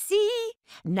 You'll see.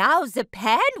 Now the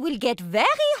pan will get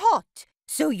very hot.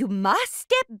 So you must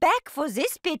step back for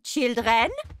this bit,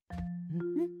 children.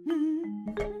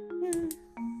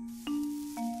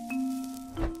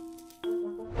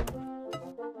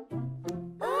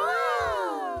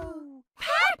 Oh!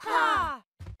 Peppa!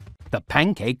 The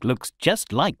pancake looks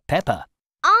just like Peppa.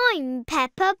 I'm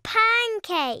Peppa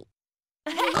Pancake.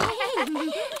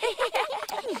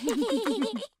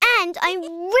 And I'm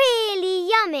really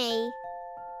yummy.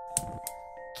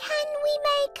 Can we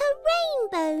make a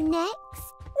rainbow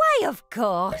next? Why, of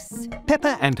course.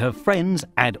 Peppa and her friends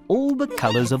add all the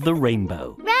colours of the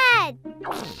rainbow. Red,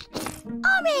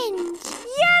 orange,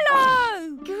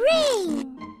 Yellow!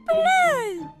 green,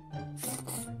 Blue!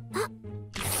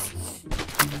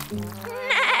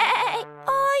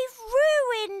 I've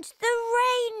ruined the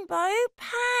rainbow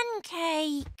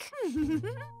pancake.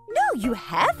 No, you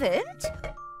haven't.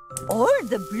 All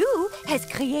the blue has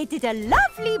created a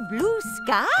lovely blue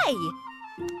sky.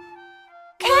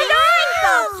 Can I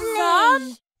have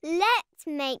some? Let's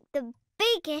make the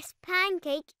biggest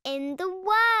pancake in the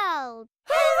world.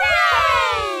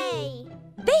 Hooray!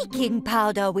 Baking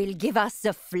powder will give us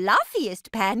the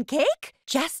fluffiest pancake.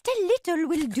 Just a little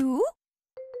will do.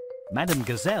 Madam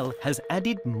Gazelle has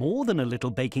added more than a little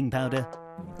baking powder.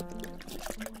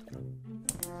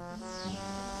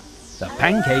 The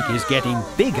pancake is getting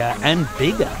bigger and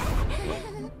bigger.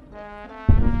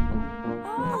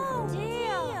 Oh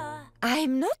dear.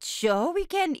 I'm not sure we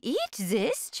can eat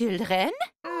this, children.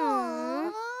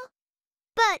 Aww.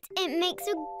 But it makes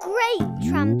a great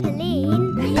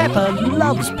trampoline. Peppa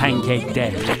loves Pancake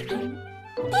Day.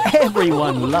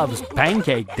 Everyone loves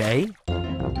Pancake Day.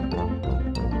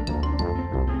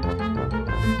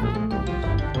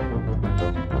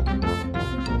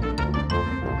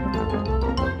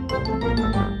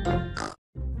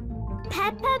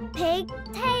 Peppa Pig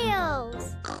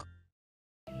Tales.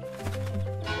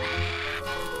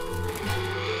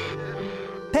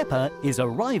 Peppa is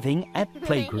arriving at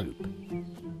playgroup.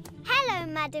 Hello,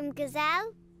 Madam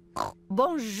Gazelle.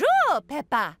 Bonjour,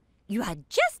 Peppa. You are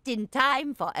just in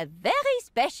time for a very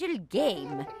special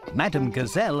game. Madam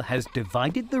Gazelle has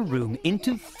divided the room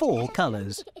into 4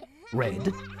 colours.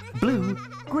 Red, blue,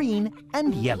 green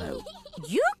and yellow.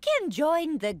 You can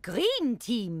join the green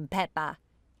team, Peppa.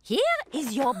 Here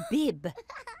is your bib.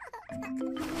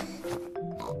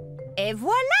 Et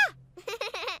voilà!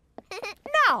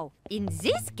 Now, in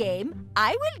this game,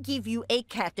 I will give you a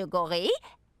category.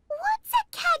 What's a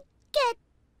category?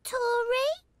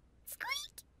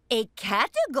 Squeak. A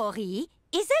category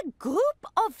is a group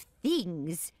of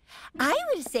things. I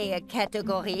will say a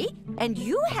category, and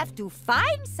you have to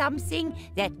find something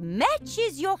that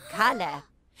matches your color.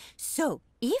 So,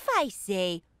 if I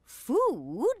say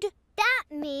food...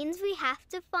 That means we have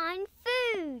to find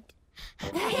food.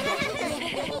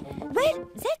 Well,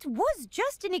 that was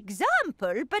just an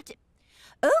example, but...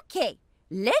 Okay,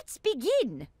 let's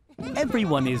begin.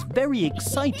 Everyone is very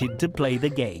excited to play the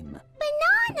game.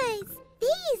 Bananas!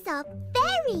 These are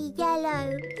very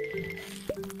yellow.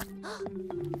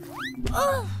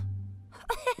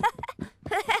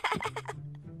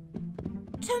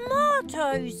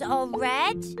 Tomatoes are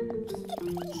red.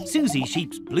 Susie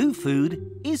Sheep's blue food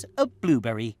is a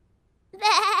blueberry.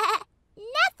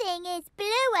 Nothing is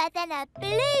bluer than a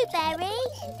blueberry.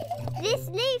 This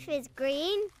leaf is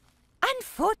green.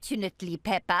 Unfortunately,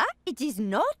 Peppa, it is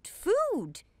not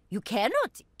food. You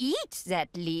cannot eat that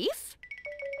leaf.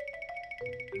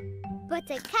 But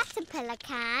a caterpillar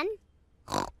can.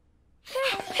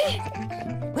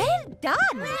 Well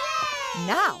done.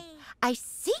 Now, I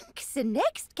think the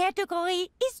next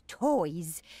category is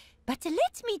toys. But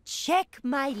let me check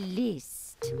my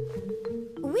list.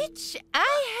 Which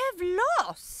I have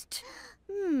lost.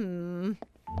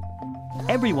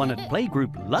 Everyone at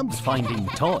playgroup loves finding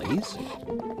toys.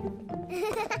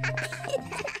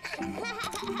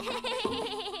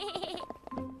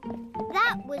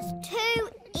 That was too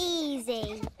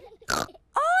easy.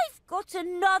 I've got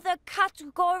another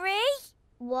category.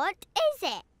 What is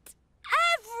it?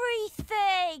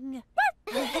 Everything.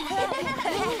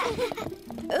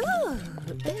 Ooh.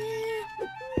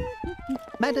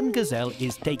 Madam Gazelle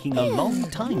is taking a long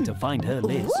time to find her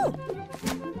list.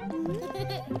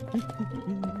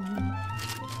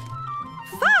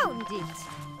 Found it.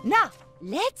 Now,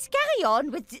 let's carry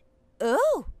on with...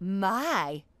 Oh,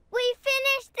 my. We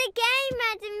finished the game,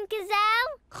 Madam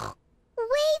Gazelle.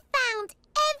 We found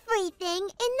everything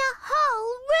in the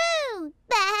whole room.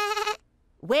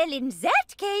 Well, in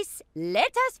that case,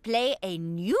 let us play a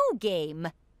new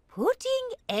game.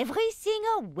 Putting everything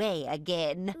away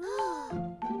again.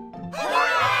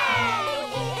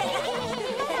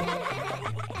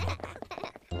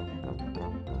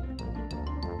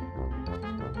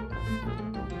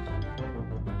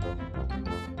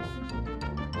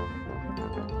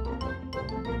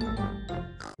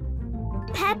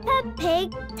 Peppa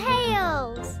Pig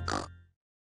Tales.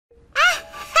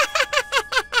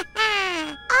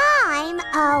 I'm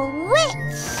a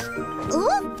witch.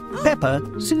 Ooh. Peppa,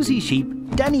 Susie Sheep,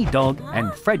 Danny Dog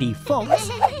and Freddy Fox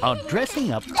are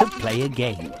dressing up to play a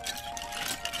game.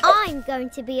 I'm going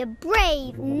to be a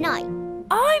brave knight.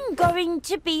 I'm going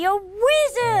to be a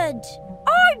wizard.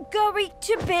 I'm going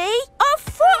to be a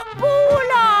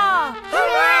footballer.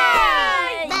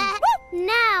 Hooray!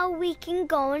 Now we can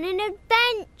go on an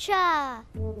adventure.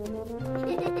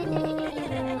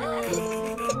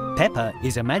 Peppa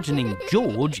is imagining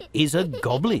George is a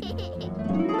goblin.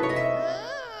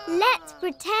 Let's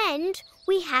pretend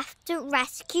we have to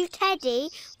rescue Teddy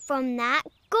from that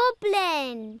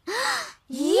goblin.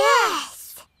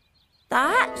 Yes!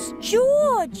 That's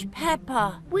George,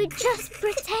 Peppa. We're just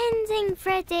pretending,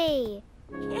 Freddy.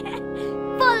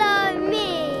 Follow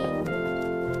me.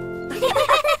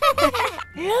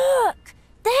 Look,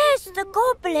 there's the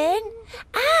goblin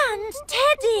and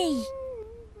Teddy.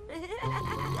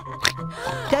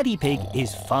 Daddy Pig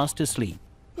is fast asleep.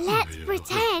 Let's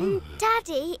pretend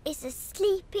Daddy is a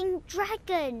sleeping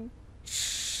dragon.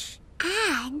 Shh.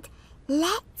 And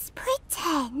let's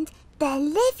pretend the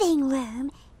living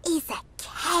room is a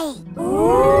cave.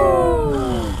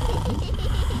 Ooh.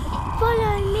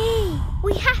 Follow me.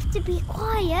 We have to be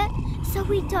quiet so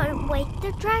we don't wake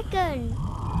the dragon.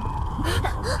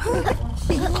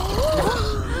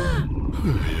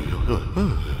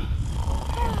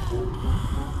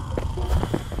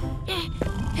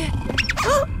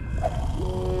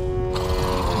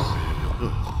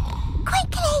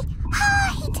 Quickly,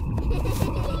 hide!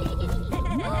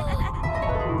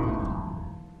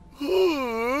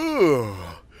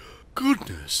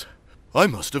 Goodness, I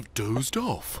must have dozed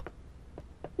off.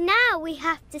 Now we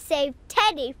have to save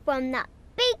Teddy from that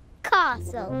big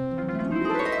castle.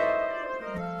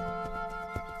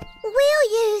 We'll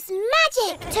use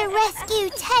magic to rescue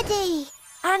Teddy.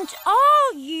 And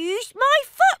I'll use my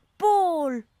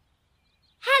football.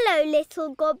 Hello,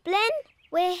 little goblin.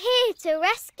 We're here to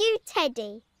rescue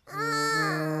Teddy.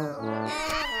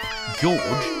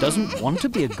 George doesn't want to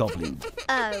be a goblin.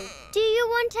 Oh, do you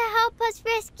want to help us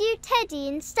rescue Teddy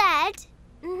instead?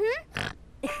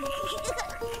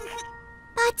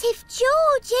 But if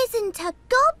George isn't a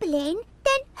goblin,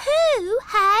 then who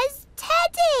has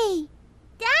Teddy?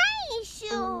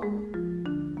 Dinosaur.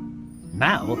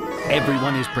 Now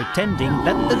everyone is pretending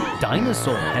that the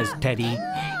dinosaur has Teddy.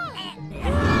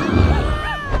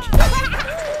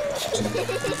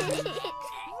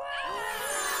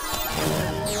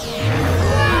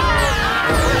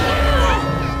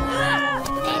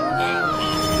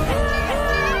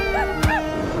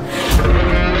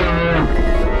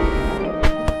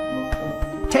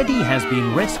 Teddy has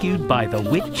been rescued by the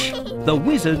witch, the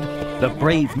wizard, the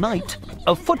brave knight,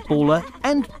 a footballer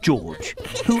and George,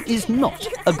 who is not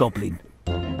a goblin.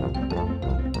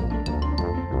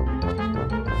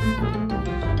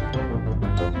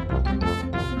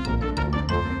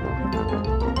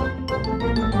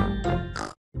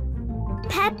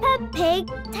 Peppa Pig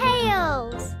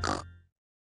Tales.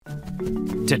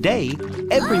 Today,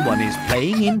 everyone is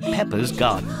playing in Peppa's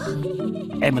garden.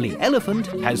 Emily Elephant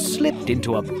has slipped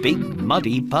into a big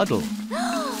muddy puddle.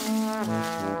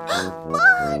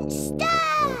 Monster!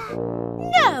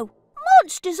 No,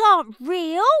 monsters aren't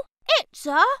real. It's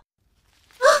a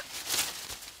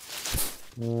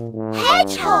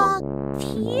Hedgehog!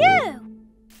 Phew!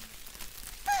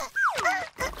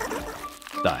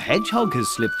 The hedgehog has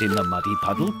slipped in the muddy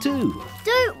puddle too.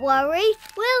 Don't worry,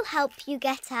 we'll help you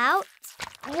get out.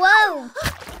 Whoa!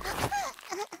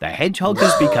 The hedgehog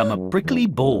has become a prickly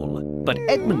ball, but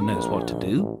Edmund knows what to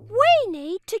do. We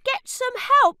need to get some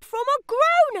help from a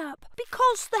grown-up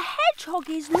because the hedgehog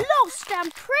is lost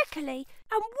and prickly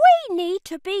and we need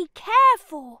to be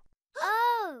careful.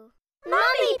 Oh!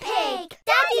 Mummy Pig!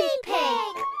 Daddy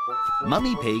Pig!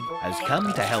 Mummy Pig has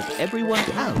come to help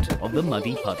everyone out of the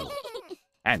muddy puddle.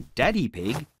 And Daddy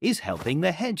Pig is helping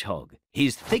the hedgehog.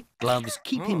 His thick gloves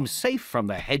keep him safe from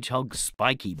the hedgehog's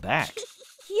spiky back.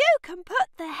 You can put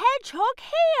the hedgehog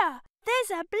here.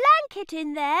 There's a blanket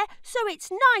in there so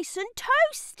it's nice and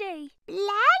toasty.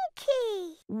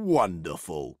 Blanky!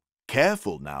 Wonderful.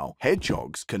 Careful now,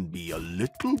 hedgehogs can be a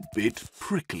little bit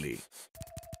prickly.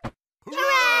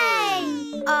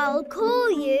 Hooray! I'll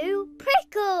call you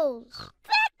Prickles.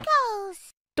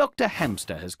 Prickles! Dr.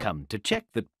 Hamster has come to check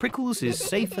that Prickles is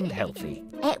safe and healthy.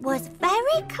 It was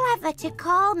very clever to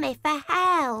call me for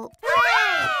help.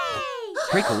 Hooray!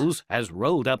 Prickles has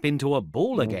rolled up into a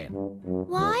ball again.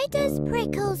 Why does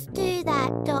Prickles do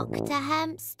that, Dr.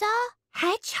 Hamster?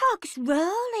 Hedgehogs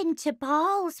roll into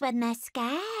balls when they're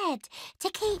scared to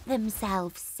keep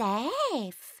themselves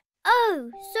safe. Oh,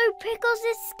 so Prickles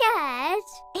is scared?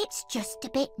 It's just a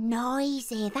bit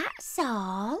noisy, that's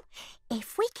all.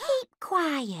 If we keep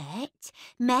quiet,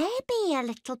 maybe a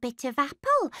little bit of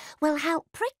apple will help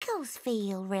Prickles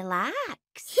feel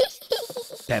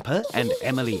relaxed. Peppa and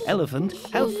Emily Elephant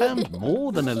have found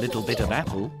more than a little bit of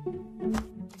apple.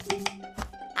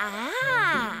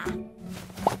 Ah!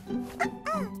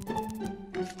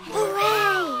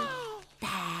 Hooray!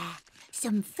 There,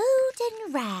 some food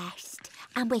and rest,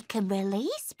 and we can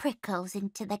release Prickles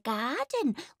into the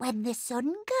garden when the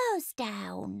sun goes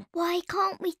down. Why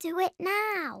can't we do it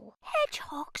now?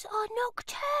 Hedgehogs are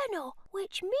nocturnal,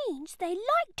 which means they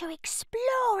like to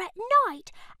explore at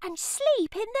night and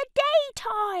sleep in the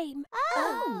daytime.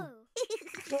 Oh!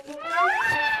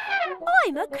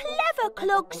 I'm a clever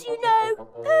clogs, you know.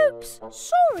 Oops,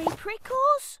 sorry,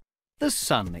 Prickles. The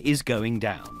sun is going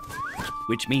down,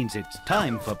 which means it's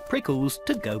time for Prickles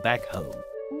to go back home.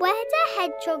 Where do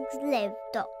hedgehogs live,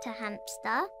 Dr.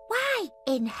 Hamster? Why,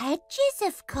 in hedges,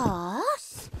 of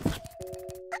course.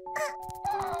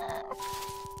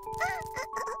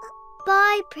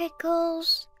 Bye,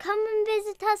 Prickles. Come and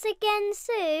visit us again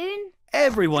soon.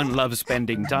 Everyone loves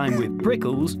spending time with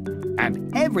Prickles,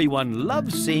 and everyone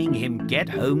loves seeing him get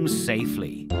home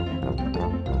safely.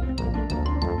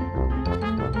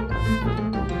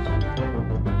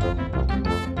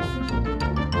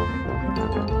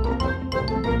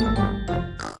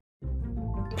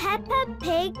 Peppa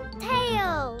Pig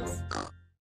Tales.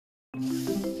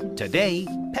 Today,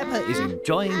 Peppa is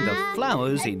enjoying the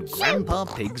flowers in Grandpa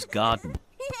Pig's garden.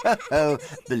 Oh,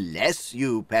 bless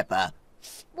you, Peppa.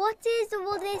 What is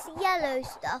all this yellow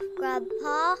stuff,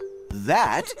 Grandpa?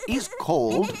 That is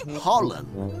called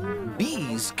pollen.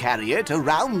 Bees carry it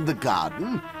around the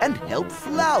garden and help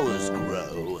flowers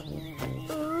grow.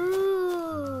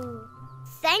 Ooh.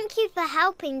 Thank you for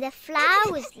helping the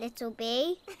flowers, little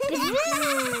bee.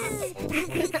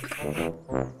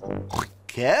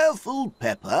 Careful,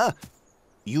 Peppa.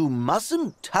 You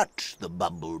mustn't touch the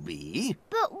bumblebee.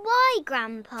 But why,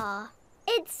 Grandpa?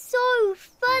 It's so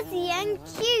fuzzy and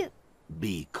cute.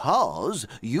 Because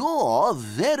you're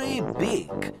very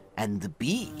big and the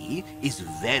bee is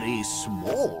very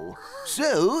small.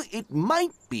 So it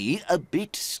might be a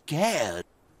bit scared.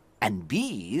 And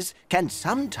bees can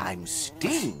sometimes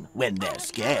sting when they're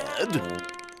scared.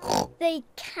 They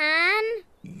can?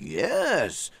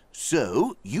 Yes.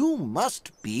 So you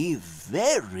must be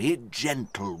very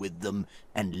gentle with them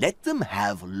and let them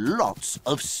have lots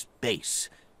of space.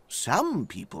 Some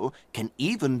people can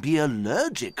even be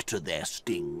allergic to their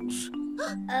stings.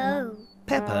 Oh.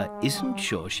 Peppa isn't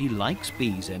sure she likes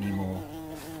bees anymore.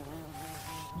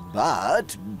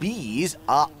 But bees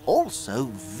are also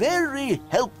very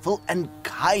helpful and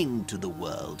kind to the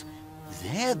world.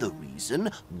 They're the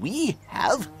reason we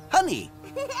have honey.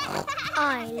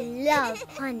 I love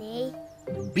honey.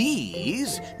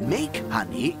 Bees make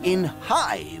honey in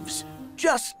hives,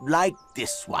 just like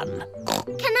this one.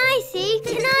 Can I see?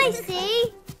 Can I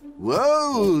see?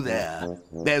 Whoa there!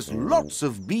 There's lots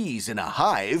of bees in a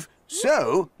hive,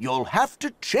 so you'll have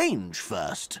to change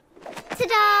first.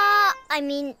 Ta-da! I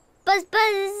mean, buzz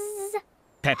buzz.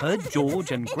 Peppa,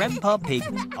 George and Grandpa Pig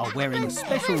are wearing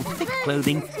special thick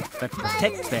clothing that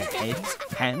protects their heads,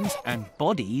 hands and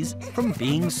bodies from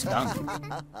being stung.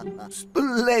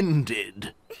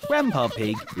 Splendid! Grandpa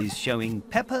Pig is showing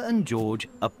Peppa and George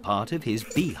a part of his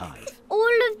beehive.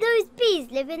 All of those bees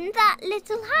live in that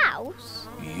little house?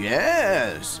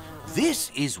 Yes, this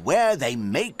is where they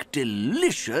make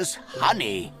delicious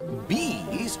honey.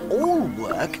 Bees all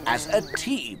work as a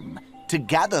team to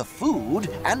gather food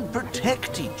and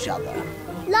protect each other.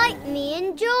 Like me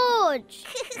and George.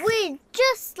 We're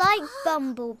just like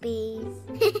bumblebees.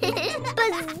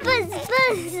 Buzz, buzz,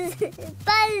 buzz,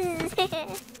 buzz.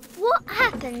 What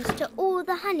happens to all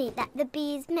the honey that the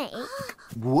bees make?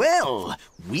 Well,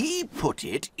 we put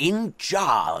it in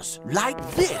jars like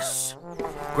this.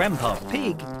 Grandpa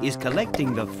Pig is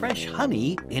collecting the fresh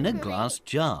honey in a glass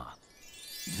jar.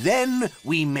 Then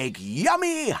we make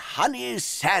yummy honey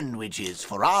sandwiches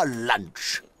for our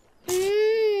lunch.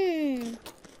 Mmm.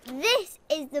 This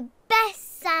is the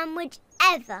best sandwich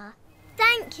ever.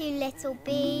 Thank you, Little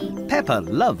Bee. Peppa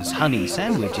loves honey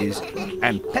sandwiches,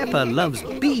 and Peppa loves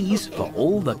bees for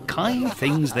all the kind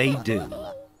things they do.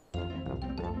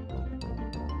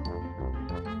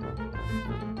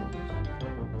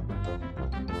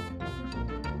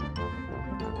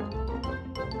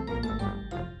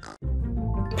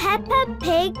 Peppa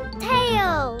Pig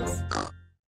Tales.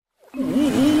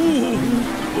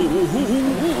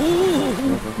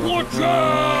 Watch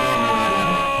out!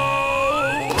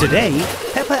 Today,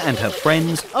 Peppa and her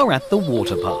friends are at the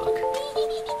water park.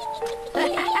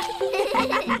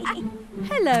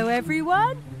 Hello,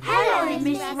 everyone. Hello,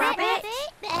 Miss Rabbit.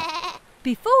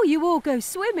 Before you all go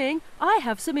swimming, I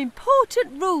have some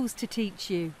important rules to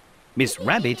teach you. Miss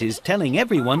Rabbit is telling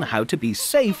everyone how to be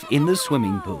safe in the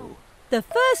swimming pool. The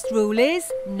first rule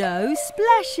is no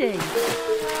splashing.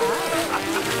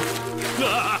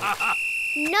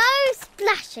 No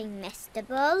splashing, Mr.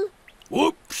 Bull.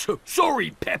 Whoops!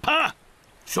 Sorry, Peppa.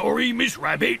 Sorry, Miss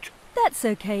Rabbit. That's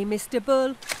okay, Mr.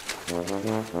 Bull.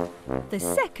 The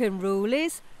second rule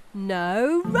is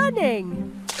no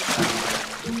running.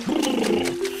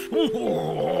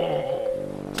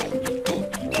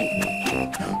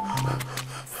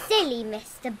 Silly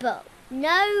Mr. Bull.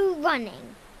 No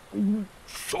running.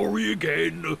 Sorry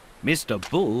again. Mr.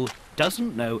 Bull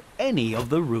doesn't know any of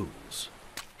the rules.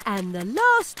 And the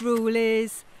last rule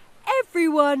is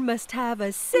everyone must have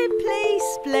a simply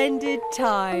splendid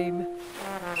time.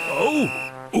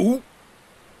 Oh!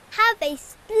 Have a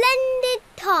splendid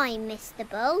time, Mr.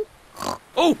 Bull.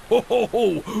 Oh, ho, ho,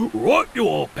 ho! Right you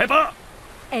are, Peppa.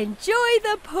 Enjoy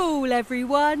the pool,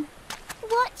 everyone.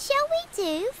 What shall we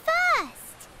do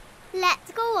first?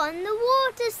 Let's go on the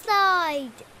water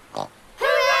slide.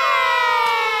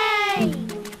 Hooray!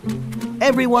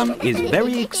 Everyone is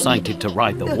very excited to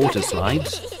ride the water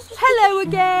slides. Hello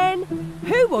again.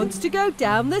 Who wants to go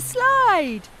down the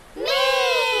slide?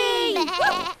 Me!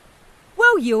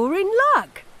 Well, you're in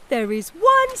luck. There is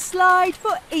one slide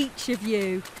for each of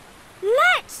you.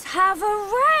 Let's have a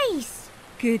race.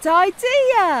 Good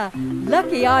idea.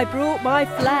 Lucky I brought my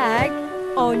flag.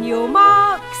 On your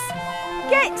marks,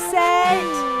 get set,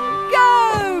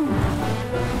 go!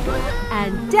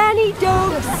 And Danny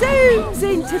Dog zooms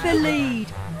into the lead,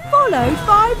 followed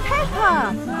by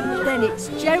Peppa. Then it's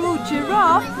Gerald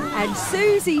Giraffe and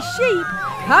Susie Sheep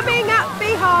coming up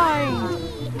behind.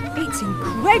 It's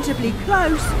incredibly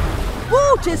close.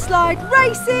 Water slide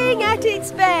racing at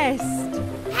its best.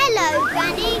 Hello,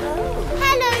 Granny.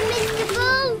 Hello, Mr.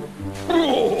 Bull.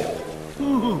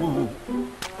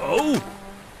 Oh!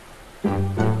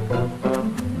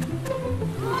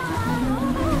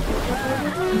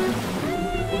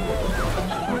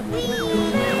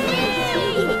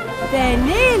 They're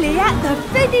nearly at the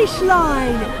finish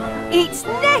line. It's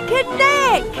neck and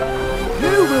neck.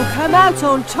 Who will come out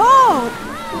on top?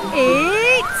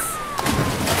 It's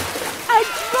a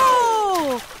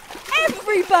draw.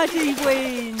 Everybody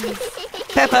wins.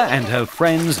 Peppa and her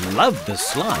friends love the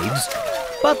slides,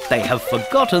 but they have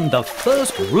forgotten the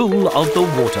first rule of the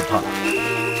water park.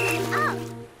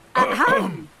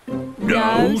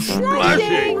 No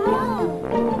splashing!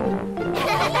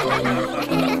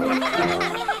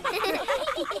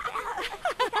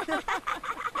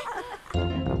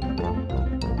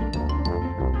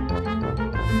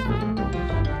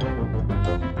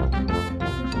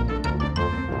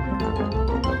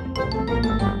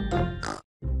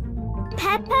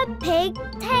 Peppa Pig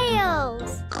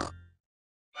Tales.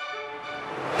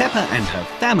 Peppa and her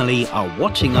family are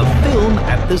watching a film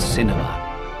at the cinema.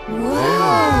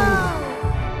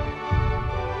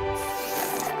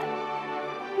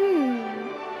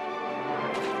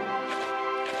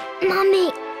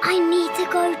 Mummy, I need to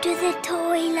go to the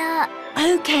toilet.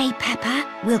 OK, Peppa.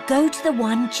 We'll go to the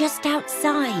one just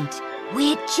outside.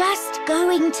 We're just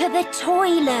going to the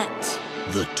toilet.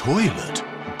 The toilet?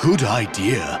 Good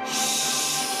idea.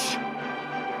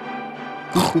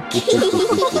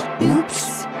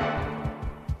 Oops.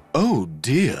 Oh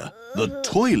dear, the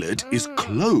toilet is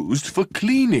closed for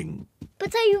cleaning.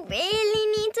 But I really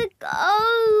need to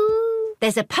go.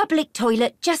 There's a public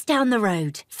toilet just down the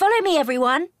road. Follow me,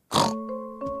 everyone.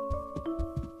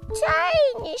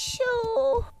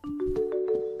 Dinosaur.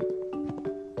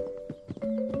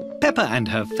 Peppa and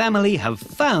her family have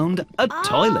found a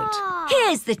toilet.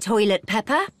 Here's the toilet,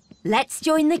 Peppa. Let's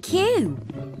join the queue.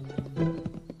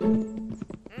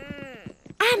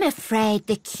 I'm afraid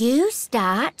the queue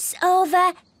starts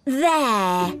over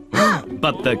there.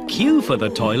 But the queue for the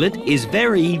toilet is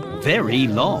very, very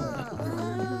long.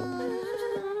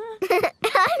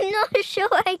 I'm not sure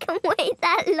I can wait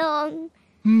that long.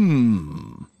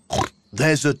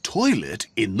 There's a toilet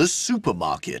in the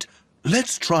supermarket.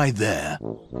 Let's try there.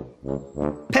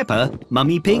 Peppa,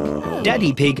 Mummy Pig,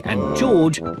 Daddy Pig and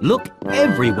George look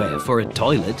everywhere for a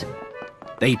toilet.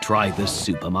 They try the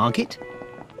supermarket.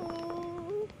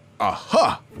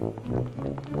 Aha!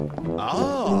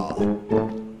 Ah!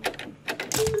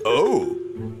 Oh!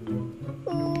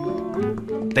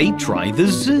 They try the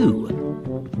zoo.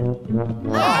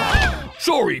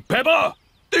 Sorry, Peppa.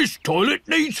 This toilet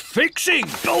needs fixing.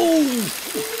 Oh!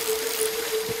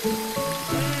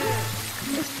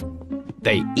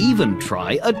 They even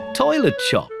try a toilet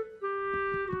shop.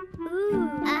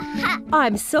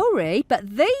 I'm sorry,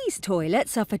 but these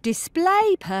toilets are for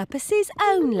display purposes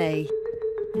only.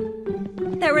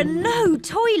 There are no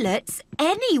toilets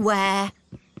anywhere.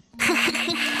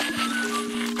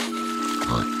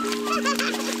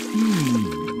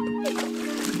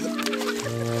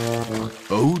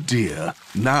 Oh dear,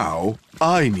 now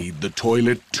I need the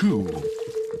toilet too.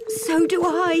 So do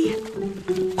I.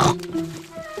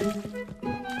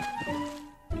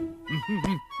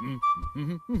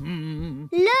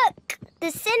 Look,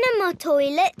 the cinema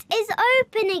toilet is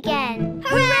open again.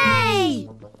 Hooray!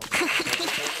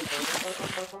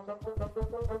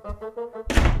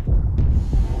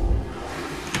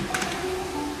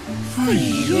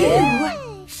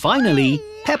 Finally,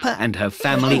 Peppa and her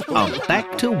family are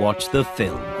back to watch the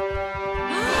film.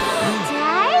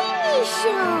 Tiny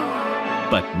show.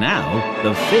 But now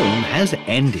the film has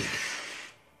ended.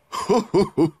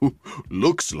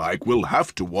 Looks like we'll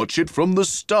have to watch it from the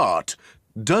start.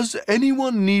 Does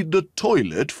anyone need the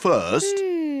toilet first?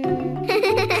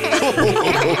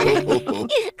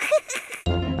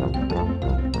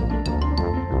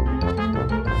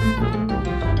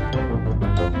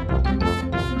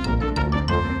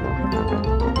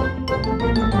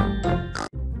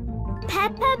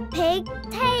 Peppa Pig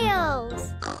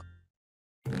Tales.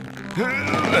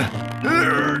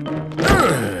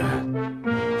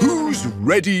 Who's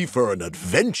ready for an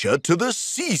adventure to the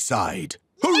seaside?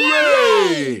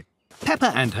 Hooray!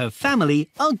 Peppa and her family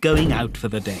are going out for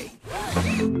the day.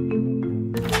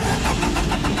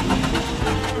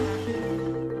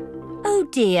 Oh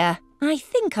dear, I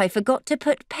think I forgot to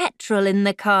put petrol in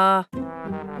the car.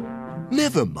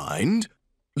 Never mind.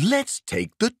 Let's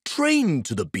take the train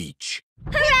to the beach.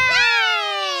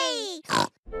 Hooray!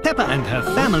 Peppa and her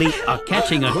family are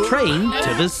catching a train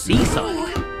to the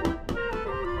seaside.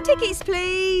 Tickets,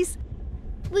 please.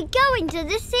 We're going to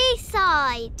the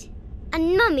seaside.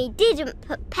 And Mummy didn't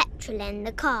put petrol in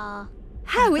the car.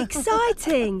 How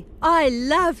exciting! I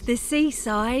love the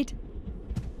seaside.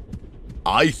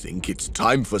 I think it's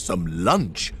time for some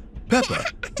lunch. Peppa,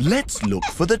 let's look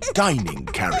for the dining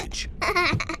carriage.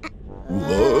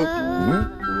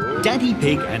 Daddy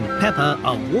Pig and Peppa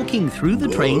are walking through the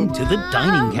train to the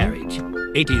dining carriage.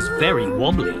 It is very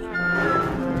wobbly.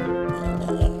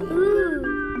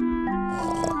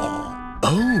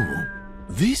 Oh,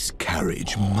 this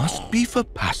carriage must be for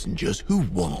passengers who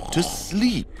want to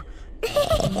sleep.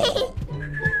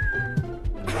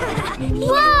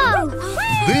 Whoa!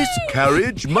 This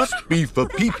carriage must be for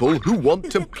people who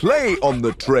want to play on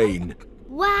the train.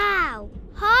 Wow!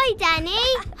 Hi, Danny.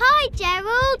 Hi,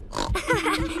 Gerald.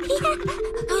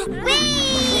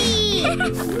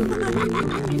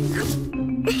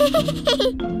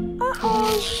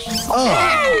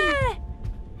 Ah!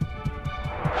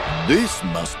 This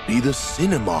must be the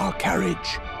cinema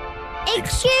carriage.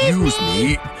 Excuse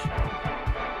me.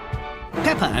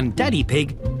 Peppa and Daddy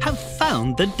Pig have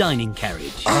found the dining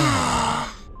carriage.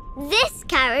 This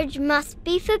carriage must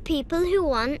be for people who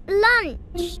want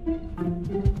lunch.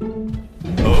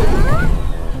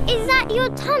 Is that your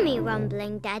tummy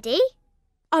rumbling, Daddy?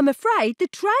 I'm afraid the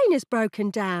train has broken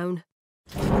down.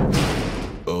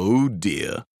 Oh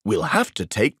dear, we'll have to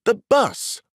take the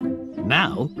bus.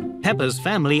 Now, Peppa's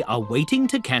family are waiting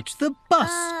to catch the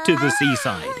bus to the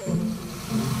seaside.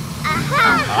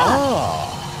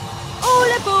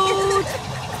 All aboard!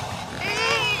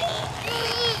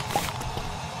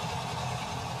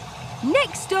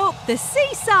 Next stop, the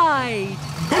seaside!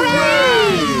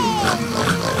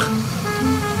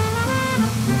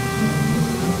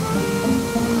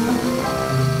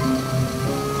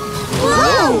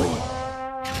 Whoa!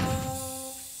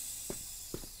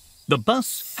 The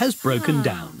bus has broken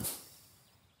down.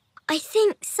 I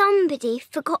think somebody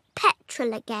forgot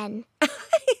petrol again.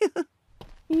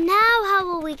 Now how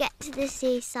will we get to the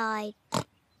seaside?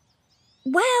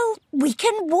 Well, we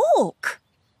can walk.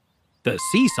 The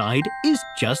seaside is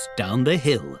just down the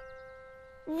hill.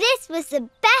 This was the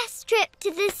best trip to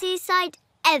the seaside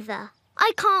ever.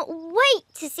 I can't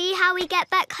wait to see how we get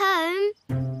back home.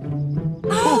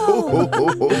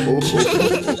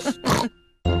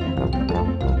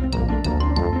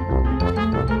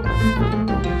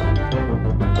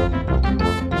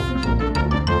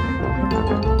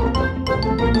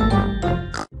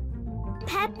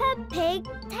 Pig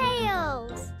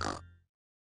tails.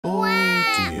 Oh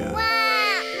dear.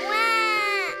 Wah,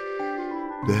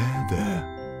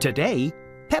 There. Today,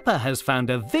 Peppa has found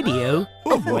a video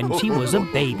of when she was a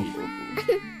baby.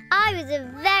 I was a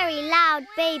very loud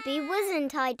baby,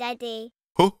 wasn't I, Daddy?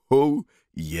 Ho ho.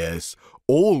 Yes,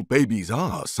 all babies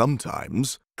are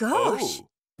sometimes. Gosh,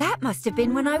 that must have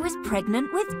been when I was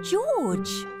pregnant with George.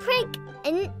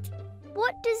 Pregnant?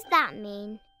 What does that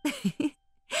mean?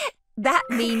 That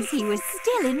means he was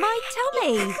still in my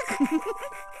tummy.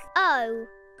 Oh,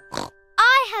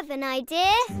 I have an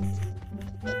idea.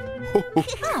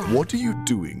 What are you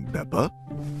doing, Peppa?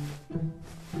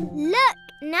 Look,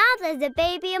 now there's a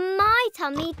baby in my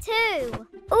tummy too.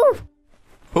 Ooh.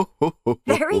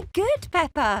 Very good,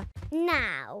 Peppa.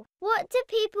 Now, what do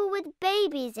people with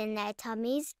babies in their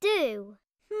tummies do?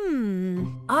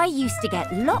 I used to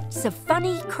get lots of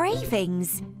funny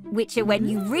cravings, which are when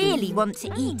you really want to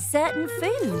eat certain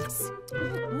foods.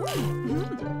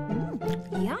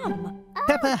 Yum.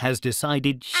 Peppa has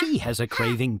decided she has a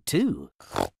craving too.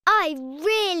 I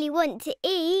really want to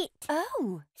eat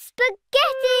Oh.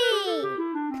 spaghetti!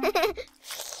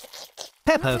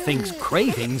 Peppa thinks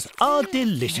cravings are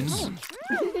delicious.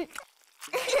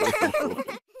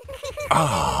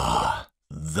 Ah,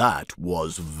 that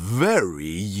was very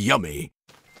yummy.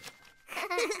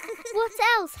 What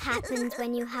else happens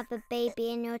when you have a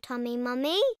baby in your tummy,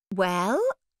 Mummy? Well,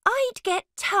 I'd get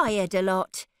tired a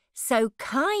lot, so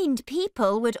kind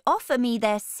people would offer me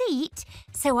their seat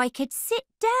so I could sit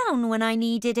down when I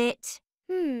needed it.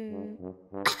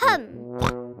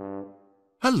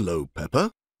 Hello,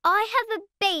 Peppa. I have a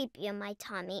baby in my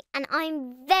tummy and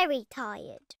I'm very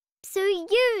tired. So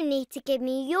you need to give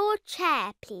me your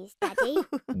chair, please, Daddy.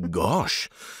 Gosh.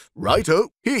 Righto,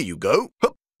 here you go.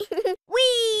 Hup.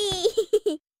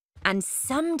 Whee! And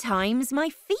sometimes my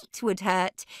feet would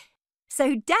hurt,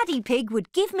 so Daddy Pig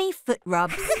would give me foot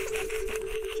rubs.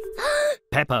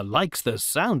 Peppa likes the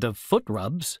sound of foot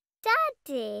rubs.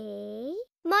 Daddy,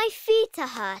 my feet are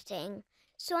hurting,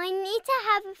 so I need to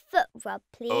have a foot rub,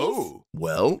 please. Oh,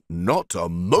 well, not a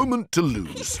moment to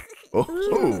lose. A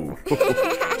little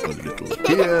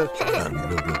here and a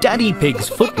little... Daddy Pig's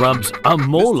foot rubs are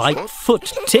more like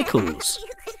foot tickles.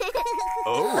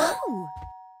 Oh!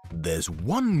 There's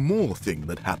one more thing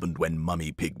that happened when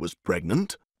Mummy Pig was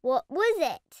pregnant. What was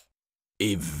it?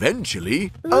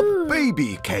 Eventually, a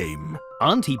baby came.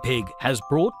 Auntie Pig has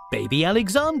brought baby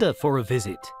Alexander for a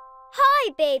visit.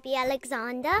 Hi, baby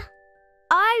Alexander.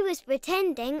 I was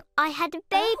pretending I had a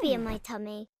baby in my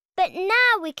tummy. But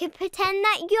now we can pretend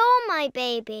that you're my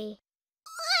baby.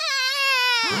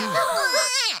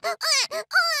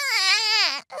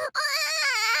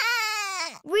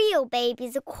 Real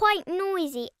babies are quite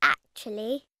noisy,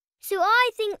 actually. So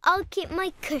I think I'll keep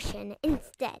my cushion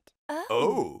instead.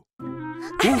 Oh.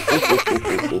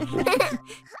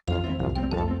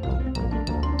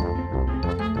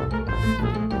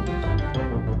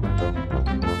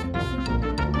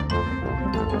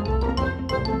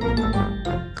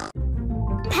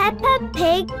 Peppa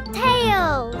Pig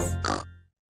tails.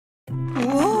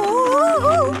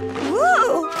 Whoa!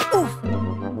 Whoa!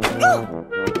 Oh.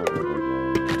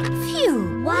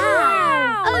 Phew!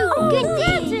 Wow! Oh,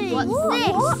 goody!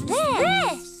 What's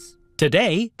this?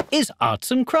 Today is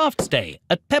Arts and Crafts Day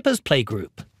at Peppa's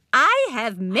Playgroup. I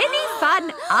have many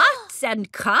fun arts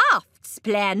and crafts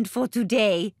planned for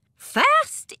today.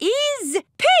 First is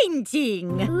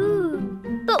painting.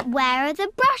 Ooh, but where are the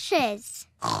brushes?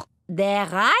 They're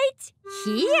right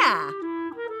here.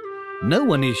 No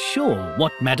one is sure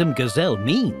what Madame Gazelle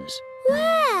means.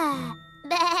 Where?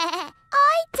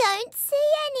 I don't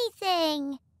see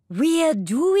anything. We're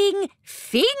doing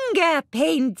finger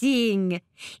painting.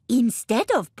 Instead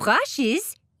of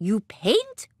brushes, you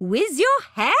paint with your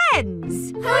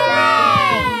hands.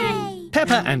 Hooray!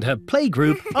 Peppa and her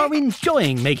playgroup are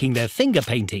enjoying making their finger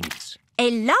paintings. A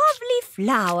lovely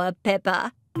flower,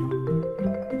 Peppa.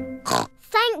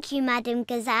 Thank you, Madame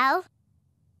Gazelle.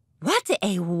 What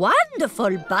a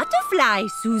wonderful butterfly,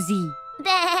 Susie.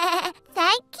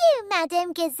 Thank you,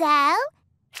 Madame Gazelle.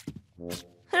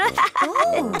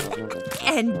 Oh,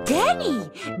 and Danny,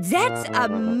 that's a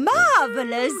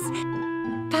marvelous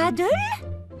paddle.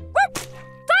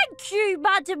 Thank you,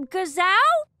 Madame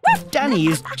Gazelle. Danny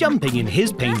is jumping in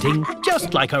his painting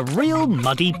just like a real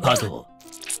muddy puddle.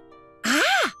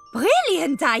 Ah,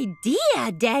 brilliant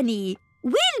idea, Danny.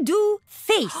 We'll do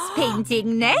face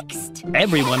painting next.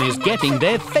 Everyone is getting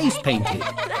their face painted.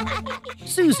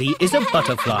 Susie is a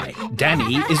butterfly.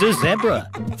 Danny is a zebra.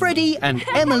 Freddie and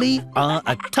Emily are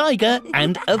a tiger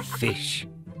and a fish.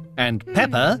 And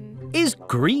Peppa is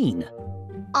green.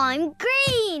 I'm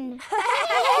green.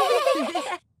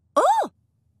 Oh!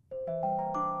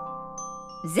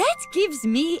 That gives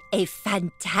me a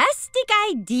fantastic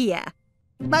idea.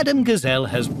 Madame Gazelle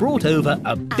has brought over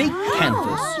a big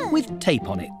canvas with tape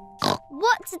on it.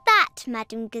 What's that,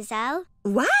 Madame Gazelle?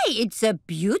 Why, it's a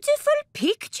beautiful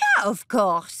picture, of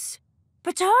course.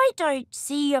 But I don't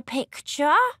see a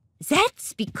picture.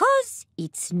 That's because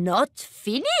it's not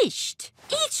finished.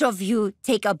 Each of you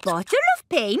take a bottle of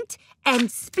paint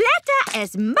and splatter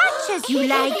as much as you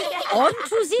like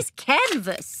onto this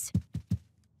canvas.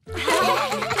 Well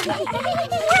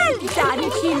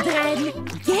done, children.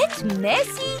 Get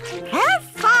messy, have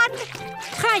fun.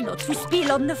 Try not to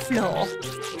spill on the floor.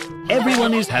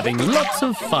 Everyone is having lots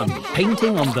of fun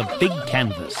painting on the big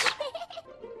canvas.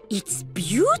 It's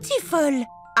beautiful.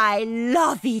 I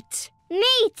love it.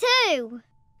 Me too.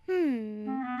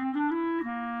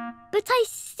 But I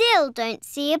still don't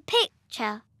see a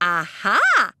picture. Aha!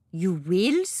 You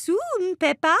will soon,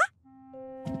 Peppa.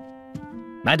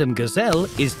 Madame Gazelle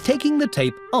is taking the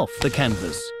tape off the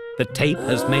canvas. The tape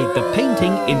has made the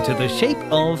painting into the shape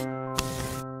of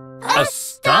a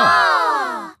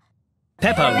star.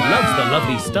 Peppa loves the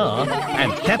lovely star,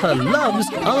 and Peppa loves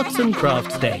Arts and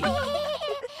Crafts Day.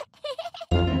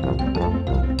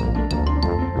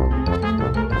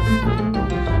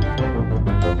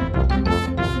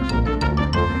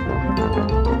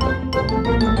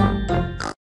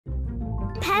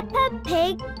 Peppa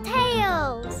Pig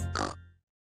Tales.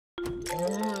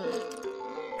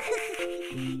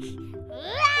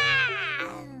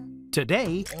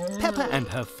 Today, Peppa and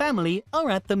her family are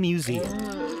at the museum.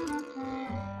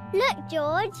 Look,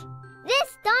 George.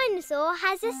 This dinosaur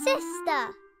has a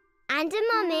sister, and a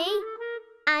mummy,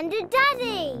 and a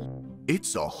daddy.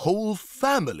 It's a whole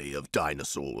family of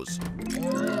dinosaurs.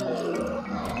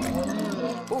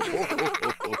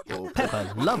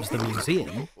 Peppa loves the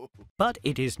museum, but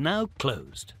it is now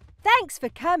closed. Thanks for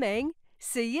coming.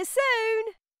 See you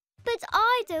soon. But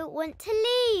I don't want to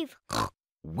leave.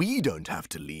 We don't have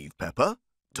to leave, Peppa.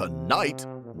 Tonight,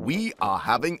 we are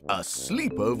having a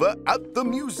sleepover at the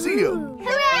museum.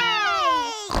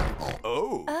 Hooray!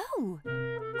 Oh. Oh,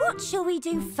 what shall we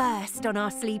do first on our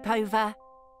sleepover?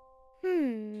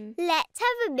 Let's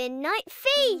have a midnight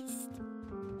feast.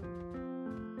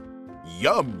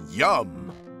 Yum,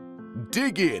 yum.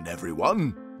 Dig in,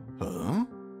 everyone. Huh?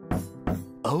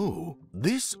 Oh,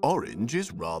 this orange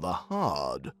is rather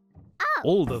hard.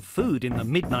 All the food in the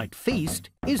midnight feast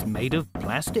is made of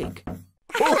plastic.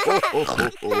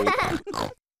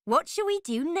 What shall we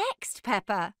do next,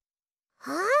 Peppa?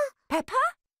 Huh? Peppa?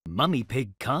 Mummy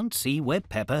Pig can't see where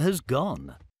Peppa has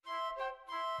gone.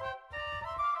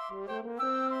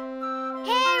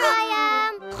 Here I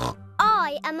am.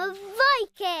 I am a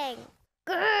Viking.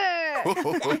 Grrr.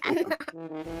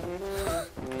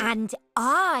 And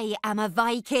I am a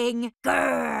Viking.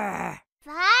 Grrr.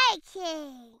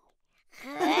 Viking.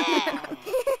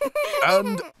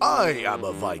 And I am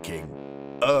a Viking.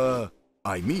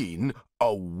 I mean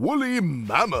a woolly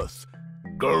mammoth.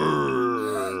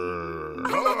 Grrr.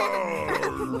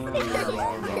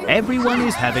 Everyone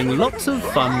is having lots of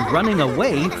fun running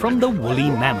away from the woolly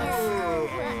mammoth.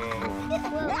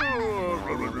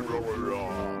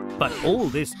 But all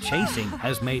this chasing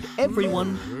has made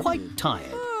everyone quite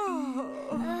tired.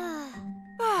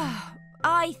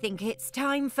 I think it's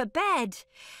time for bed.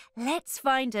 Let's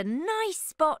find a nice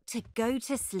spot to go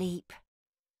to sleep.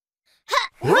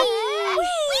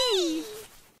 Whee!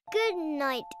 Good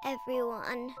night,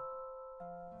 everyone.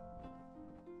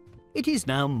 It is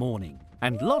now morning,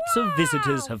 and lots of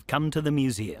visitors have come to the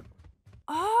museum.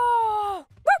 Oh,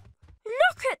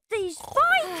 look at these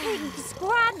Vikings,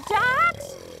 Grandad.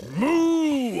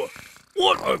 Moo!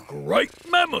 What a great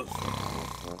mammoth!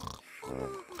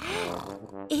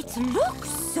 It looks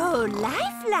so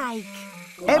lifelike.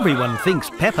 Everyone thinks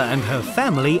Peppa and her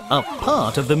family are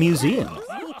part of the museum.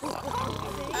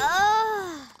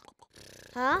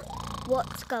 Huh?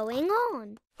 What's going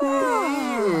on?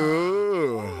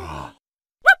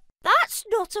 That's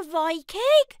not a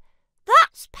Viking.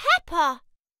 That's Peppa.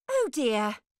 Oh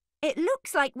dear. It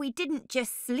looks like we didn't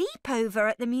just sleep over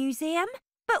at the museum,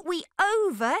 but we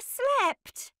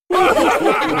overslept.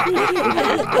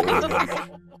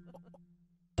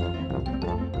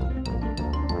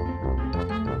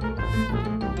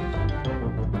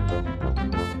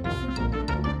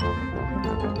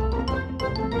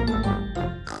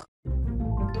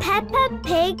 Peppa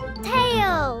Pig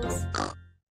Tales.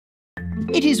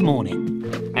 It is morning,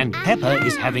 and Peppa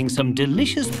is having some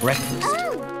delicious breakfast.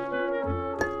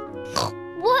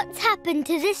 What's happened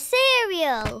to the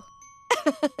cereal?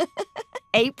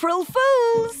 April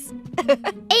Fools!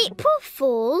 April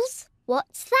Fools?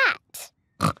 What's that?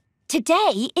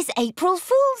 Today is April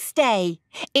Fool's Day.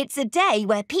 It's a day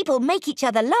where people make each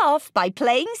other laugh by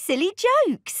playing silly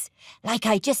jokes, like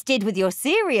I just did with your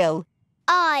cereal.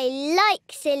 I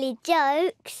like silly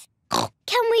jokes.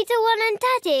 Can we do one on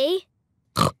Daddy?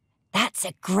 That's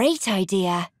a great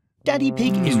idea. Daddy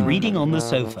Pig is reading on the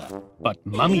sofa, but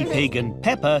Mummy Pig and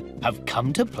Peppa have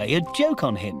come to play a joke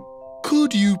on him.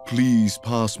 Could you please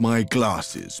pass my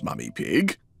glasses, Mummy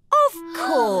Pig? Of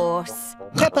course.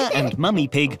 Peppa and Mummy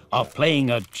Pig are playing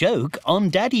a joke on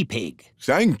Daddy Pig.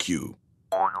 Thank you.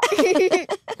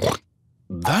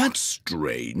 That's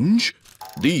strange.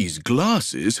 These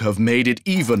glasses have made it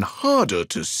even harder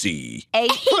to see.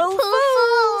 April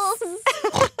Fools!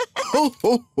 Ho,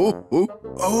 ho, ho, ho.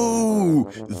 Oh,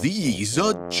 these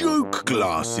are joke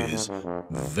glasses.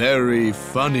 Very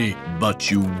funny, but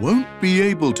you won't be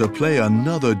able to play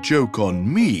another joke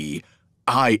on me.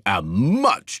 I am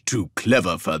much too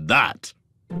clever for that.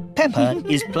 Peppa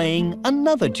is playing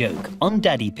another joke on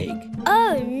Daddy Pig.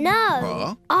 Oh, no.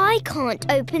 Huh? I can't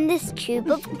open this tube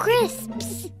of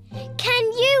crisps. Can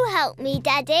you help me,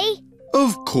 Daddy?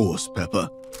 Of course,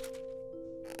 Peppa.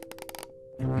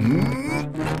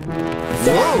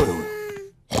 Whoa!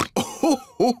 Oh,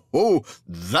 ho, ho.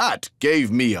 That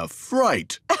gave me a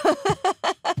fright.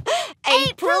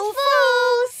 April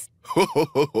Fools!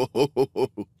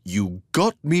 You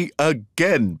got me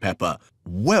again, Peppa.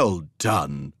 Well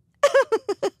done.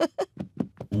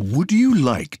 Would you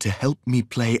like to help me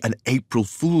play an April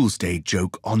Fool's Day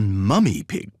joke on Mummy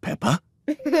Pig, Peppa?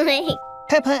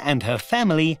 Peppa and her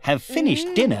family have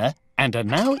finished dinner and are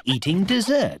now eating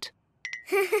dessert.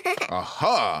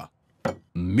 Aha!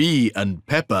 Me and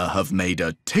Peppa have made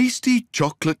a tasty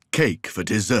chocolate cake for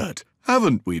dessert,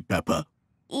 haven't we, Peppa?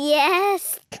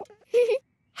 Yes.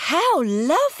 How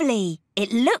lovely!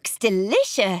 It looks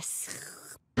delicious.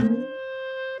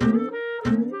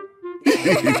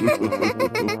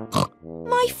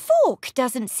 My fork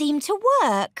doesn't seem to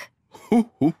work.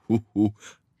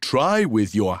 Try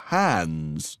with your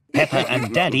hands. Peppa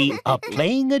and Daddy are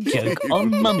playing a joke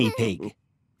on Mummy Pig.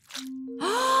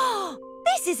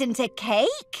 This isn't a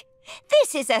cake.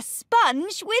 This is a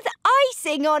sponge with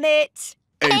icing on it.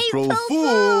 April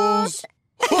Fools!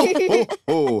 Ho, ho,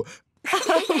 ho.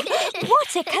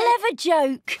 What a clever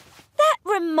joke. That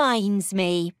reminds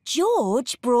me,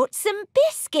 George brought some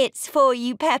biscuits for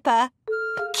you, Peppa.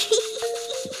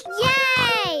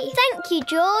 Yay! Thank you,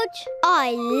 George.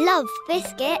 I love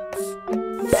biscuits.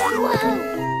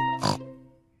 Whoa.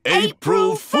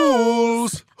 April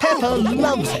Fools! Peppa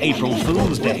loves April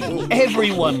Fool's Day.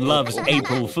 Everyone loves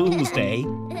April Fool's Day.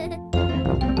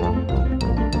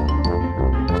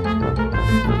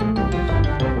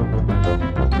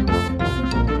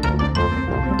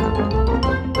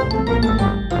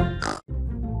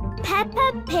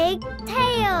 Peppa Pig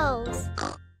Tales.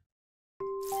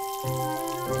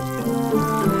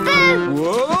 Boo!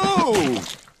 Whoa!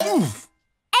 Oof.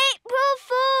 April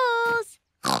Fools!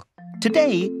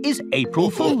 Today is April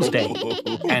Fool's Day,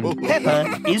 and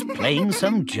Peppa is playing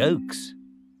some jokes.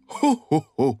 Ho, ho,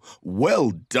 ho.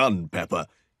 Well done, Peppa.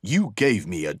 You gave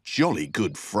me a jolly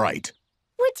good fright.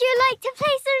 Would you like to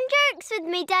play some jokes with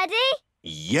me, Daddy?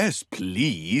 Yes,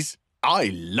 please.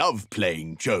 I love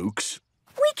playing jokes.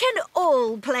 We can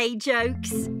all play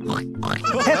jokes.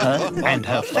 Peppa and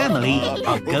her family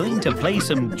are going to play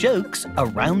some jokes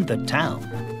around the town.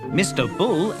 Mr.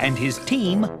 Bull and his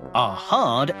team are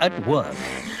hard at work.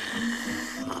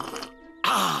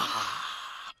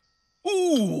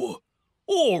 Ooh!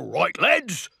 All right,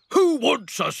 lads. Who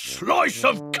wants a slice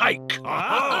of cake?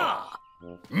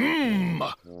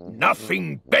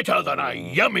 Nothing better than a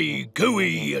yummy,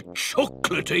 gooey,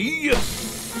 chocolatey...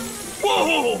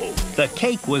 Whoa! The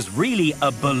cake was really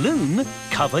a balloon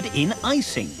covered in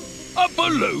icing. A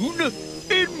balloon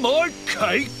in my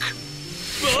cake?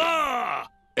 Ah!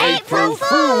 April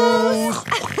Fools!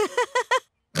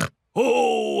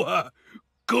 Oh,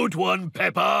 good one,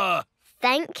 Peppa.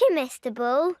 Thank you, Mr.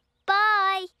 Bull.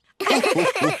 Bye.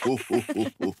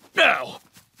 Now,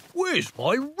 where's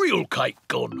my real cake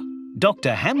gone?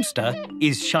 Dr. Hamster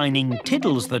is shining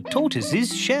Tiddles the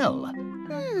tortoise's shell.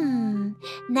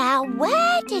 Now,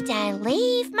 where did I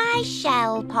leave my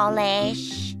shell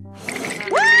polish?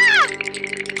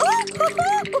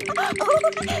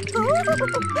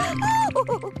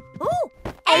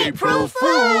 April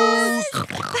Fools!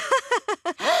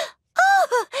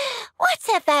 Oh, what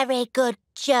a very good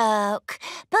joke.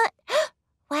 But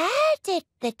where did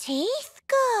the teeth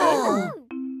go?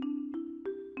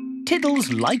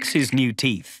 Tiddles likes his new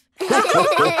teeth.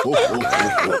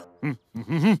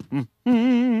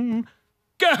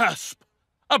 Gasp!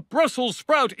 A Brussels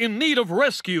sprout in need of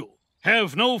rescue.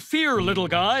 Have no fear, little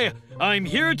guy. I'm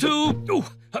here to...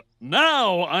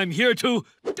 now I'm here to...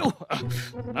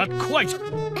 not quite.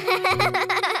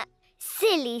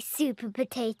 Silly Super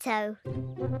Potato.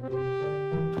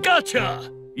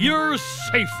 Gotcha! You're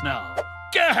safe now.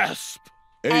 Gasp!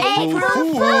 April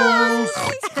Fools!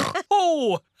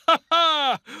 Oh,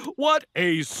 ha-ha! What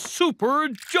a super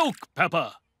joke,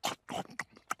 Peppa!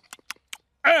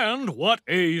 And what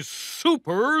a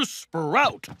super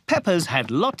sprout! Peppa's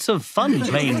had lots of fun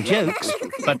playing jokes,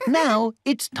 but now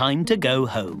it's time to go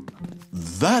home.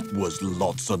 That was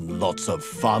lots and lots of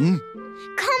fun.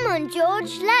 Come on,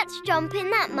 George, let's jump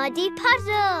in that muddy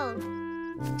puddle.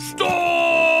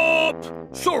 Stop!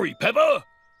 Sorry, Peppa,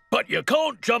 but you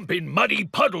can't jump in muddy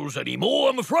puddles anymore,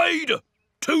 I'm afraid.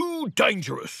 Too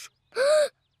dangerous.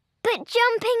 But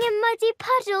jumping in muddy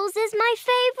puddles is my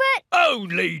favourite.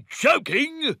 Only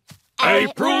joking!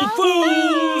 April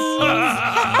Fools!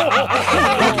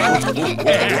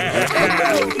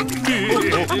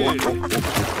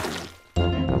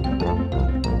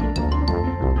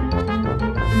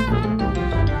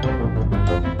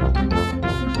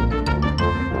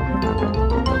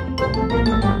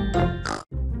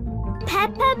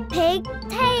 Peppa Pig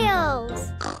Tales.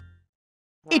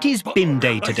 It is bin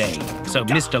day today, so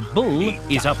Mr. Bull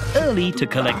is up early to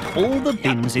collect all the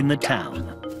bins in the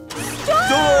town.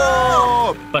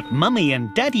 Stop! But Mummy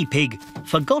and Daddy Pig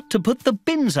forgot to put the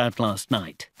bins out last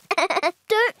night.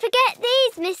 Don't forget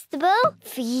these, Mr. Bull.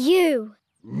 For you.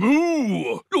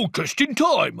 Moo! You're just in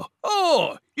time.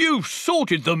 Ah, you've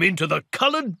sorted them into the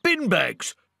coloured bin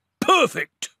bags.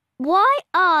 Perfect. Why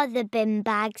are the bin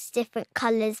bags different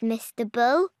colours, Mr.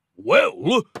 Bull?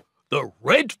 Well, the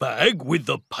red bag with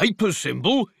the paper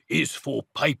symbol is for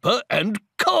paper and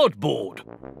cardboard.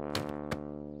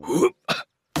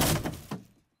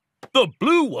 The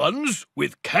blue ones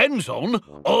with cans on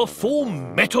are for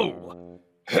metal.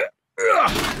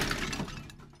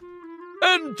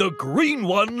 And the green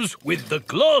ones with the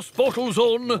glass bottles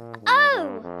on...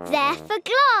 Oh, they're for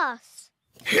glass.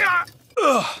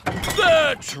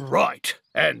 That's right.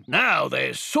 And now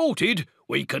they're sorted,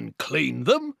 we can clean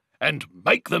them and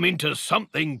make them into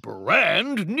something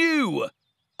brand new.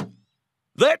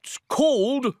 That's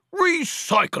called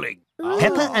recycling.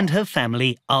 Peppa and her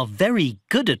family are very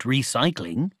good at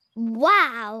recycling.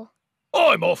 Wow.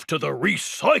 I'm off to the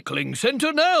recycling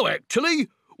centre now, actually.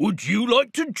 Would you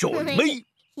like to join me?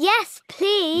 Yes,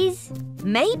 please.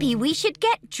 Maybe we should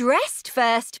get dressed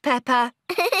first, Peppa.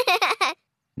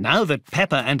 Now that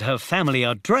Peppa and her family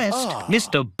are dressed,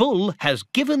 Mr. Bull has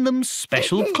given them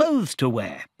special clothes to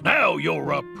wear. Now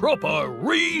you're a proper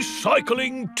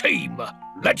recycling team.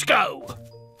 Let's go.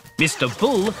 Mr.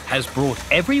 Bull has brought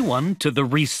everyone to the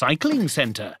recycling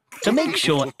centre to make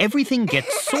sure everything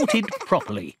gets sorted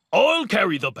properly. I'll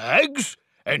carry the bags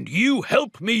and you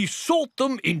help me sort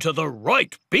them into the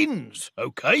right bins,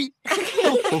 OK?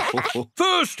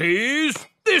 First is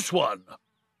this one.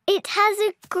 It has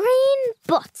a green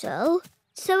bottle,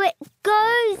 so it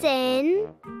goes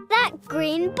in that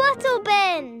green bottle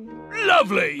bin.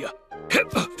 Lovely.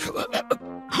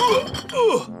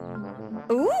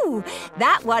 Ooh,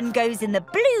 that one goes in the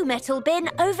blue metal bin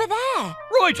over there.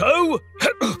 Righto.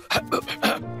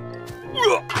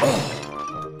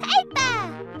 Paper!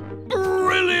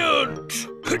 Brilliant.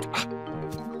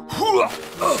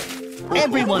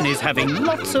 Everyone is having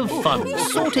lots of fun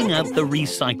sorting out the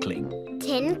recycling.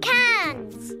 Tin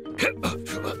cans.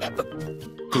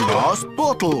 Glass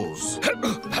bottles.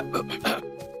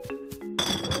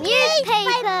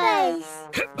 Newspapers.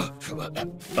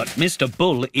 But Mr.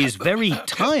 Bull is very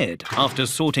tired after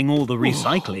sorting all the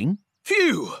recycling.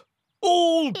 Phew.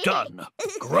 All done.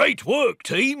 Great work,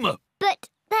 team. But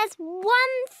there's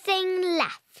one thing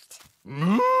left.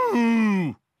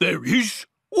 There is?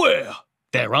 Where?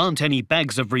 There aren't any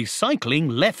bags of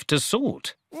recycling left to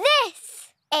sort.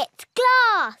 This! It's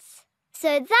glass.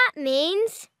 So that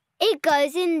means it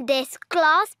goes in this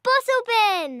glass bottle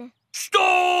bin.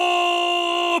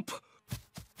 Stop!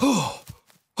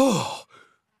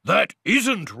 That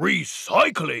isn't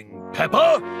recycling,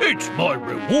 Peppa. It's my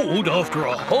reward after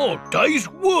a hard day's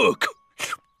work.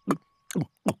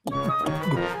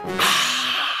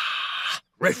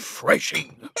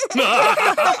 Refreshing.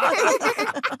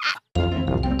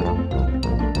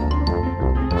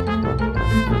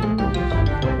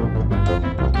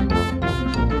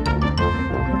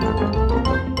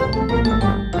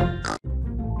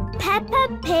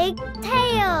 Peppa Pig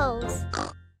Tales.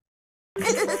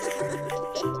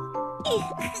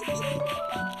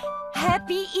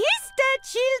 Happy Easter,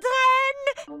 children!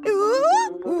 Ooh,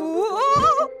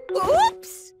 ooh,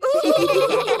 oops!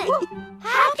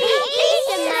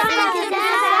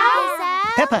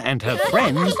 Peppa and her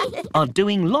friends are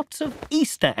doing lots of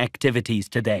Easter activities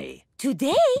today.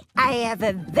 Today, I have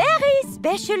a very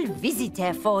special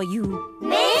visitor for you.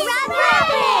 Miss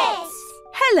Rabbit!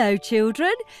 Hello,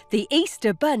 children. The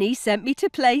Easter Bunny sent me to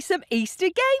play some Easter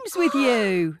games with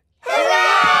you.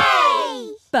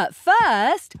 Hooray! But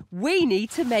first, we need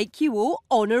to make you all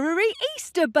honorary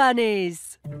Easter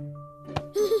bunnies.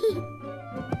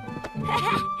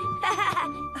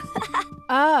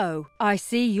 Oh, I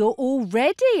see you're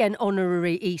already an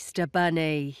honorary Easter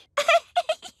bunny.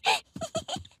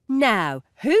 Now,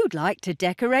 who'd like to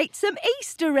decorate some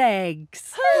Easter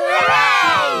eggs?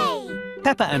 Hooray!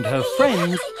 Peppa and her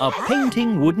friends are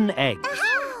painting wooden eggs.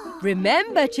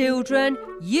 Remember, children,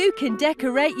 you can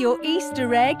decorate your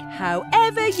Easter egg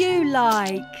however you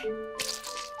like.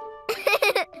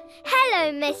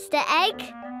 Hello, Mr.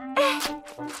 Egg.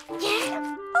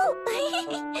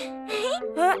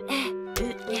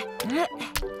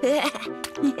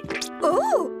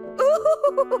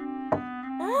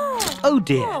 Oh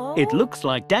dear, it looks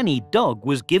like Danny Dog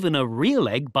was given a real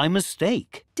egg by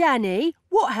mistake. Danny,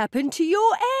 what happened to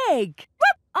your egg?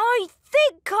 I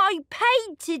think I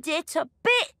painted it a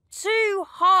bit too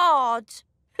hard.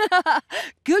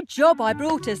 Good job I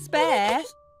brought a spare.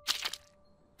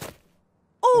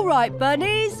 All right,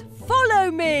 bunnies,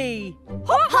 follow me.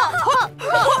 Hop, hop,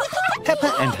 hop.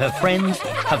 Peppa and her friends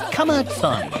have come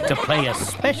outside to play a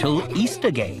special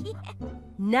Easter game.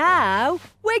 Now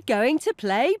we're going to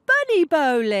play bunny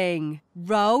bowling.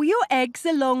 Roll your eggs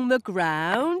along the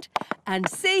ground and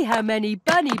see how many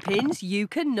bunny pins you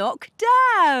can knock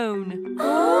down.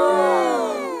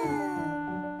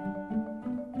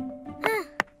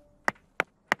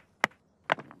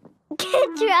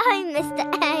 Good try, Mr.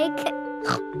 Egg.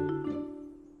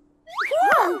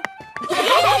 Whoa!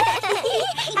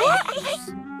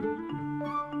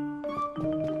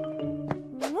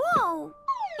 Whoa!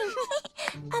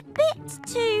 A bit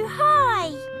too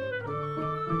high.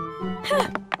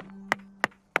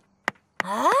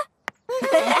 Huh?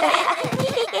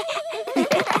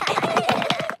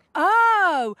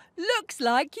 Oh, looks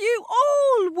like you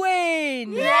all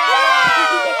win.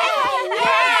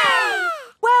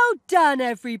 Well done,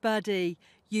 everybody.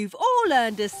 You've all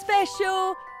earned a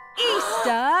special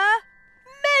Easter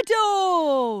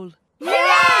medal.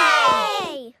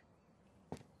 Hooray!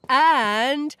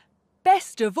 And,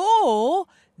 best of all,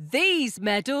 these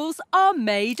medals are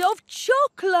made of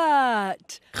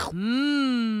chocolate.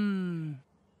 Mmm.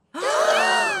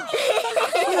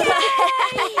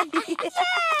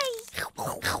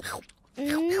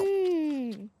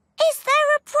 Is there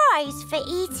a prize for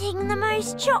eating the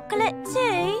most chocolate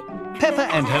too? Peppa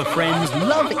and her friends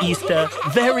love Easter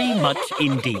very much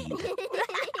indeed.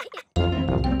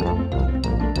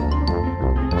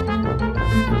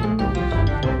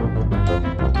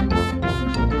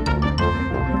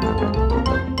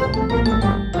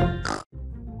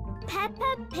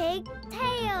 Peppa Pig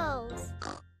Tales.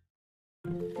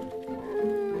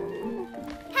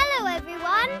 Hello,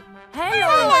 everyone.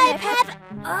 Hello, Peppa.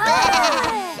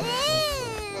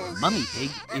 Mummy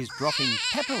Pig is dropping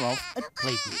Peppa off at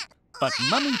playgroup. But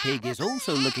Mummy Pig is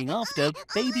also looking after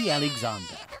baby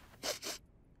Alexander.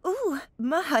 Ooh,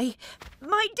 mind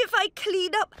if I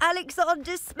clean up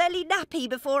Alexander's smelly nappy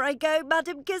before I go,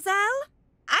 Madame Gazelle?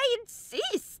 I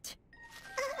insist.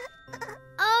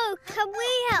 Oh, can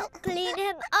we help clean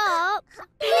him up?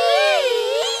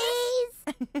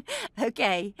 Please!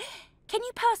 OK. Can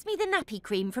you pass me the nappy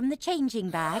cream from the changing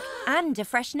bag and a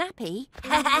fresh nappy?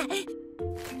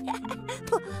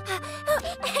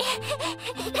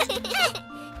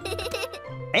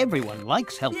 Everyone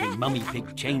likes helping Mummy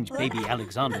Pig change baby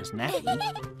Alexander's nappy.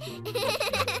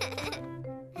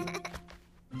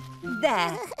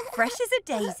 There, fresh as a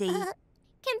daisy.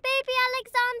 Can baby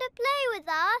Alexander play with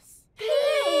us?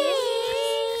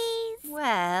 Please!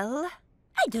 Well,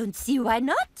 I don't see why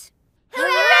not.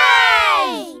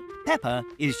 Hooray! Peppa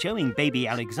is showing baby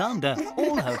Alexander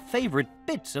all her favourite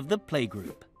bits of the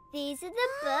playgroup. These are the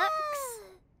books.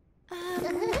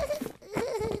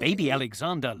 Baby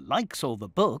Alexander likes all the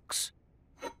books.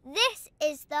 This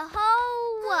is the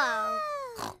whole world.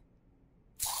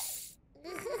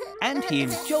 And he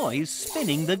enjoys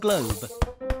spinning the globe.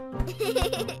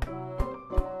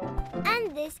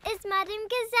 And this is Madame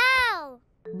Gazelle.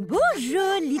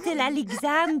 Bonjour, little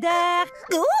Alexander.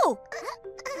 Oh!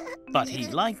 But he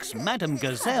likes Madame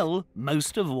Gazelle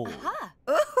most of all.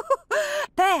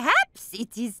 Perhaps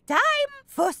it is time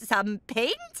for some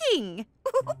painting.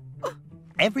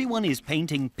 Everyone is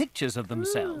painting pictures of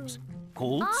themselves,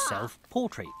 called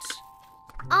self-portraits.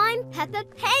 I'm Peppa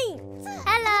Paint.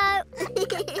 Hello.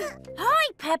 Hi,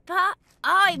 Peppa.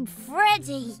 I'm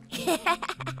Freddy.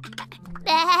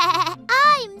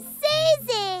 I'm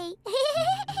Susie.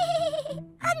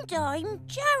 And I'm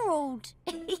Gerald.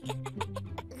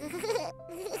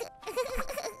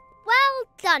 Well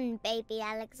done, baby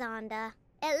Alexander.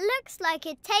 It looks like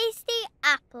a tasty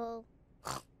apple.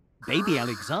 Baby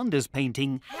Alexander's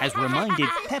painting has reminded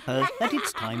Peppa that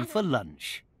it's time for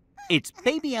lunch. It's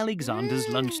Baby Alexander's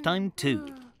lunchtime too.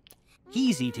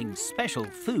 He's eating special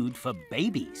food for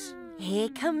babies. Here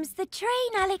comes the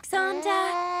train, Alexander.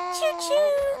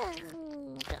 Choo-choo.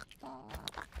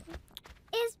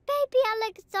 Is baby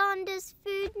Alexander's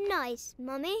food nice,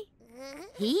 Mummy?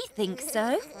 He thinks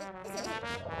so.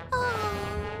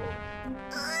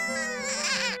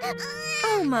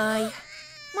 Oh, my.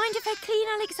 Mind if I clean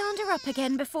Alexander up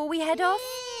again before we head off?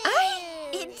 I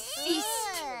insist.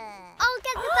 I'll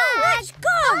get the bag. Let's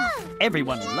go!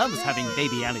 Everyone loves having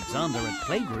Baby Alexander at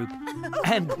playgroup,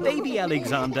 and Baby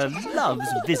Alexander loves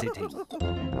visiting.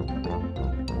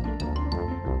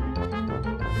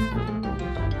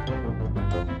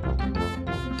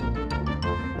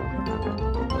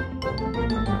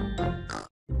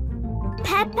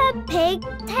 Peppa Pig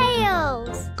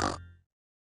Tales.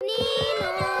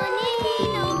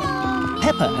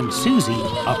 Peppa and Susie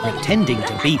are pretending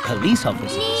to be police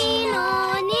officers.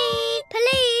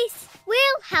 Police,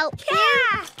 we'll help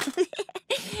you.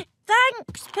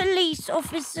 Thanks, police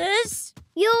officers.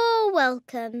 You're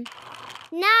welcome.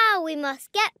 Now we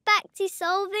must get back to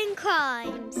solving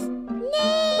crimes.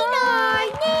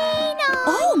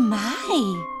 Oh,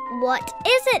 my. What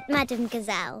is it, Madame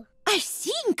Gazelle? I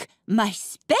think my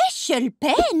special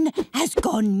pen has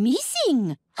gone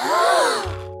missing.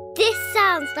 This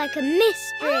sounds like a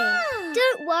mystery.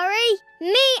 Don't worry.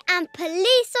 Me and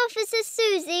Police Officer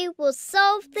Susie will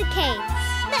solve the case.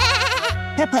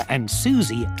 Peppa and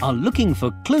Susie are looking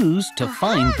for clues to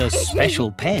find the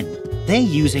special pen. They're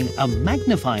using a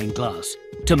magnifying glass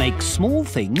to make small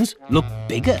things look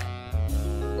bigger.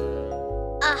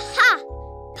 Aha!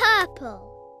 Purple.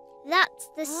 That's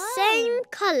the same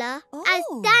colour as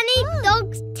Danny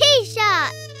Dog's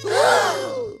T-shirt.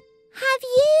 Have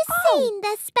you seen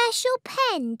the special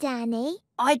pen, Danny?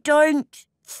 I don't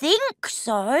think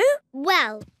so.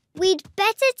 Well, we'd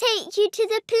better take you to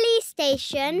the police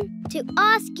station to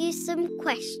ask you some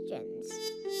questions.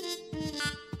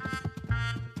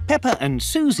 Peppa and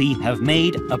Susie have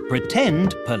made a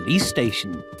pretend police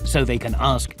station so they can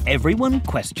ask everyone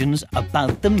questions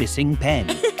about the missing pen.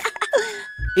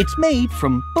 It's made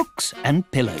from books and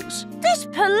pillows. This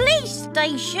police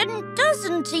station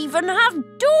doesn't even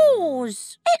have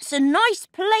doors. It's a nice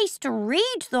place to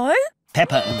read, though.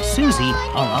 Peppa and Susie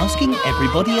are asking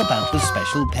everybody about the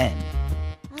special pen.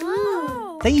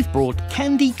 They've brought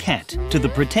Candy Cat to the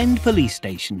pretend police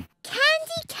station.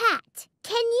 Candy Cat,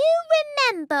 can you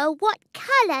remember what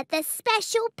colour the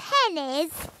special pen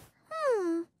is?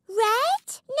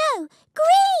 Red? No,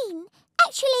 green.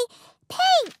 Actually,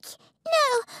 pink.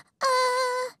 No,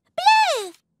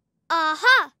 blue.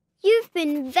 Aha! You've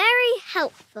been very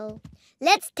helpful.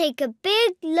 Let's take a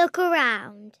big look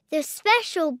around. The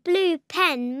special blue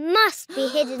pen must be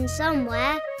hidden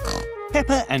somewhere.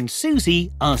 Peppa and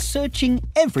Susie are searching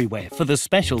everywhere for the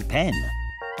special pen.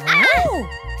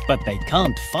 But they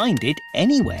can't find it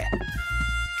anywhere.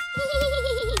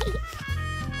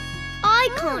 I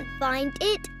can't find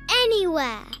it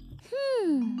anywhere.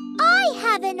 I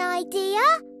have an idea.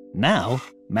 Now,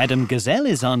 Madame Gazelle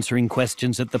is answering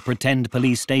questions at the pretend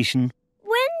police station.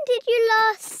 When did you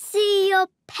last see your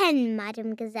pen,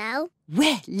 Madame Gazelle?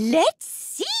 Well, let's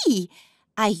see.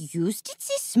 I used it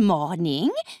this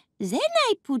morning. Then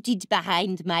I put it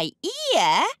behind my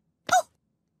ear. Oh,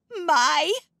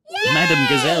 my! Yay! Madame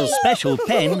Gazelle's special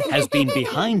pen has been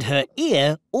behind her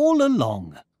ear all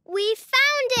along. We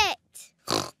found it!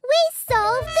 We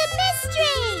solved the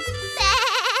mystery!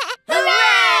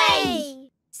 Hooray!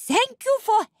 Thank you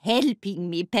for helping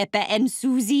me, Peppa and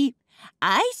Susie.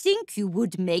 I think you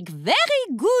would make very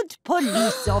good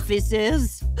police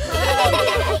officers.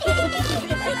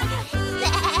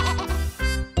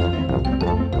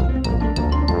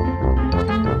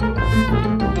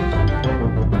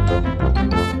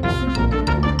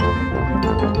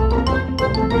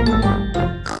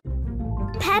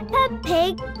 Peppa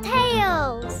Pig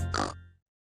Tales.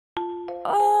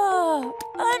 Oh,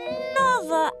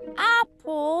 another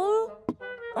apple.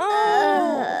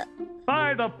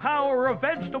 By the power of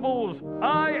vegetables,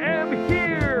 I am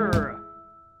here!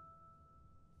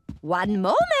 One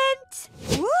moment.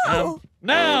 Whoa!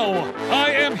 Now,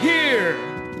 I am here!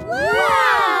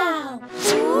 Wow!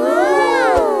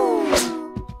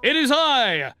 It is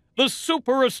I, the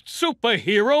superest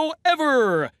superhero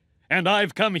ever! and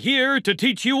I've come here to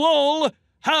teach you all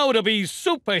how to be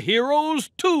superheroes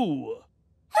too.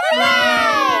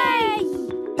 Hooray!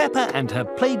 Peppa and her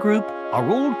playgroup are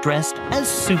all dressed as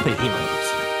superheroes.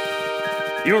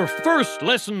 Your first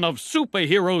lesson of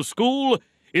superhero school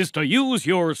is to use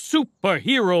your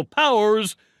superhero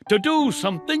powers to do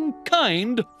something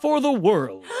kind for the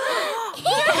world.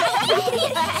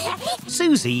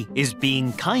 Susie is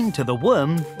being kind to the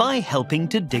worm by helping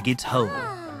to dig its hole.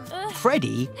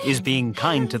 Freddy is being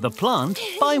kind to the plant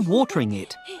by watering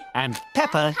it. And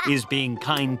Peppa is being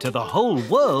kind to the whole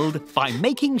world by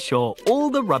making sure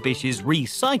all the rubbish is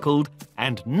recycled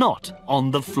and not on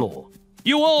the floor.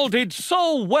 You all did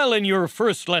so well in your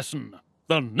first lesson.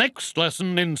 The next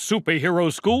lesson in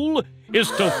superhero school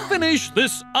is to finish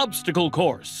this obstacle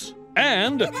course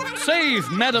and save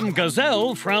Madame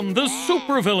Gazelle from the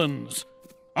supervillains.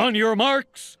 On your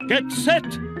marks, get set,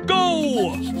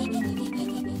 go!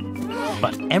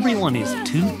 But everyone is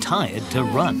too tired to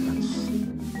run.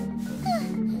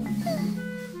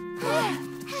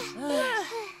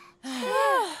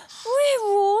 We're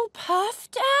all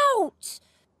puffed out.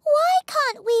 Why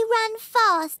can't we run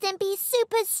fast and be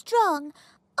super strong?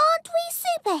 Aren't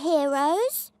we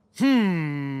superheroes?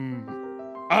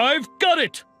 I've got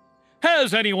it!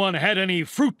 Has anyone had any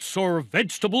fruits or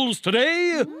vegetables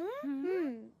today?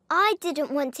 I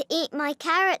didn't want to eat my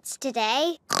carrots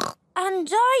today. And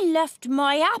I left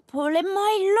my apple in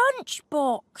my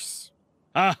lunchbox.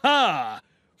 Aha!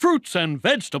 Fruits and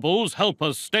vegetables help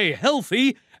us stay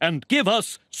healthy and give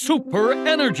us super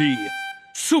energy.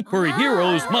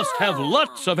 Superheroes must have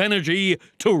lots of energy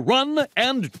to run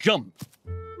and jump.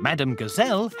 Madame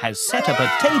Gazelle has set up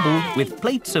a table with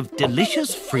plates of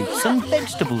delicious fruits and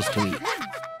vegetables to eat.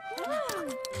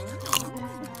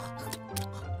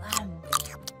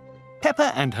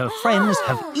 Peppa and her friends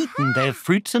have eaten their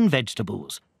fruits and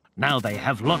vegetables. Now they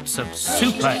have lots of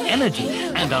super energy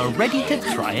and are ready to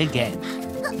try again.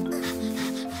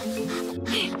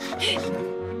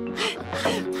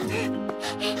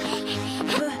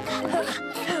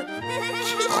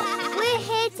 We're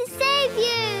here to save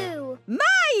you!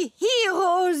 My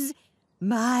heroes!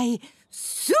 My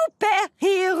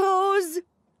superheroes!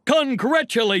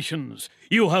 Congratulations!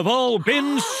 You have all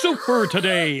been super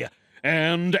today.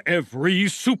 And every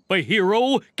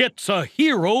superhero gets a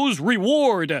hero's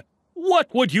reward.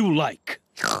 What would you like?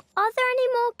 Are there any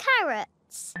more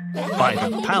carrots? By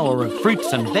the power of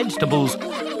fruits and vegetables,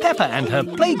 Peppa and her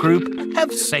playgroup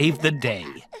have saved the day.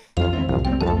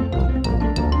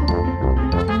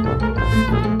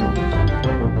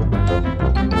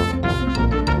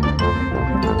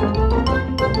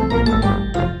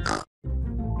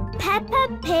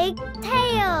 Peppa Pig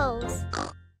Tales.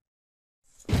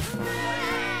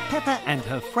 Peppa and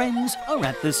her friends are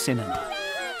at the cinema.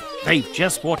 They've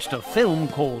just watched a film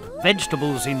called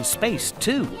Vegetables in Space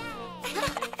 2. Don't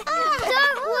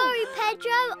worry,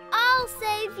 Pedro. I'll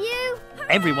save you.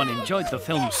 Everyone enjoyed the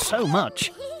film so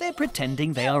much, they're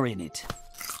pretending they are in it.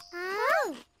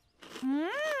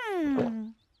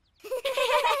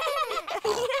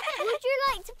 Would you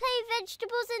like to play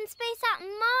Vegetables in Space at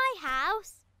my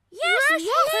house? Yes,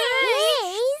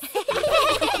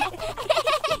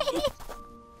 please.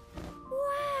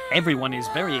 Everyone is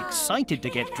very excited to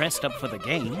get dressed up for the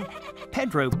game.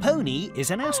 Pedro Pony is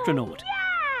an astronaut.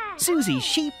 Susie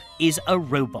Sheep is a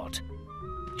robot.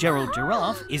 Gerald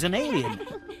Giraffe is an alien.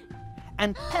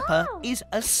 And Peppa is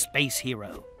a space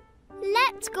hero.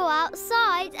 Let's go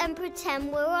outside and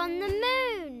pretend we're on the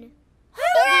moon.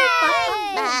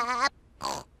 Hooray!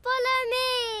 Follow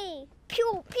me.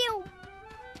 Pew, pew.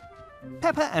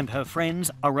 Peppa and her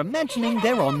friends are imagining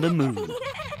they're on the moon,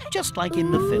 just like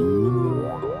in the film.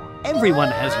 Everyone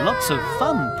has lots of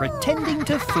fun pretending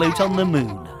to float on the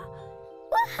moon.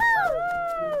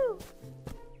 Woohoo!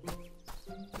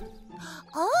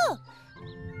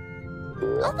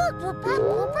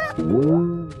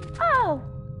 Oh,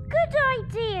 good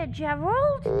idea,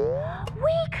 Gerald.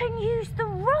 We can use the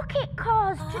rocket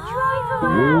cars to drive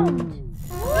around.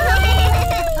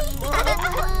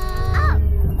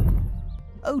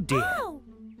 Oh dear,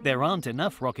 there aren't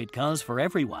enough rocket cars for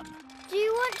everyone. Do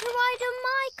you want to ride on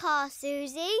my car,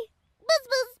 Susie? Buzz,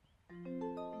 buzz.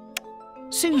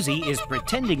 Susie is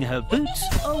pretending her boots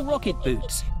are rocket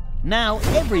boots. Now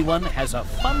everyone has a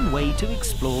fun way to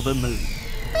explore the moon.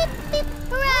 Beep, beep,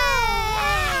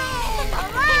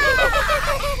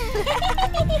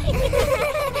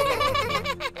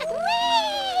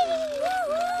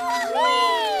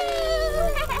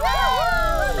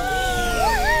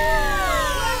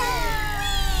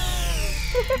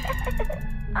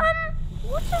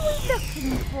 What are we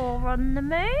looking for on the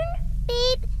moon?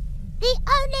 beep, The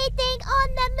only thing on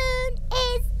the moon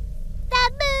is the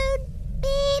moon.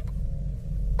 Beep.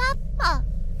 Papa.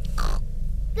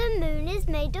 The moon is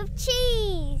made of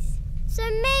cheese. So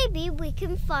maybe we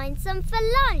can find some for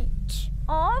lunch.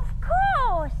 Of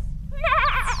course.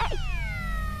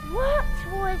 What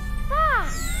was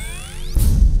that?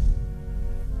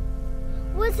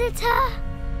 Was it a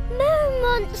moon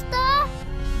monster?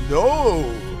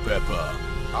 No, Peppa.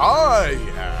 I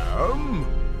am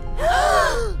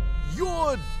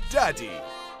your daddy.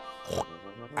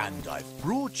 And I've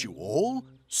brought you all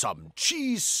some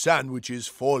cheese sandwiches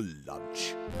for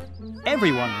lunch.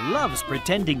 Everyone loves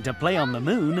pretending to play on the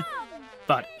moon,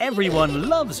 but everyone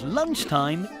loves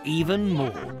lunchtime even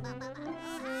more.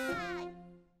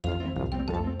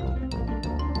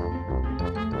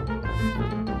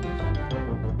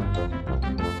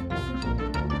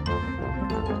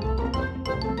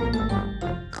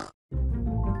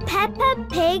 Peppa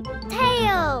Pig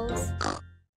tails.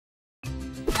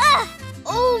 Ah!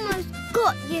 Almost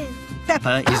got you.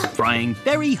 Peppa is trying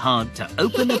very hard to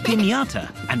open a piñata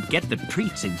and get the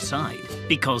treats inside.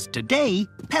 Because today,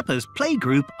 Peppa's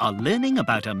playgroup are learning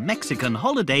about a Mexican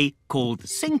holiday called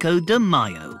Cinco de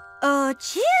Mayo. Oh,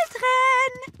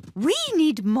 children! We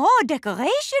need more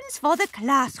decorations for the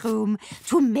classroom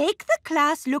to make the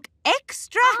class look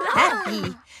extra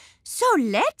happy. So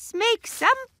let's make some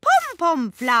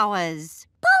pom-pom flowers.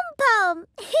 Pom-pom.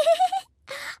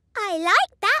 I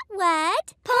like that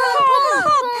word.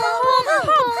 Pom-pom.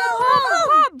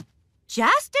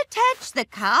 Just attach the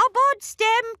cardboard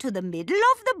stem to the middle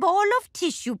of the ball of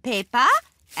tissue paper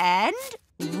and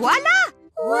voila!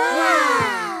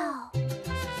 Wow!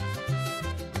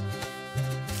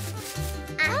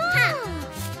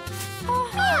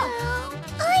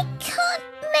 I can't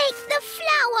make the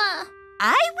flower.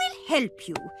 I will help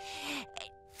you.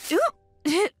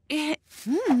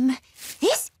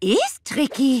 This is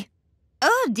tricky.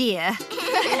 Oh dear.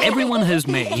 Everyone has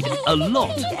made a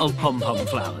lot of pom-pom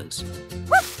flowers.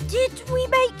 Did we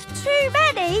make too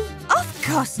many? Of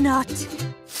course not.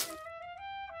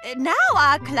 Now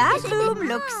our classroom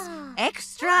looks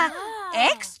extra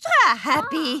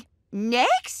happy.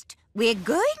 Next, we're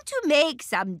going to make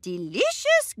some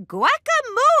delicious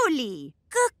guacamole.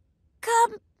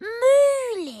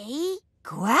 Guacamole?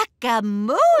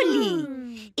 Guacamole!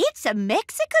 It's a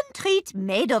Mexican treat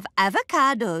made of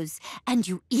avocados, and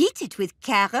you eat it with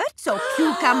carrots or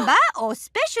cucumber or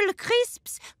special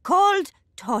crisps called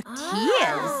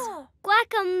tortillas.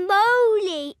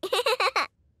 Guacamole.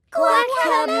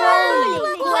 Guacamole.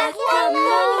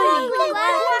 Guacamole.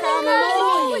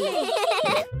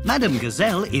 Madame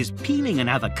Gazelle is peeling an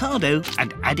avocado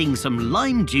and adding some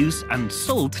lime juice and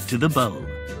salt to the bowl.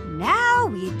 Now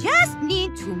we just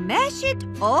need to mash it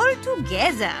all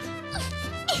together.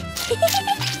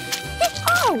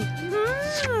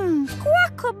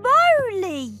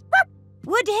 Guacamole!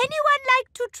 Would anyone like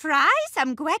to try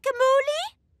some guacamole?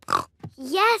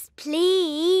 Yes,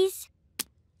 please.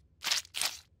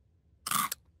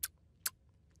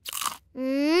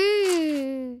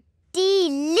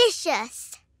 Delicious.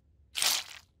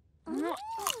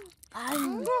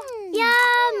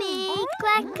 Yummy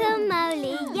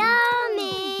guacamole,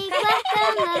 yummy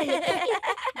guacamole.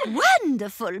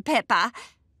 Wonderful, Peppa.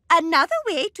 Another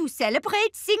way to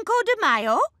celebrate Cinco de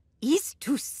Mayo is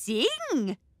to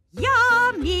sing.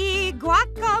 Yummy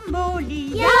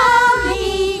guacamole,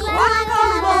 yummy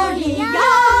guacamole,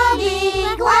 yummy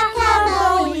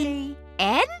guacamole.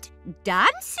 And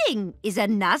dancing is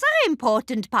another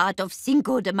important part of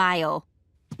Cinco de Mayo.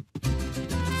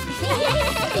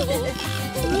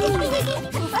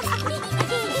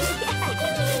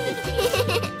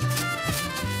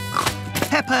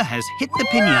 Peppa has hit the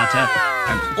piñata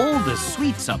and all the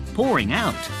sweets are pouring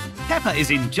out. Peppa is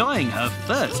enjoying her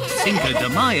first Cinco de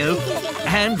Mayo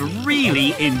and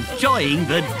really enjoying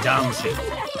the dancing.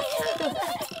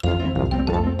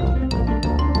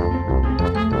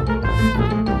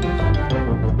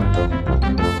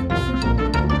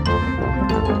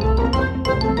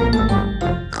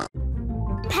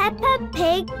 Peppa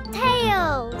Pig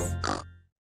tails.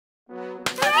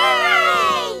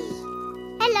 Hooray!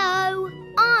 Hello,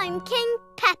 I'm King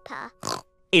Peppa.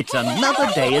 It's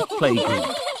another day at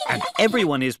playgroup and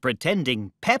everyone is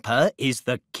pretending Peppa is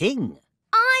the king.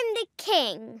 I'm the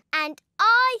king, and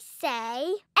I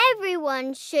say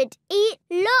everyone should eat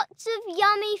lots of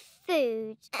yummy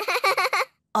food.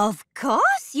 Of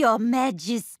course, Your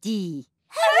Majesty.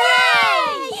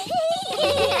 Hooray!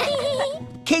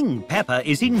 King Peppa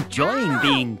is enjoying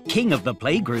being king of the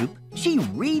playgroup. She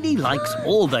really likes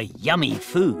all the yummy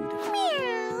food.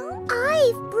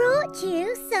 I've brought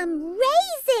you some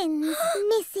raisins,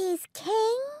 Mrs.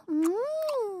 King.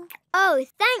 Oh,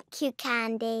 thank you,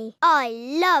 Candy. I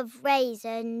love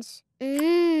raisins.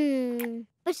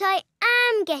 But I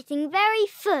am getting very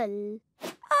full.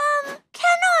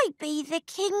 Can I be the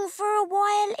king for a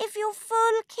while if you're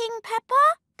full, King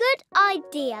Peppa? Good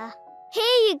idea.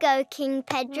 Here you go, King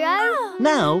Pedro.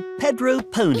 Now, Pedro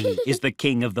Pony is the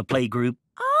king of the playgroup.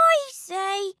 I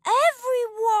say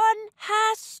everyone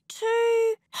has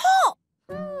to hop.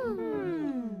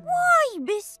 Why,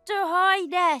 Mr.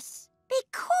 Highness?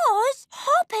 Because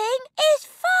hopping is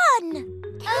fun.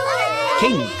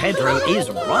 King Pedro is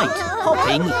right.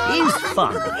 Hopping is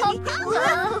fun.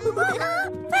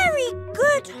 Very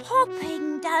good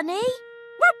hopping, Danny.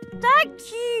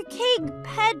 Thank you, King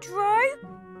Pedro.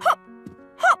 Hop,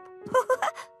 hop.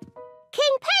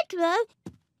 King Pedro,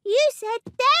 you said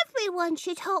everyone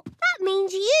should hop. That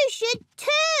means you should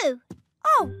too.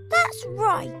 Oh, that's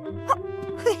right.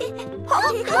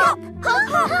 Hop, hop, hop,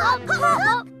 hop, hop,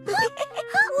 hop.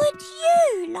 Would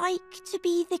you like to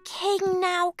be the king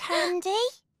now, Candy?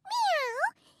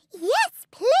 Meow. Yes,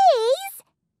 please.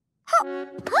 Hop,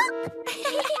 hop.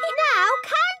 Now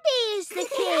Candy is the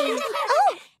king.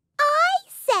 Oh, I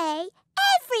say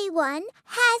everyone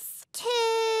has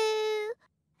to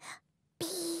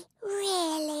be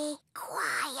really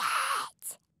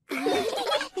quiet.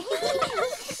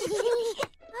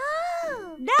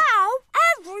 Now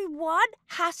everyone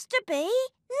has to be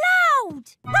loud.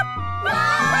 Now,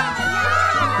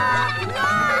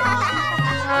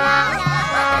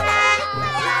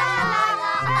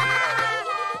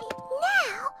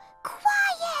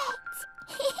 quiet.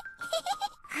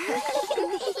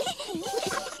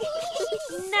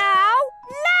 Now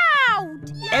loud.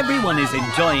 Everyone is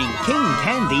enjoying King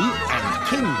Candy and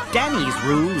King Danny's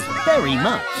rules very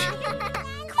much.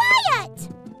 Quiet.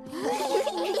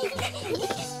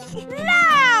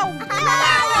 Loud.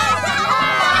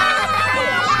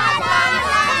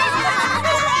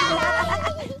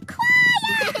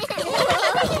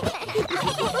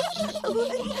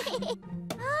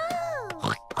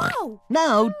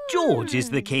 Now George is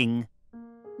the king.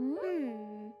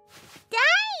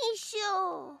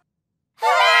 Dinosaur.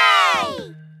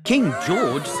 Hooray! King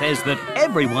George says that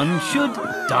everyone should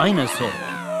dinosaur.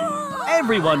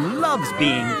 Everyone loves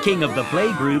being king of the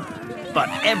playgroup, but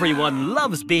everyone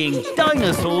loves being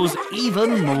dinosaurs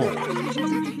even more.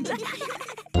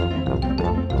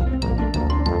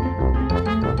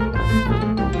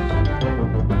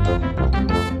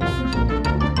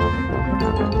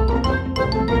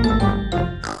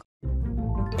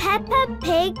 Peppa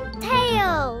Pig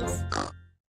Tales.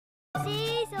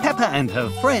 Peppa and her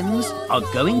friends are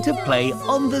going to play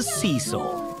on the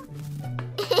seesaw.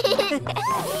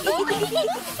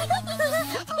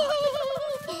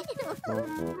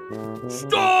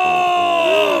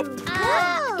 Stop!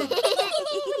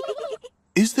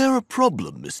 Is there a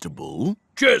problem, Mr. Bull?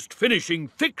 Just finishing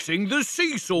fixing the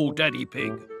seesaw, Daddy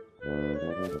Pig.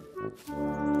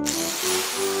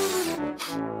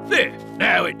 There,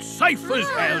 now it's safe as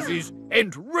houses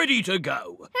and ready to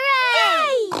go.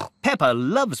 Hooray! Peppa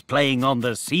loves playing on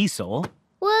the seesaw.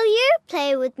 Will you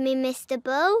play with me, Mr.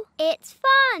 Bull? It's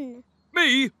fun.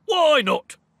 Me? Why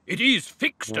not? It is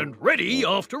fixed and ready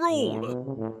after all.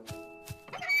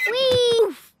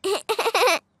 Whee!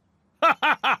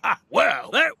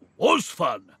 Well, that was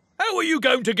fun. How are you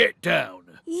going to get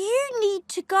down? You need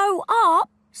to go up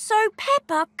so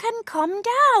Peppa can come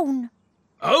down.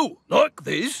 Oh, like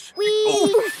this?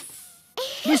 Whee!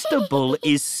 Mr. Bull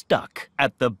is stuck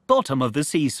at the bottom of the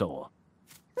seesaw.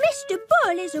 Mr.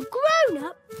 Bull is a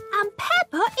grown-up and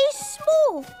Peppa is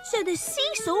small, so the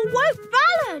seesaw won't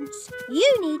balance.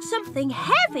 You need something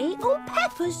heavy on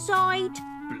Peppa's side.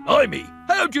 Blimey,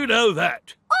 how'd you know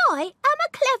that? I am a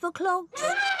clever clogs.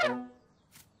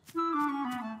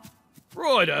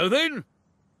 Righto then.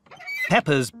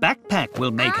 Peppa's backpack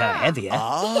will make her heavier.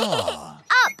 Ah!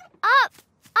 Up, up,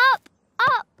 up,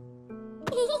 up.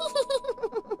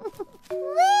 Whee!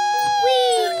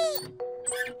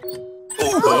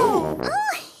 Oh!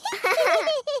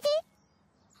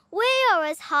 We are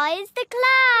as high as the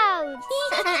clouds.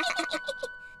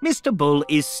 Mr. Bull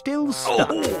is still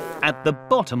stuck at the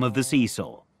bottom of the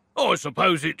seesaw. I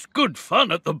suppose it's good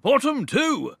fun at the bottom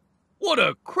too. What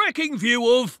a cracking view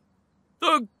of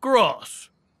the grass.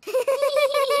 We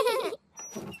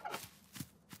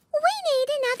need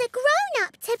another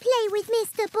grown-up to play with,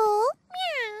 Mr. Bull.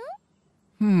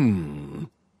 Meow.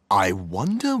 I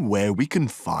wonder where we can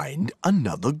find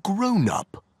another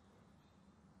grown-up.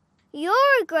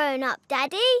 You're a grown-up,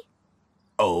 Daddy.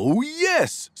 Oh,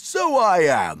 yes, so I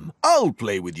am. I'll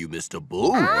play with you, Mr.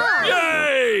 Bull.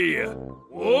 Yay!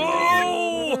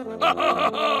 Whoa!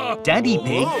 Daddy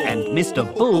Pig and Mr.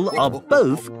 Bull are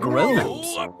both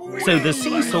grown-ups. So the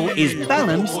seesaw is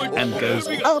balanced and goes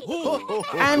up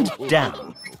and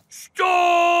down.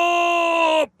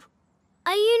 Stop!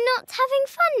 Are you not having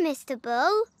fun, Mr.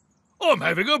 Bull? I'm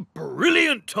having a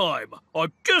brilliant time. I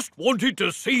just wanted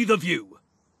to see the view.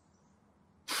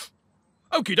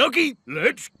 Okie dokie,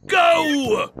 let's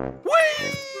go!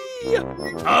 Whee!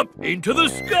 Up into the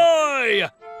sky!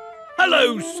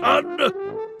 Hello, sun!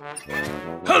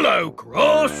 Hello,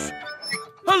 grass!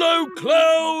 Hello,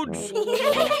 clouds!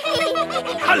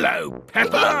 Hello,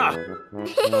 Peppa!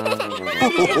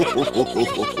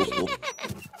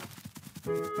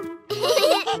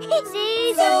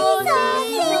 Seesaw,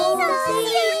 seesaw,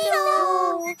 seesaw.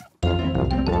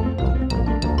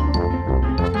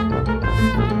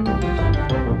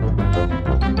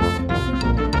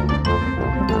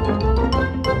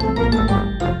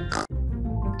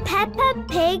 Peppa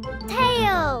Pig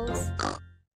Tales.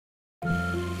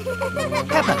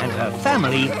 Peppa and her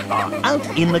family are out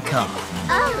in the car.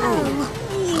 Oh.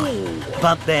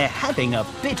 But they're having a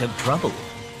bit of trouble.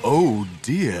 Oh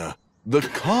dear, the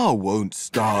car won't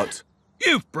start.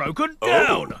 You've broken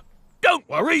down. Don't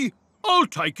worry, I'll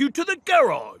take you to the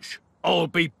garage. I'll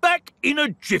be back in a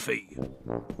jiffy.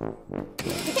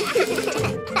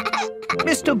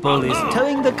 Mr. Bull is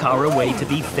towing the car away to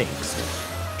be fixed.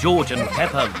 George and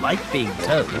Peppa like being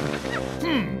towed.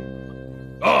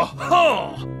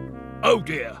 Aha! Oh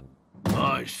dear,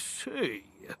 I see.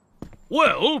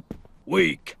 Well,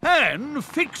 we can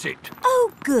fix it.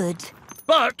 Oh, good.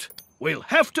 But we'll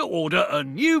have to order a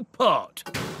new part.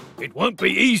 It won't be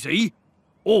easy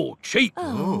or cheap.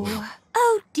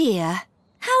 Oh, dear.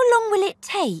 How long will it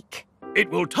take? It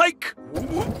will take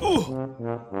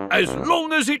as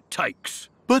long as it takes.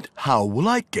 But how will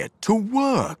I get to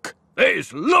work?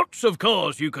 There's lots of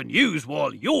cars you can use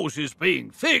while yours is being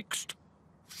fixed.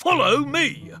 Follow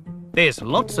me. There's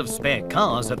lots of spare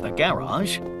cars at the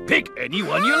garage. Pick any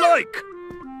one you like.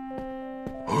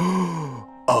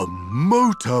 A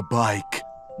motorbike.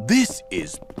 This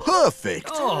is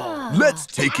perfect. Let's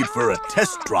take it for a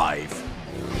test drive.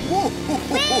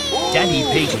 Daddy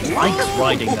Pig likes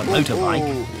riding the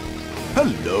motorbike.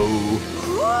 Hello.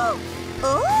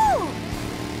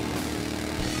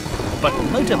 But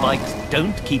motorbikes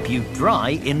don't keep you dry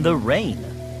in the rain.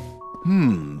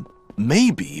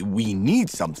 Maybe we need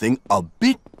something a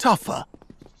bit tougher.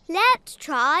 Let's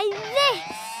try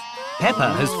this.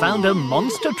 Peppa has found a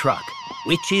monster truck,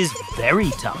 which is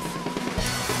very tough.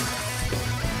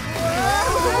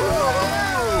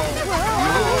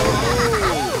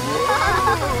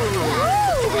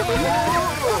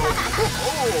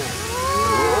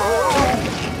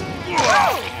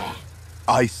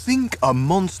 I think a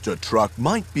monster truck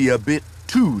might be a bit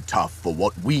too tough for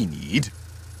what we need.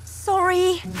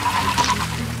 Sorry.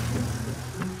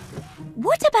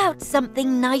 What about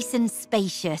something nice and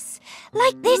spacious,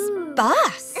 like this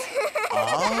bus?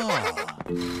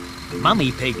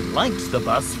 Mummy Pig likes the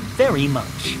bus very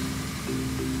much.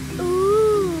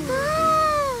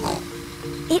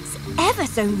 It's ever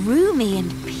so roomy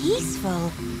and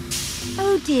peaceful.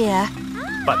 Oh, dear.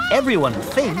 But everyone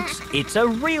thinks it's a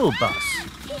real bus.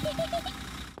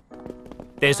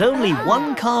 There's only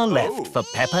one car left for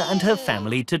Peppa and her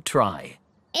family to try.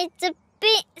 It's a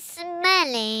bit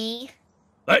smelly.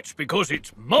 That's because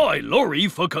it's my lorry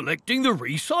for collecting the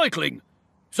recycling.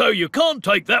 So you can't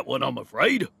take that one, I'm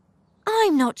afraid.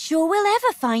 I'm not sure we'll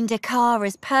ever find a car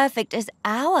as perfect as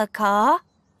our car.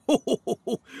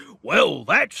 Well,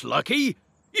 that's lucky.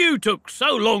 You took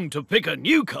so long to pick a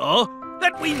new car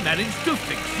that we managed to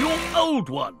fix your old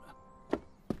one.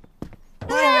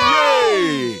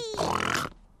 Hooray!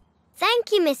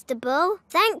 Thank you, Mr. Bull.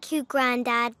 Thank you,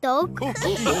 Grandad Dog.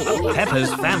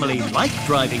 Peppa's family like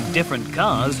driving different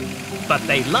cars, but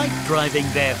they like driving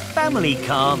their family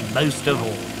car most of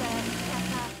all.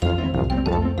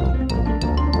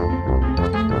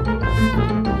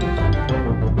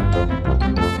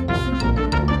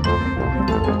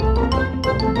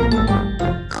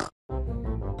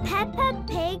 Peppa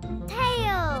Pig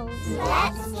Tales.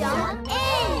 Let's jump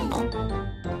in.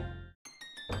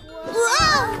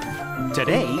 Whoa!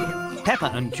 Today,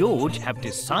 Peppa and George have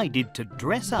decided to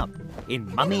dress up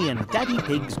in Mummy and Daddy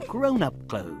Pig's grown-up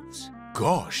clothes.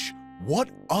 Gosh, what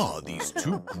are these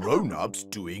two grown-ups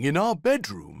doing in our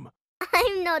bedroom?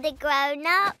 I'm not a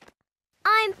grown-up.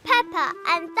 I'm Peppa,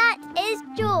 and that is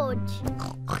George.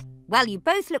 Well, you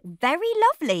both look very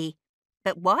lovely.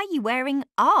 But why are you wearing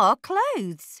our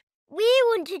clothes? We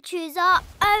want to choose our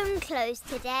own clothes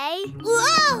today.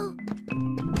 Whoa!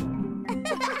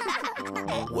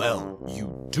 Well,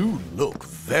 you do look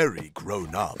very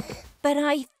grown up. but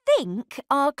I think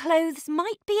our clothes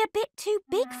might be a bit too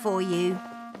big for you.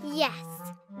 Yes,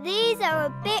 these are a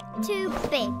bit too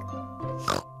big.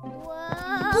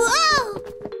 Whoa!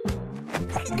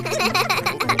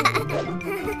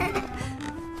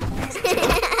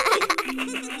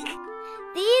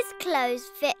 These clothes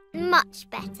fit much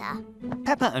better.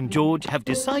 Peppa and George have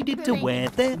decided to wear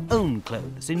their own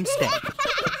clothes instead.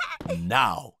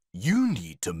 Now, you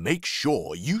need to make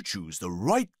sure you choose the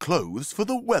right clothes for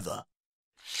the weather.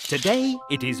 Today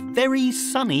it is very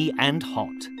sunny and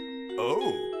hot.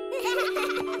 Oh.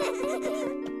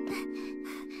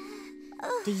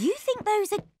 Do you think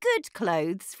those are good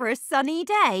clothes for a sunny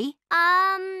day?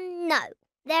 No.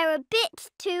 They're a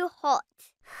bit too hot.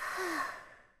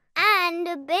 And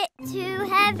a bit too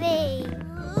heavy.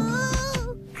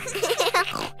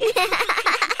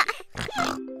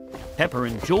 Peppa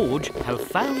and George have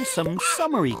found some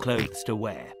summery clothes to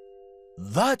wear.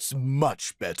 That's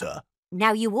much better.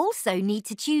 Now you also need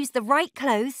to choose the right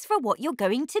clothes for what you're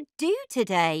going to do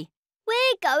today.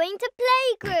 We're going to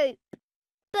playgroup.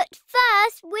 But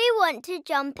first, we want to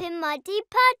jump in muddy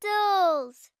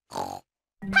puddles.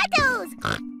 Puddles!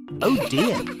 Oh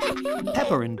dear,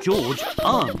 Peppa and George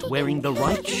aren't wearing the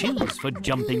right shoes for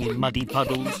jumping in muddy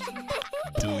puddles.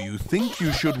 Do you think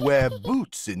you should wear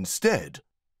boots instead?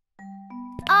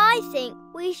 I think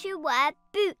we should wear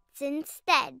boots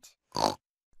instead. Ho,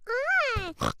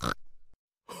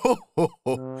 ho,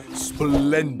 ho.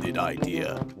 Splendid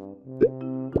idea.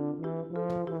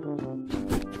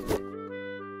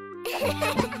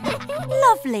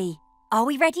 Lovely. Are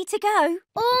we ready to go?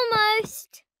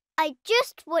 Almost. I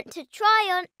just want to try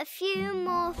on a few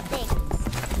more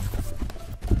things.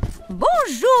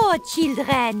 Bonjour,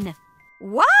 children.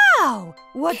 Wow!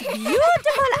 What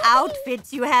beautiful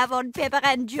outfits you have on, Peppa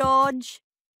and George.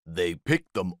 They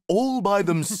picked them all by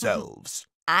themselves.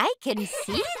 I can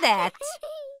see that.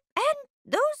 And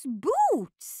those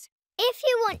boots. If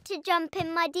you want to jump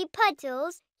in muddy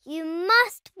puddles, you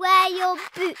must wear your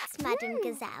boots, Madam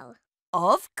Gazelle.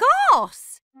 Of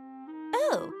course.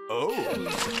 Oh.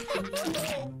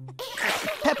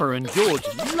 Peppa and George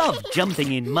love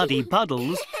jumping in muddy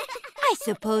puddles. I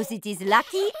suppose it is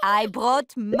lucky I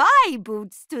brought my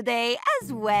boots today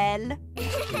as well.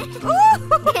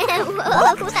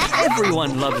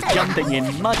 Everyone loves jumping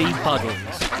in muddy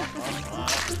puddles.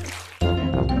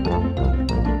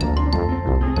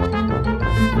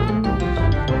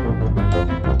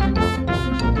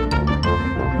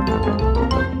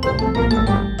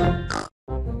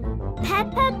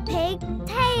 Peppa Pig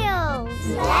Tales.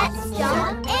 Let's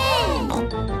jump in.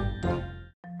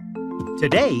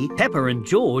 Today, Peppa and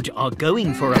George are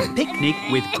going for a picnic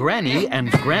with Granny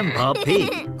and Grandpa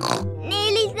Pig.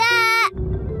 Nearly there.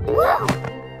 Woo!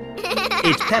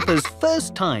 It's Peppa's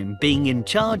first time being in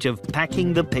charge of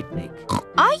packing the picnic.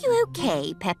 Are you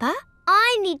okay, Peppa?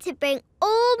 I need to bring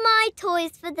all my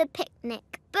toys for the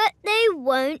picnic, but they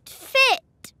won't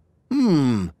fit.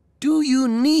 Do you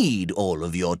need all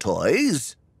of your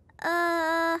toys?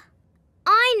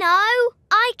 I know.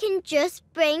 I can just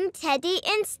bring Teddy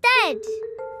instead.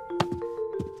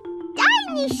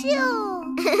 Dinosaur!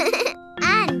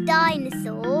 And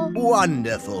dinosaur.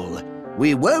 Wonderful.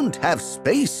 We won't have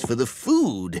space for the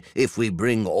food if we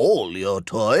bring all your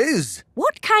toys.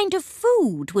 What kind of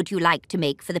food would you like to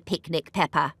make for the picnic,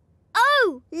 Peppa?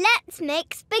 Oh, let's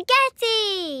make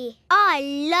spaghetti. I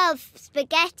love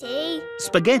spaghetti.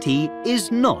 Spaghetti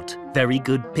is not very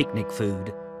good picnic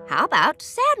food. How about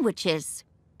sandwiches?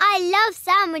 I love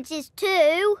sandwiches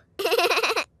too.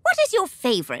 What is your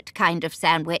favourite kind of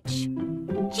sandwich?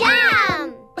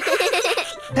 Jam!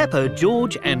 Peppa,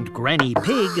 George and Granny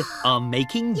Pig are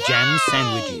making jam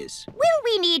sandwiches. Will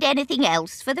we need anything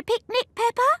else for the picnic,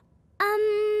 Peppa?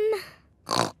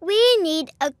 We need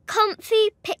a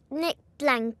comfy picnic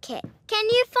blanket. Can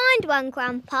you find one,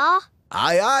 Grandpa?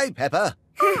 Aye, aye, Peppa.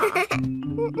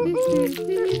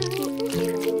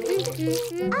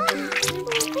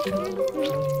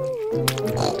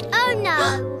 Oh,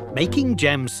 no. Making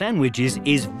jam sandwiches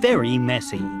is very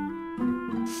messy.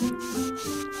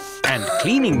 And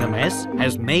cleaning the mess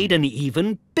has made an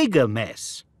even bigger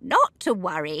mess. Not to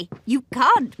worry. You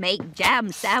can't make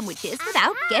jam sandwiches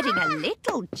without getting a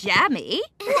little jammy.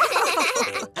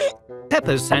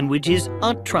 Peppa's sandwiches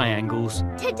are triangles.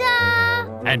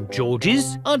 Ta-da! And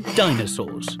George's are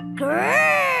dinosaurs.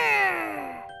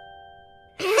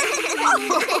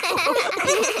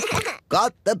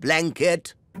 Got the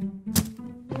blanket.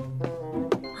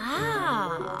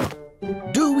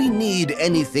 Do we need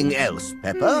anything else,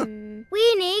 Peppa?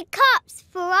 We need cups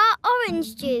for our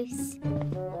orange juice.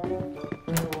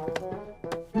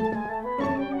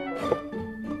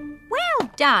 Well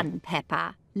done,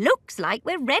 Peppa. Looks like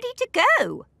we're ready to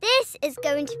go. This is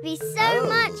going to be so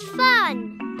much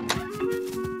fun.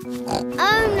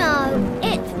 Oh no,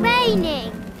 it's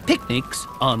raining. Picnics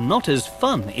are not as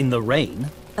fun in the rain.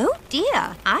 Oh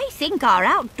dear, I think our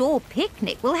outdoor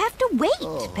picnic will have to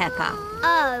wait, Peppa.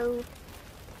 Oh.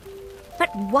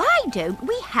 But why don't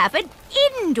we have an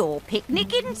indoor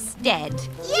picnic instead?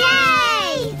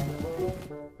 Yay!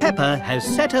 Peppa has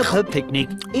set up her picnic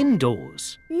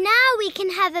indoors. Now we can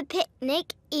have a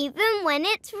picnic even when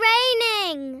it's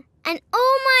raining. And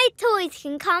all my toys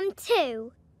can come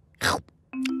too.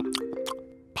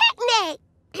 Picnic!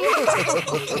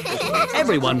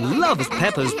 Everyone loves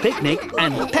Peppa's picnic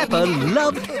and Peppa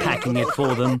loved packing it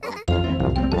for them.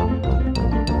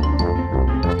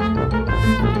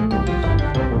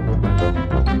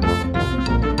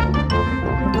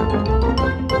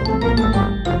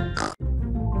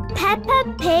 Peppa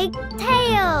Pig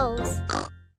Tales.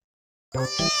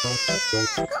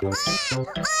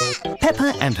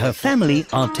 Peppa and her family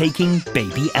are taking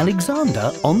baby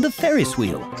Alexander on the Ferris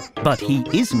wheel, but he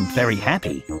isn't very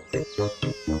happy. What's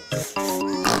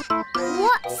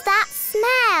that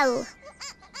smell?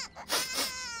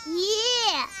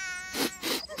 Yeah!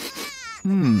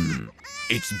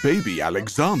 It's baby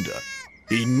Alexander.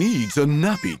 He needs a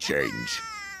nappy change.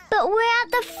 But we're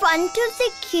at the front of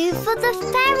the queue for the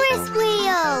Ferris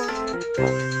wheel.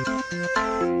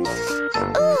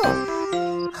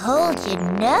 Ooh. Hold your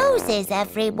noses,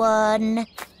 everyone.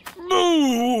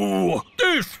 Moo!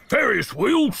 This Ferris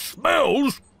wheel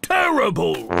smells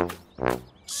terrible.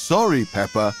 Sorry,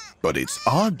 Peppa, but it's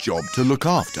our job to look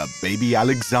after baby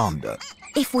Alexander.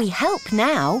 If we help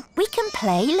now, we can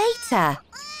play later.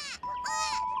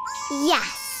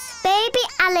 Yes. Baby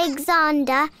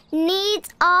Alexander needs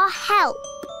our help.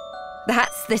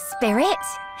 That's the spirit.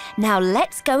 Now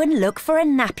let's go and look for a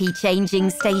nappy changing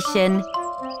station.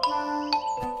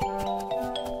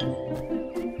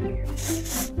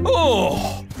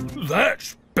 Oh,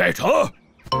 that's better.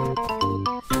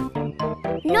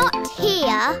 Not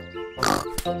here.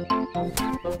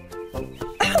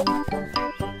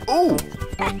 Oh!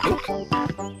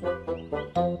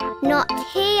 Not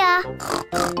here.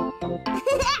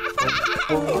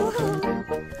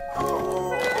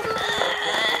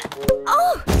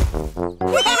 Oh!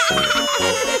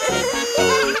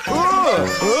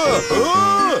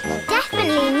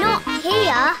 Definitely not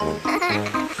here.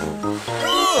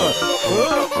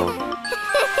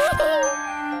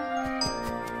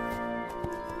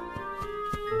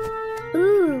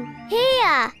 Ooh,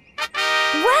 here.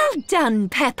 Well done,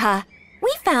 Peppa.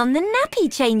 We found the nappy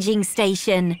changing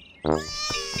station.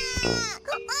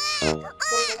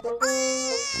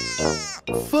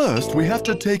 First, we have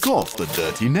to take off the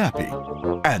dirty nappy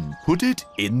and put it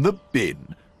in the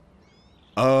bin.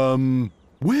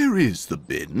 Where is the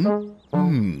bin?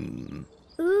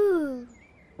 Ooh.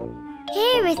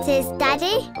 Here it is,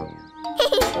 Daddy.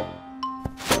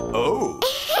 Oh.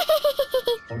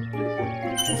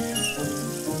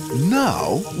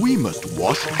 Now we must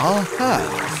wash our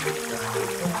hands.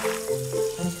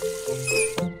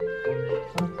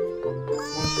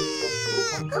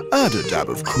 Add a dab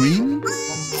of cream.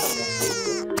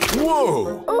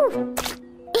 Whoa! Ooh.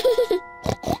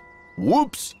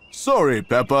 Whoops! Sorry,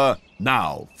 Peppa.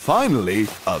 Now, finally,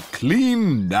 a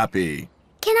clean nappy.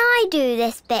 Can I do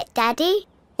this bit, Daddy?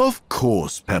 Of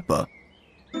course, Peppa.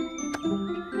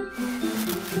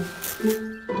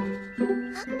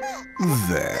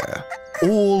 There.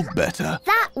 All better.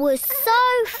 That was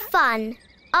so fun.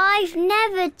 I've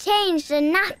never changed a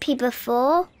nappy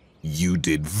before. You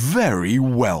did very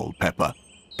well, Peppa.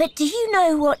 But do you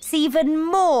know what's even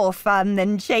more fun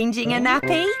than changing a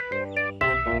nappy?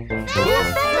 The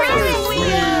Ferris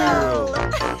wheel!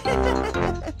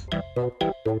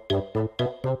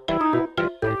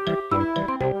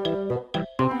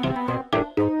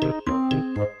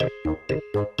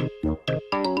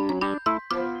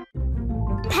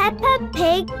 Peppa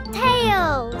Pig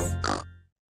Tales.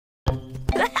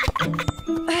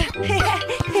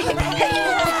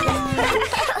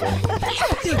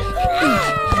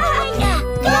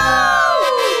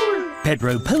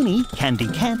 Pedro Pony, Candy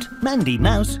Cat, Mandy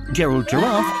Mouse, Gerald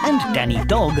Giraffe and Danny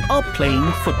Dog are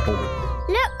playing football.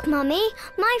 Look, Mummy,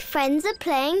 my friends are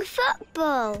playing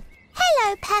football.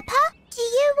 Hello, Peppa. Do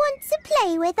you want to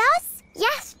play with us?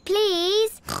 Yes,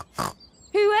 please.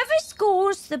 Whoever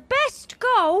scores the best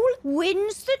goal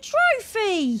wins the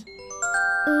trophy.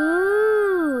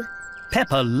 Ooh.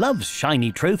 Peppa loves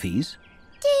shiny trophies.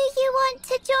 Do you want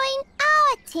to join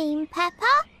our team,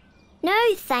 Peppa?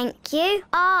 No, thank you.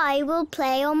 I will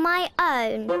play on my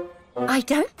own. I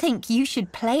don't think you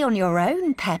should play on your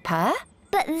own, Peppa.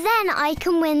 But then I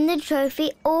can win the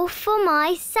trophy all for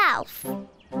myself.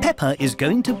 Peppa is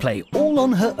going to play all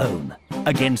on her own,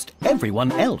 against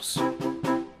everyone else.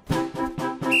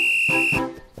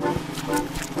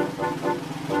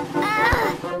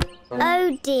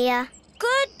 Oh dear.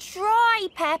 Good try,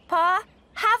 Peppa.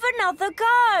 Have another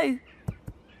go.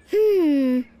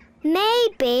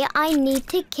 Maybe I need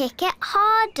to kick it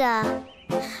harder.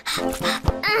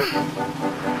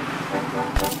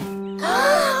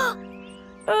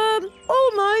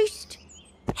 Almost.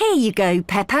 Here you go,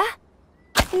 Peppa.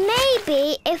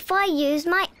 Maybe if I use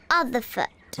my other foot.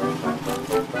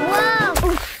 Whoa!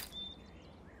 Oof.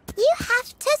 You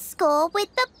have to score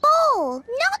with the ball,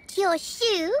 not your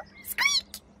shoe.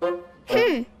 Squeak!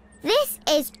 This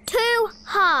is too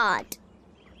hard.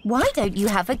 Why don't you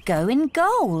have a go in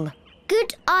goal?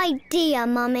 Good idea,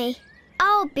 Mummy.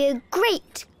 I'll be a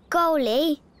great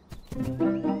goalie.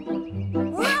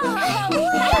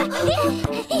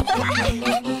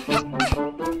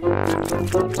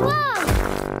 Whoa!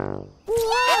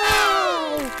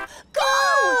 Whoa!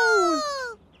 Goal!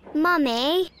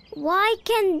 Mummy, why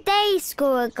can they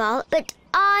score a goal but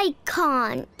I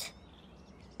can't?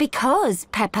 Because,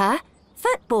 Peppa,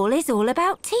 football is all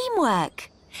about teamwork.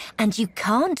 And you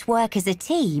can't work as a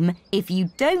team if you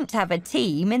don't have a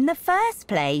team in the first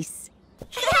place.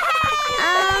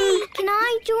 Can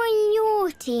I join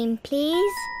your team,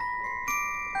 please?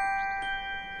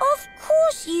 Of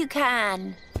course you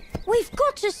can. We've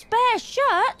got a spare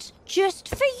shirt just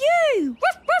for you.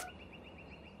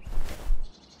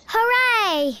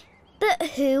 Hooray! But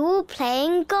who will play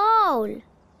in goal?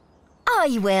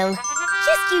 I will.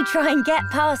 Just you try and get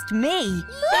past me.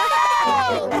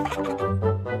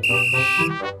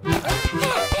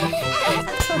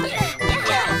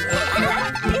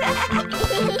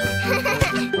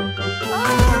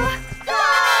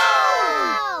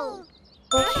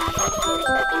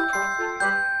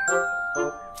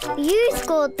 You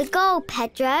scored the goal,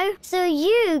 Pedro, so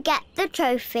you get the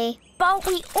trophy. But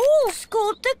we all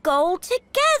scored the goal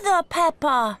together,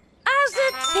 Peppa. As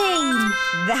a team.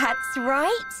 That's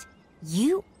right.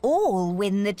 You all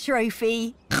win the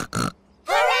trophy.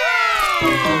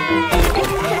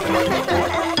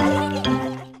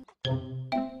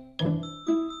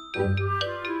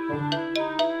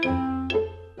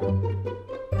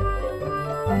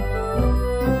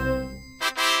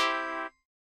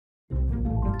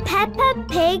 Peppa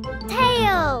Pig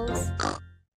Tales.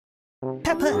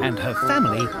 Peppa and her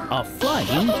family are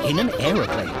flying in an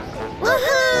aeroplane.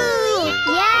 Woohoo!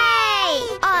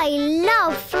 Yay! I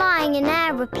love flying in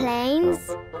aeroplanes.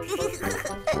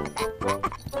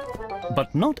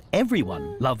 But not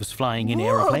everyone loves flying in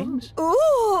aeroplanes.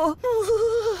 Oh,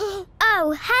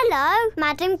 hello,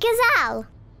 Madam Gazelle.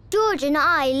 George and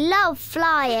I love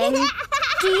flying.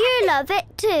 Do you love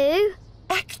it too?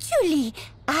 Actually,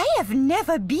 I have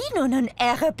never been on an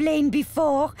aeroplane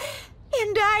before,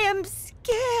 and I am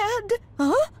scared.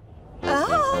 Huh?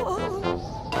 Oh!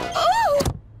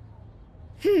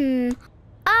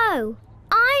 Oh,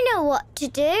 I know what to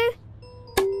do.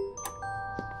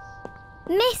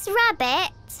 Miss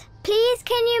Rabbit, please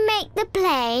can you make the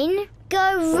plane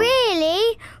go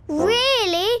really,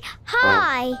 really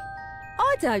high?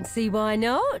 I don't see why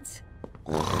not.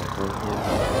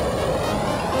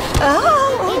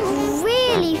 It's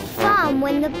really fun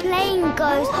when the plane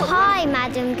goes high,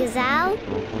 Madam Gazelle.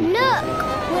 Look,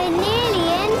 we're nearly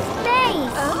in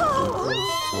space.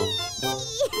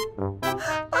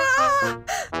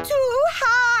 Too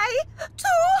high!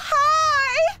 Too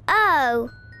high! Oh.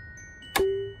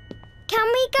 Can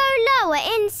we go lower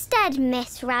instead,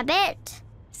 Miss Rabbit?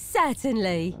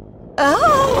 Certainly.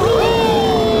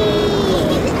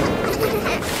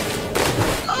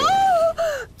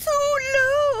 Too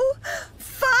low!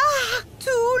 Far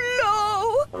too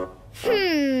low!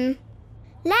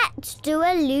 Let's do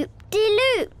a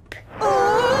loop-de-loop.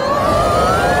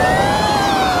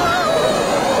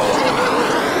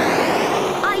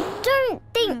 I don't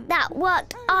think that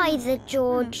worked either,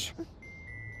 George.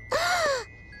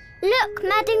 Look,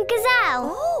 Madam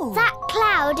Gazelle. That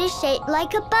cloud is shaped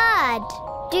like a bird.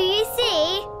 Do you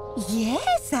see?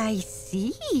 Yes, I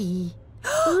see.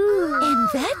 And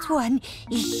that one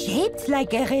is shaped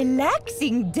like a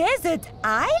relaxing desert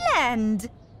island.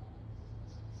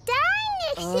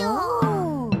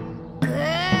 Dinosaur.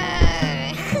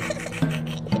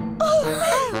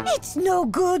 It's no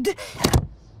good.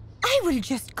 I will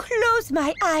just close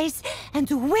my eyes and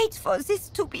wait for this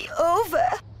to be over.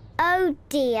 Oh,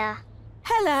 dear.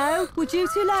 Hello, would you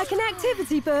two like an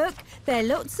activity book? They're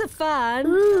lots of fun.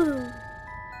 Ooh.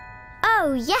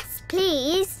 Oh, yes,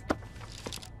 please.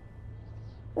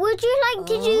 Would you like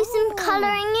to do some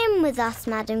colouring in with us,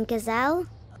 Madame Gazelle?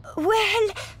 Well,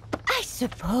 I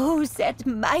suppose that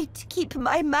might keep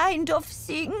my mind off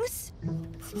things.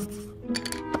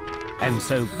 And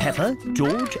so Peppa,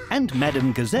 George and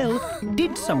Madame Gazelle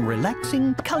did some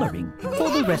relaxing colouring for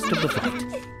the rest of the flight.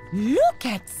 Look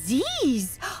at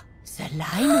these! The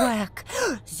line work,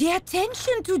 the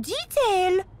attention to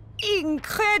detail.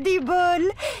 Incredible!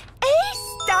 A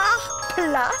star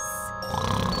plus!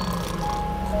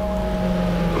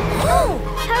 Oh,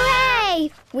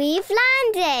 hooray! We've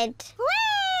landed!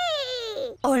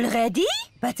 Whee! Already?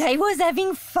 But I was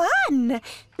having fun.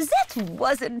 That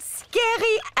wasn't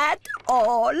scary at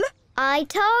all. I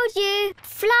told you,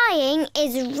 flying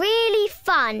is really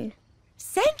fun.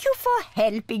 Thank you for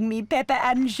helping me, Peppa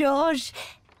and George.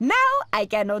 Now I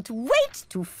cannot wait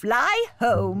to fly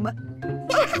home.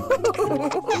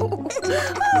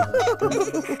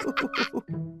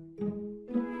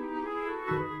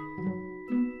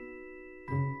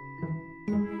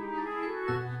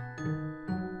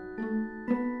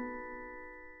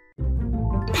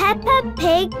 Peppa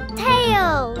Pig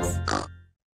Tales.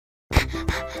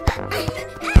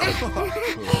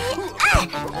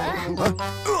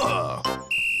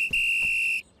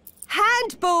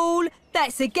 Handball!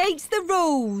 That's against the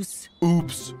rules.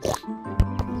 Oops.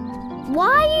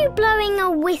 Why are you blowing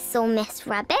a whistle, Miss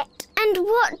Rabbit? And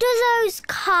what do those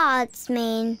cards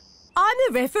mean? I'm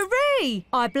the referee.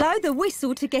 I blow the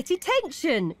whistle to get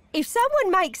attention. If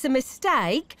someone makes a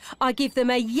mistake, I give them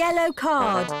a yellow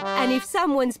card. And if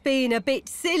someone's being a bit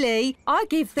silly, I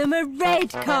give them a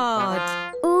red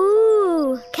card.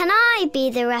 Ooh, can I be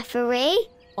the referee?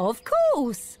 Of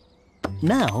course.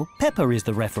 Now Peppa is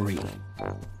the referee.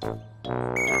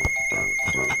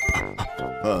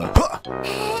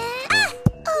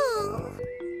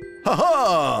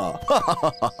 Ha-ha!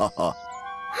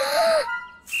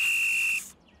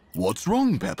 What's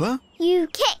wrong, Peppa? You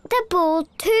kicked the ball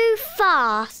too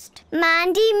fast.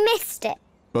 Mandy missed it.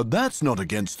 But that's not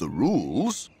against the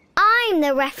rules. I'm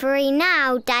the referee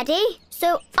now, Daddy,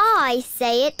 so I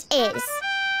say it is.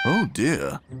 Oh,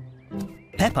 dear.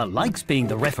 Peppa likes being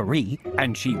the referee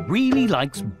and she really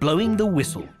likes blowing the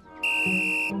whistle.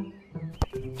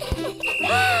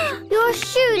 Your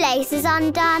shoelace is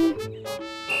undone.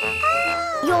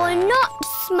 You're not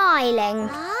smiling.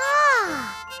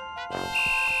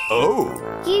 Oh.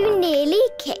 You nearly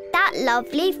kicked that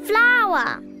lovely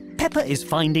flower. Peppa is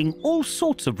finding all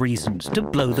sorts of reasons to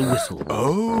blow the whistle.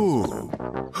 Oh.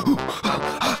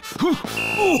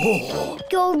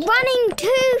 You're running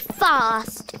too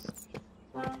fast.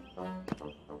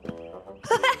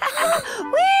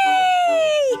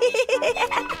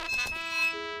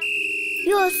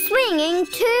 You're swinging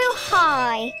too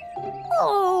high.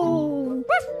 Oh.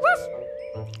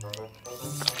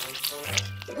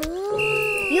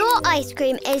 Your ice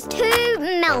cream is too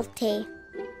melty.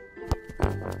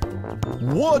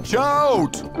 Watch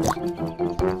out!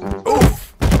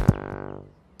 Oof!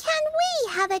 Can we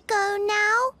have a go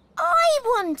now? I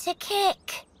want to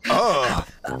kick.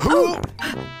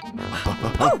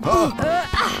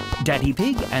 Daddy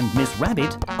Pig and Miss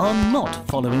Rabbit are not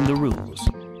following the rules.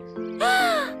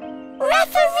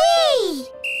 Referee!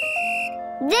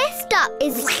 This duck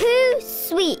is too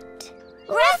sweet.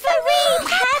 Referee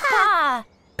Peppa!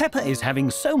 Peppa is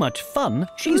having so much fun,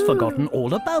 she's forgotten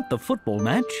all about the football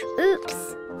match.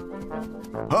 Oops.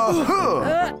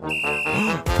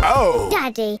 Oh!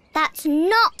 Daddy, that's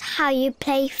not how you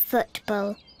play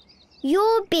football.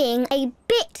 You're being a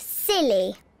bit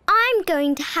silly. I'm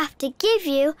going to have to give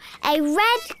you a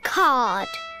red card.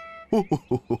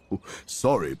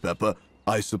 Sorry, Peppa.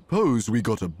 I suppose we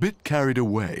got a bit carried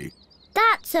away.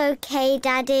 That's okay,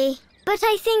 Daddy. But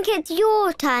I think it's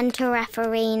your turn to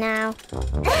referee now.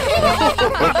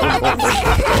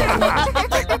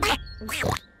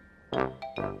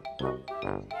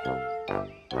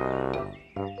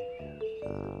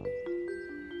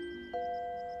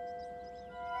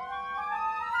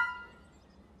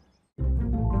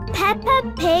 Peppa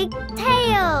Pig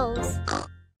Tales.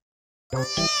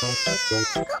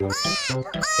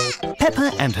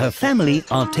 Peppa and her family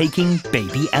are taking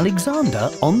baby Alexander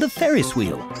on the Ferris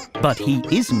wheel, but he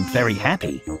isn't very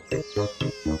happy. What's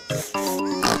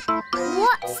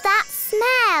that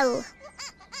smell?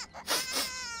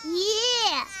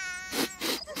 Yeah.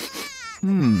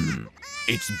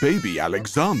 It's baby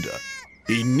Alexander.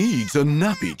 He needs a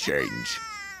nappy change.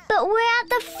 But we're at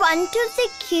the front of the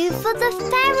queue for the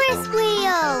Ferris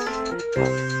wheel.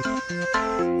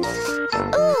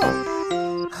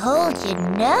 Ooh. Hold your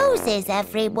noses,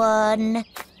 everyone.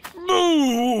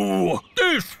 Moo!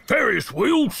 This Ferris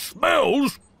wheel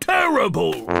smells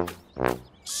terrible.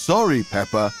 Sorry,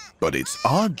 Peppa, but it's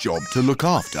our job to look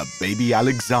after baby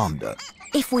Alexander.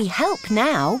 If we help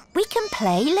now, we can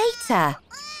play later.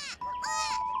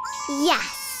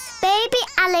 Yes, baby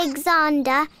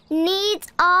Alexander needs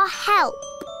our help.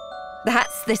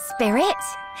 That's the spirit.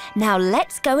 Now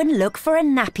let's go and look for a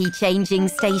nappy changing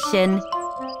station.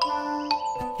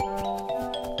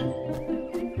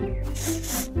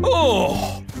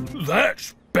 Oh,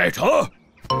 that's better.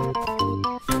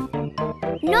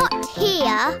 Not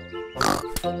here.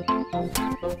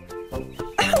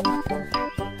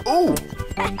 Oh!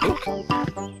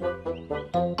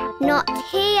 Not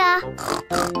here.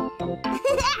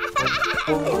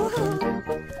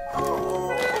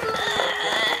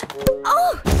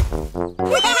 Oh!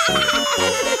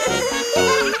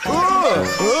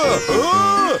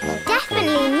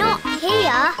 Definitely not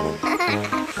here.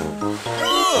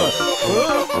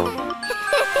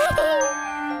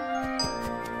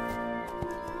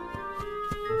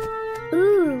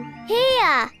 Ooh,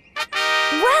 here.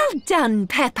 Well done,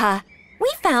 Peppa. We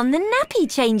found the nappy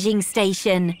changing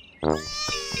station.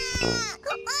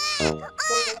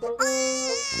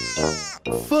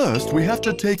 First, we have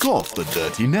to take off the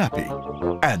dirty nappy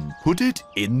and put it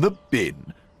in the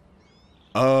bin.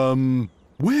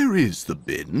 Where is the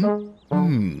bin?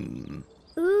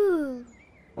 Ooh.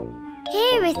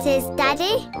 Here it is,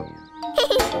 Daddy.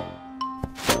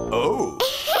 Oh.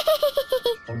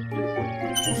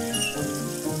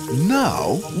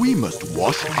 Now we must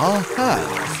wash our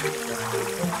hands.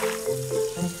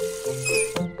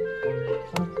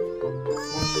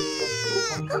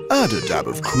 Add a dab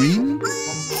of cream.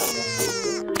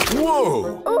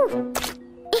 Whoa! Ooh.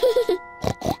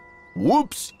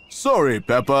 Whoops! Sorry,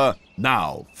 Peppa.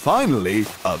 Now, finally,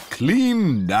 a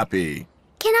clean nappy.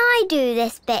 Can I do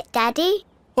this bit, Daddy?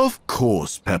 Of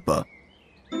course, Peppa.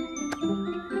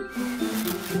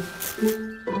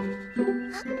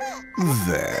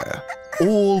 There.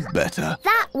 All better.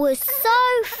 That was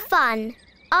so fun.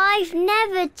 I've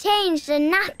never changed a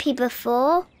nappy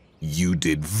before. You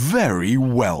did very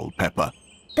well, Peppa.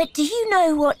 But do you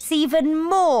know what's even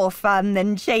more fun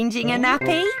than changing a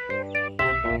nappy?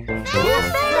 The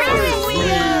Ferris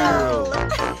wheel!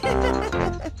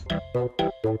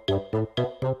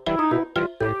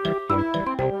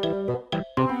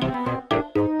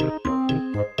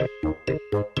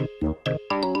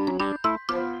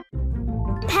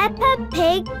 Peppa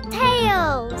Pig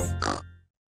Tales.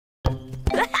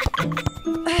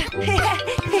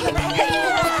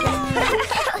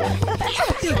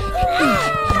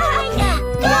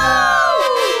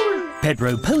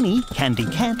 Pedro Pony, Candy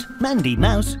Cat, Mandy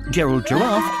Mouse, Gerald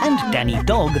Giraffe and Danny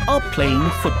Dog are playing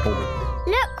football.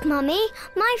 Look, Mummy,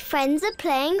 my friends are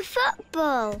playing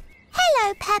football.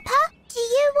 Hello, Peppa. Do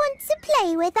you want to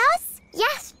play with us?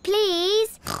 Yes,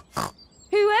 please.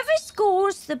 Whoever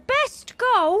scores the best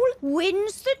goal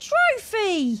wins the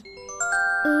trophy.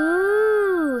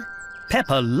 Ooh.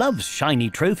 Peppa loves shiny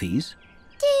trophies.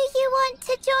 Do you want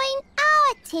to join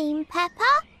our team,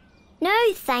 Peppa?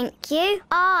 No, thank you.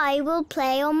 I will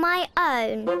play on my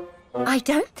own. I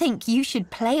don't think you should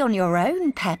play on your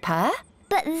own, Peppa.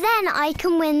 But then I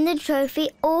can win the trophy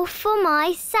all for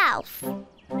myself.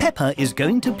 Peppa is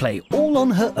going to play all on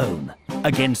her own,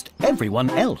 against everyone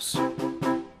else.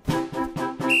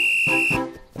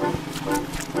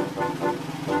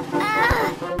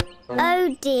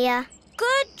 Oh dear.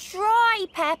 Good try,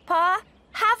 Peppa.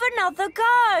 Have another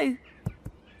go.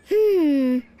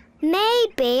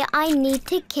 Maybe I need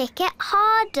to kick it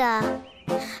harder.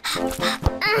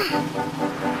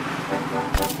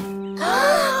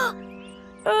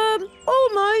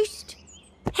 Almost.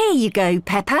 Here you go,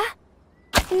 Peppa.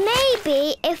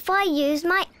 Maybe if I use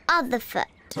my other foot.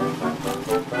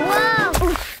 Whoa!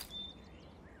 Oof.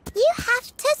 You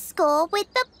have to score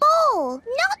with the ball,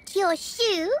 not your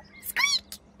shoe.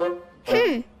 Squeak!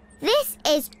 This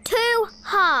is too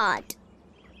hard.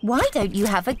 Why don't you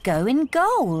have a go in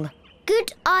goal?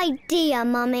 Good idea,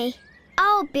 Mummy.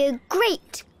 I'll be a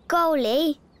great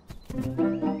goalie.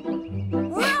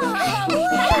 Whoa!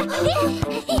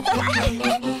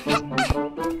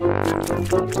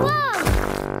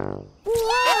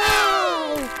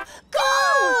 Whoa!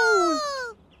 Goal!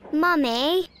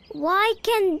 Mummy, why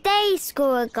can they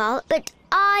score a goal but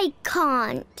I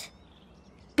can't?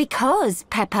 Because,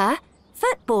 Peppa,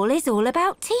 football is all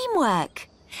about teamwork.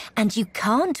 And you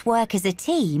can't work as a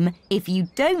team if you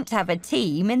don't have a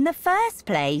team in the first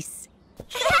place.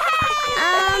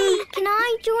 Can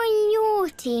I join your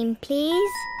team,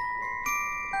 please?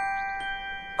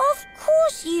 Of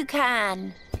course you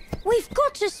can. We've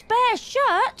got a spare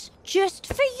shirt just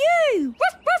for you.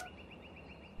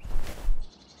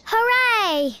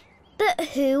 Hooray! But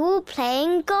who will play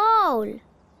in goal?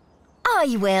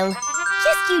 I will.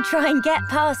 Just you try and get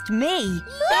past me.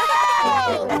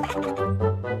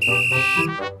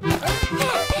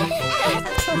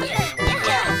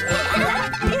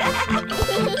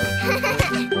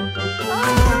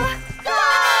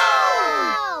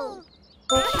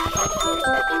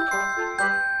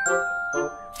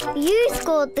 You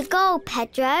scored the goal,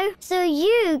 Pedro, so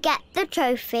you get the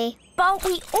trophy. But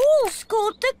we all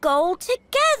scored the goal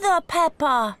together,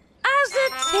 Peppa. As a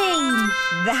team.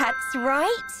 That's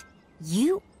right.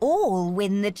 You all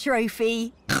win the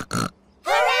trophy.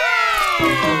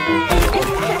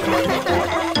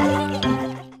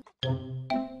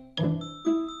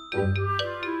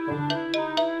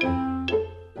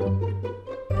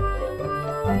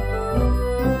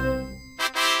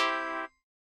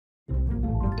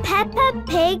 Peppa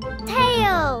Pig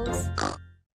Tales.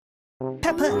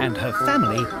 Peppa and her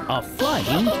family are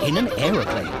flying in an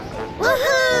aeroplane.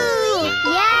 Woohoo!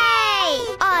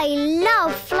 Yay! I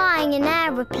love flying in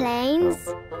aeroplanes.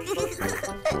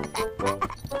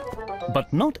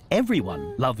 But not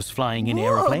everyone loves flying in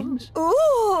aeroplanes.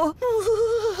 Ooh.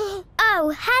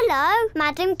 Oh, hello,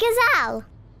 Madam Gazelle.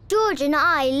 George and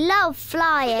I love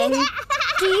flying.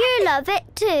 Do you love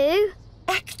it too?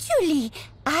 Actually,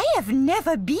 I have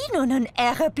never been on an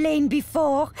aeroplane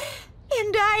before,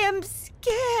 and I am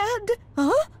scared.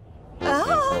 Huh?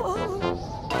 Oh!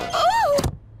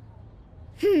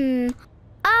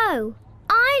 Oh,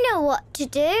 I know what to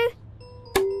do.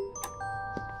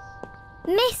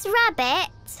 Miss Rabbit,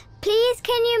 please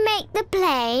can you make the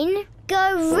plane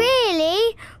go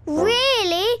really,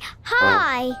 really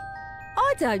high?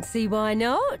 I don't see why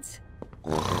not.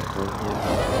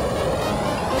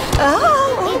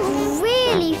 It's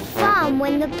really fun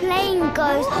when the plane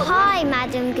goes high,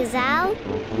 Madam Gazelle.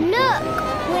 Look,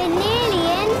 we're nearly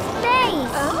in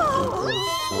space.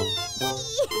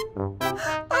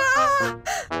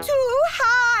 Too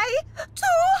high!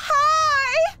 Too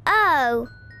high! Oh.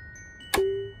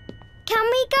 Can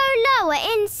we go lower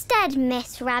instead,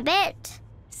 Miss Rabbit?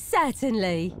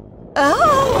 Certainly.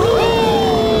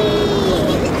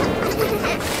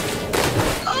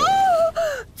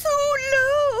 Too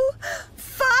low!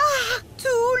 Far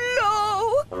too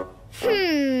low!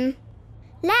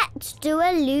 Let's do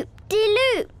a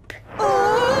loop-de-loop.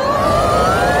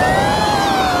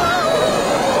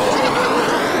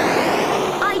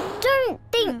 I don't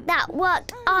think that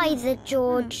worked either,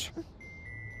 George.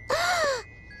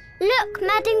 Look,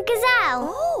 Madam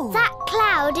Gazelle. That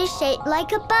cloud is shaped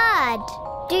like a bird.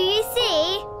 Do you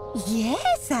see?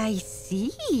 Yes, I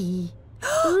see.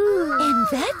 And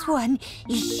that one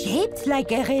is shaped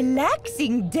like a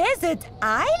relaxing desert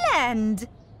island.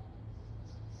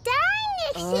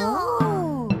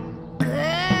 Dinosaur!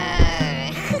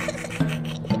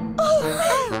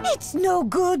 It's no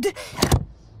good.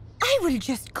 I will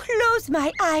just close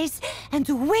my eyes and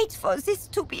wait for this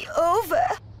to be over.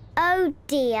 Oh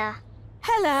dear.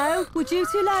 Hello, would you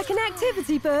two like an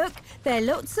activity book? They're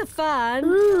lots of fun.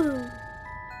 Ooh.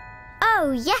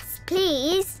 Oh, yes,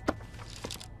 please.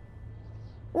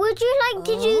 Would you like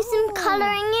to do some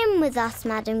colouring in with us,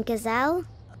 Madam Gazelle?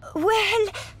 Well,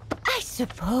 I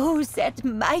suppose that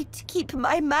might keep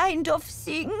my mind off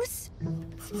things.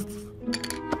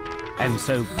 And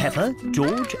so Peppa,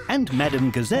 George and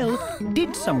Madam Gazelle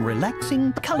did some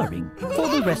relaxing colouring for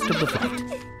the rest of the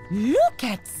flight. Look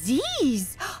at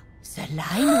these! The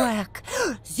line work,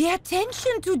 the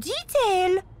attention to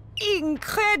detail.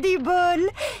 Incredible!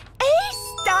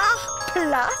 A-star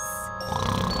plus!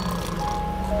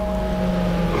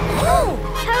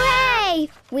 Hooray!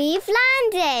 We've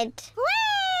landed!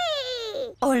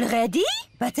 Whee! Already?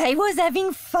 But I was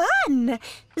having fun.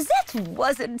 That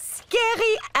wasn't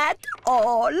scary at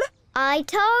all. I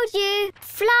told you,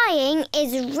 flying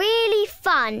is really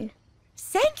fun.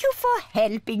 Thank you for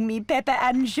helping me, Peppa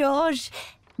and George.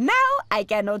 Now I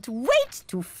cannot wait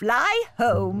to fly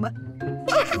home.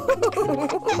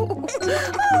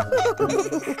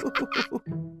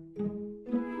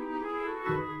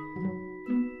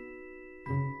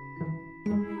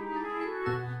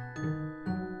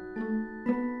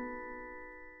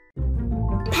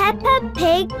 Peppa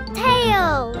Pig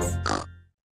Tales.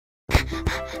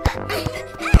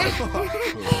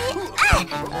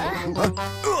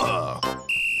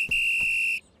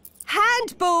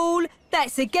 Handball!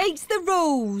 That's against the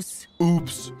rules.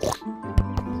 Oops.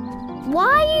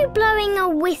 Why are you blowing a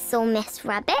whistle, Miss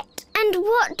Rabbit? And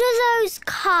what do those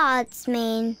cards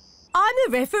mean? I'm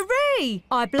the referee.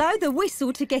 I blow the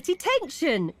whistle to get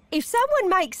attention. If someone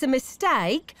makes a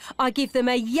mistake, I give them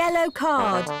a yellow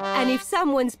card. And if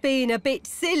someone's being a bit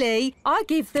silly, I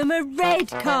give them a red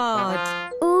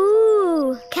card. Ooh.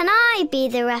 Ooh, can I be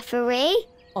the referee?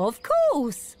 Of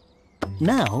course.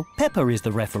 Now Peppa is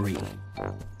the referee.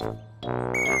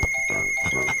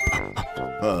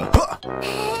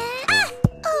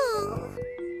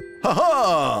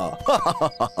 Ha-ha!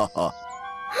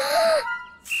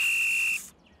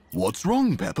 What's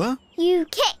wrong, Peppa? You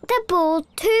kicked the ball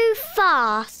too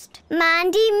fast.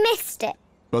 Mandy missed it.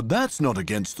 But that's not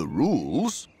against the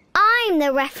rules. I'm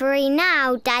the referee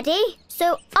now, Daddy,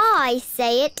 so I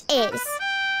say it is.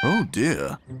 Oh,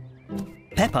 dear.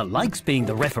 Peppa likes being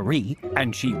the referee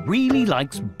and she really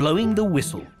likes blowing the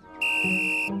whistle.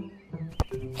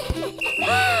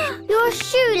 Your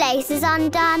shoelace is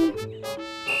undone.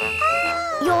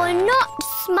 You're not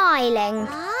smiling.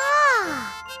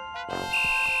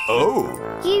 Oh.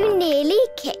 You nearly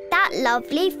kicked that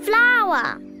lovely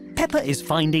flower. Peppa is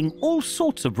finding all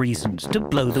sorts of reasons to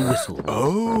blow the whistle.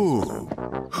 Oh.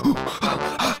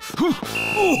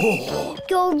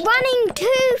 You're running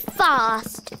too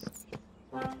fast.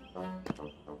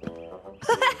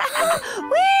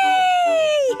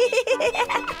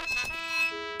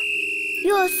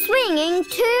 You're swinging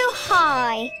too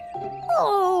high.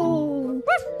 Oh.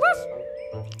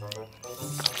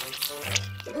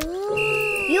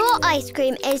 Your ice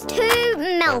cream is too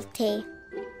melty.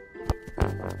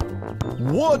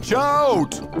 Watch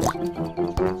out!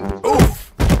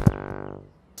 Oof!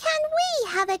 Can we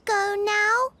have a go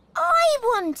now? I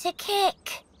want to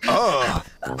kick.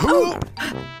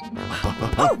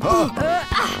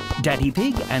 Daddy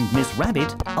Pig and Miss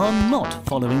Rabbit are not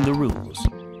following the rules.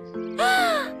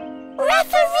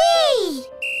 Referee!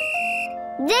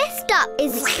 This duck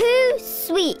is too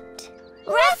sweet.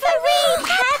 Referee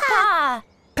Peppa!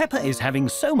 Peppa is having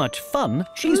so much fun,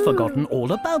 she's forgotten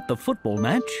all about the football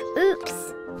match.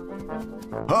 Oops.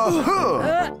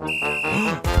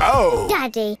 Ow!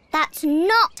 Daddy, that's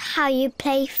not how you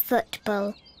play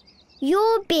football.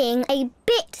 You're being a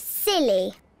bit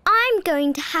silly. I'm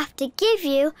going to have to give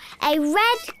you a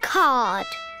red card.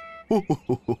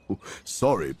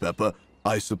 Sorry, Peppa.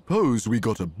 I suppose we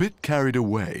got a bit carried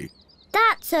away.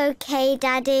 That's okay,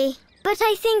 Daddy. But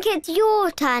I think it's your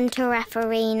turn to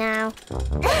referee now.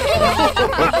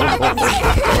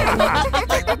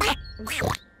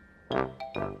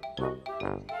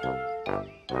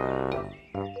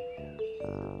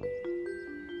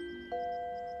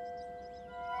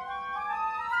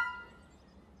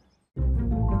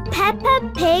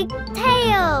 Peppa Pig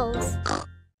Tales.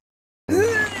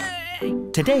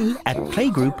 Today at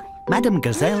Playgroup, Madame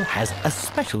Gazelle has a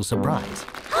special surprise.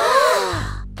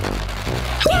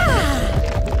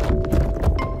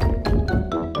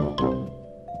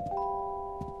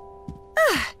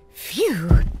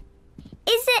 Phew.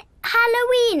 Is it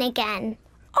Halloween again?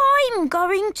 I'm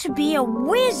going to be a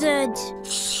wizard.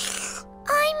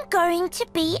 I'm going to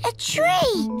be a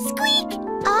tree. Squeak!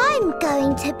 I'm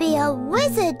going to be a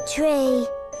wizard tree.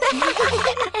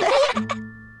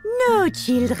 No,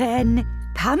 children.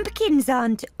 Pumpkins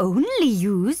aren't only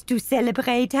used to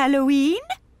celebrate Halloween.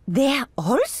 They're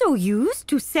also used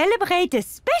to celebrate a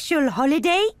special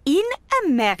holiday in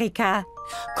America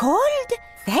called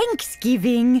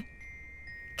Thanksgiving.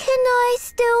 Can I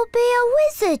still be a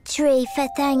wizard tree for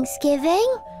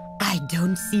Thanksgiving? I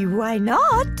don't see why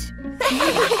not.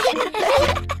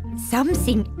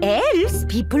 Something else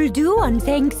people do on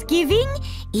Thanksgiving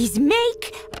is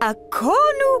make a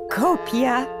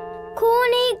cornucopia.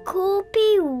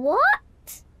 Cornucopia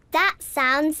what? That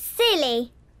sounds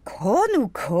silly.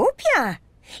 Cornucopia?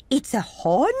 It's a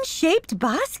horn-shaped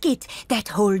basket that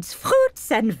holds fruits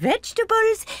and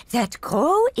vegetables that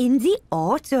grow in the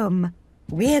autumn.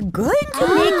 We're going to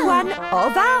make one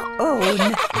of our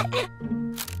own.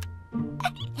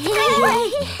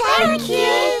 Thank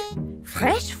you.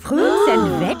 Fresh fruits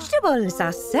and vegetables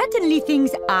are certainly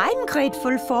things I'm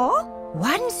grateful for.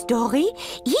 One story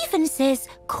even says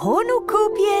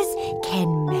cornucopias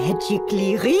can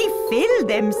magically refill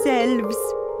themselves.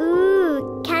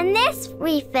 Ooh, can this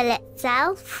refill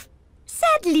itself?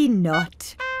 Sadly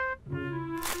not.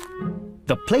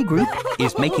 The Playgroup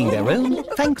is making their own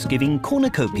Thanksgiving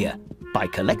cornucopia by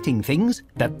collecting things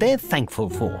that they're thankful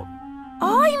for.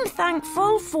 I'm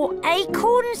thankful for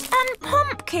acorns and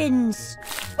pumpkins.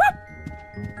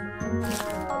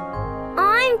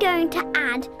 I'm going to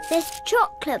add this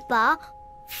chocolate bar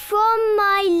from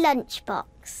my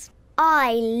lunchbox.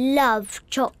 I love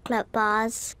chocolate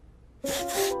bars.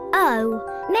 Oh,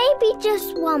 maybe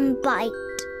just one bite.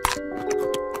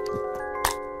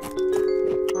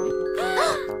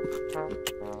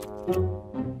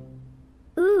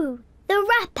 Ooh, the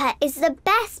wrapper is the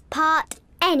best part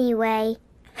anyway.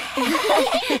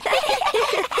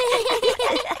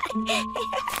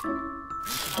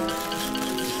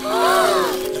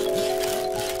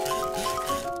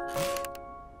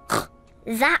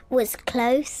 That was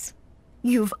close.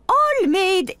 You've all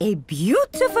made a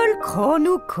beautiful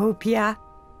cornucopia.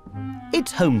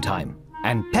 It's home time,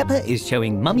 and Peppa is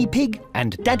showing Mummy Pig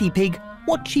and Daddy Pig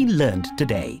what she learned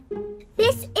today.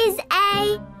 This is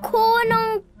a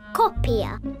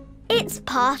cornucopia. It's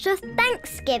part of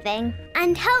Thanksgiving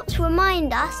and helps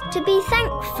remind us to be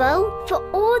thankful for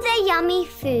all the yummy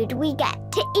food we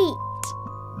get to eat.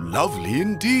 Lovely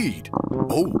indeed.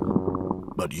 Oh,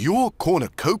 but your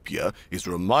cornucopia is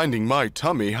reminding my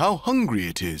tummy how hungry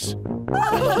it is.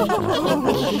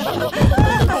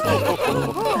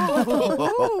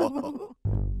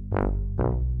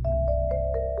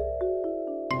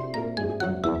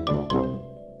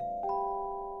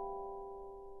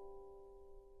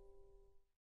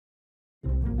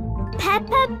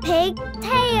 Peppa Pig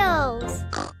Tales.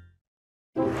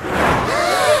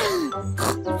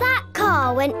 That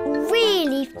car went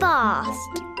really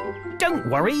fast. Don't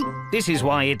worry, this is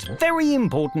why it's very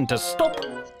important to stop,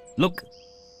 look,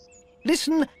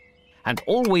 listen, and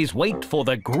always wait for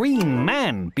the green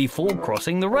man before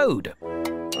crossing the road.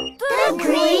 The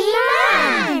Green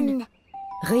Man!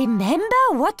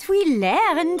 Remember what we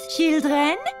learned,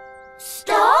 children?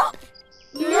 Stop,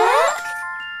 look,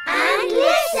 and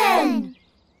listen.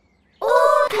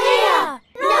 All clear,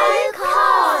 no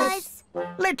cars.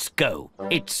 Let's go.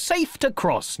 It's safe to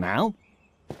cross now.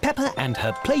 Peppa and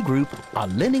her playgroup are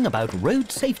learning about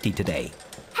road safety today.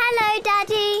 Hello,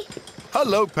 Daddy.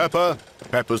 Hello, Peppa.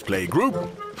 Peppa's playgroup.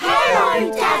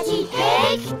 Hello, Daddy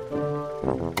Pig.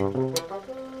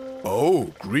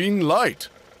 Oh, green light.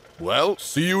 Well,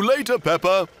 see you later,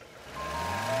 Peppa.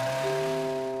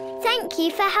 Thank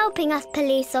you for helping us,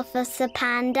 Police Officer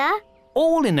Panda.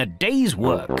 All in a day's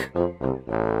work.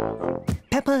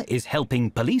 Peppa is helping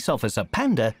Police Officer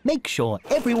Panda make sure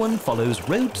everyone follows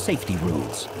road safety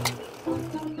rules.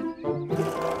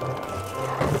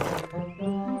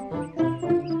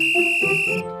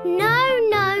 No.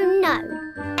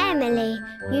 Emily,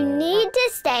 you need to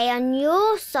stay on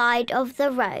your side of the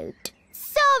road.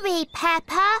 Sorry,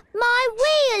 Peppa. My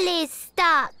wheel is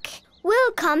stuck.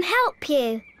 We'll come help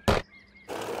you.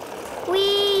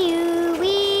 Wee-oo,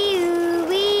 wee-oo,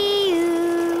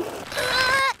 wee-oo.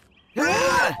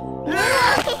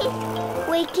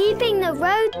 We're keeping the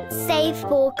road safe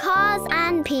for cars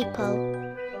and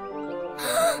people.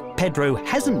 Pedro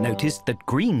hasn't noticed that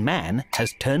Green Man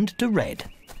has turned to red.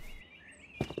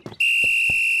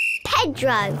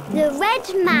 Pedro, the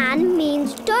red man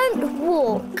means don't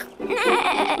walk.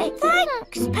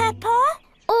 Thanks, Peppa.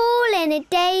 All in a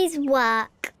day's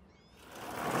work.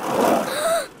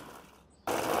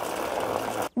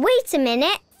 Wait a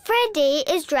minute. Freddy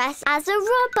is dressed as a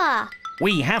robber.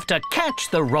 We have to catch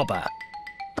the robber.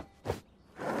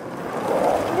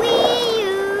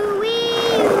 Wee-oo,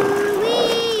 wee-oo,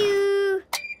 wee-oo.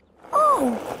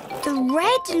 Oh, the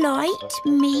red light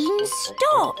means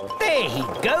stop. There he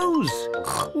goes.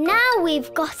 Now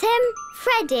we've got him.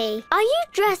 Freddy, are you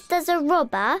dressed as a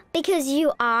robber because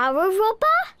you are a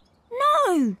robber?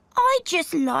 No, I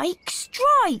just like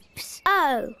stripes.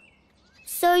 Oh,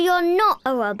 so you're not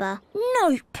a robber?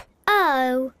 Nope.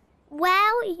 Oh,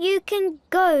 well, you can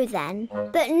go then,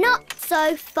 but not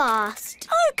so fast.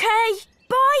 Okay,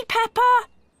 bye, Peppa.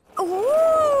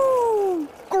 Ooh!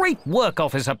 Great work,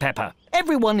 Officer Peppa.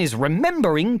 Everyone is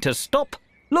remembering to stop,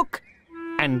 look,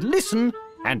 and listen,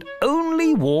 and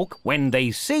only walk when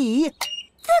they see...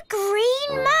 The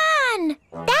Green Man!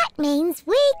 That means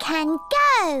we can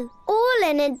go. All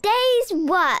in a day's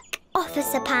work,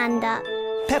 Officer Panda.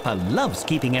 Peppa loves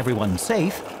keeping everyone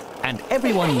safe, and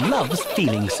everyone loves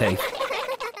feeling safe.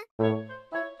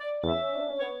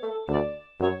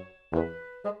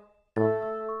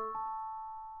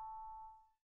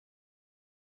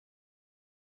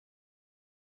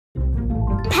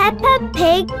 Peppa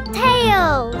Pig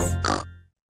Tales.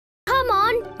 Come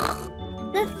on.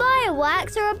 The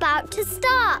fireworks are about to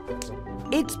start.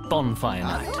 It's bonfire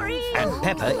night, and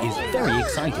Peppa is very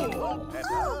excited.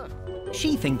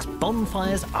 She thinks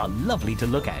bonfires are lovely to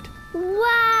look at.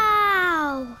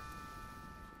 Wow!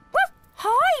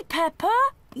 Hi, Peppa.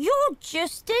 You're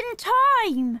just in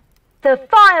time. The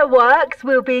fireworks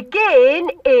will begin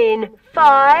in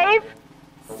 5,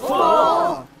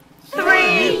 4,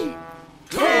 3,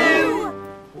 2,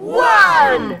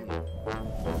 1.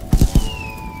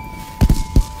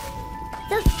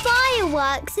 The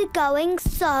fireworks are going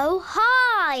so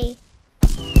high.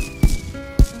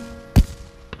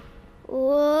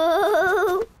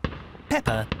 Whoa!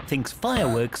 Peppa thinks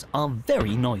fireworks are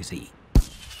very noisy.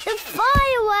 The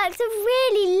fireworks are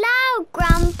really loud,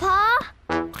 Grandpa.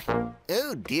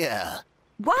 Oh, dear.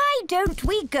 Why don't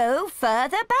we go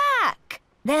further back?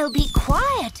 They'll be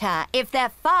quieter if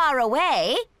they're far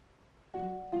away. We're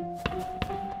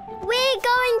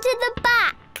going to the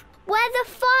back, where the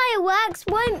fireworks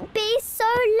won't be so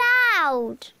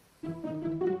loud.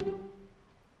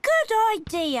 Good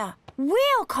idea.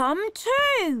 We'll come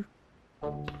too.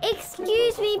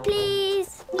 Excuse me,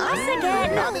 please. Us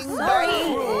again.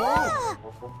 Sorry.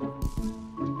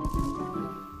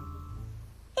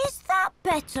 Is that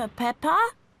better, Peppa?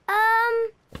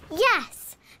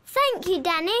 Yes. Thank you,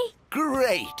 Danny.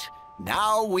 Great.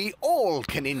 Now we all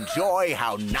can enjoy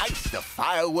how nice the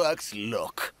fireworks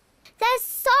look. There's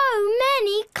so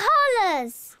many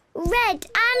colours. Red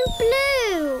and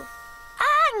blue.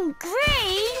 And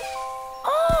green.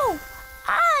 Oh,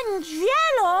 and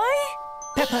yellow.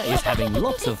 Peppa is having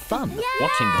lots of fun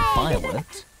watching the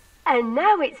fireworks. And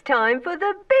now it's time for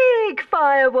the big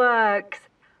fireworks.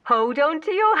 Hold on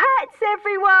to your hats,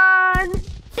 everyone.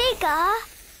 Bigger?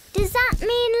 Does that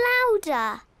mean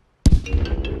louder?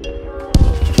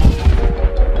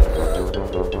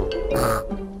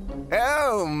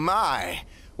 Oh, my.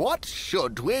 What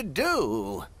should we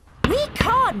do? We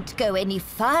can't go any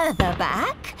further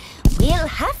back. We'll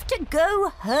have to go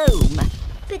home.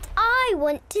 But I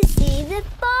want to see the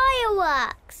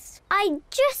fireworks. I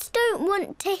just don't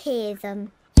want to hear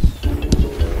them.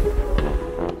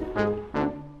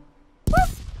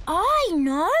 I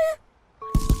know.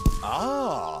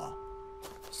 Ah.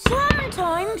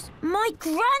 Sometimes my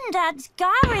granddad's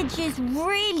garage is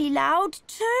really loud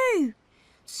too.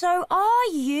 So I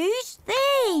use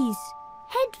these.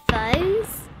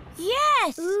 Headphones?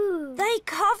 Yes. Ooh. They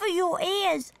cover your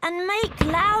ears and make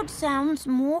loud sounds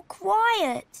more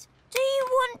quiet. Do you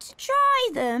want to try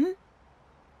them?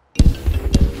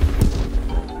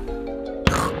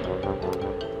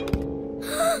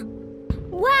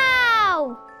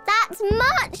 Wow! That's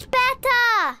much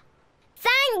better!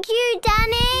 Thank you,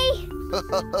 Danny!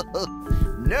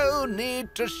 No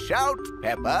need to shout,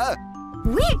 Peppa.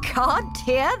 We can't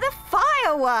hear the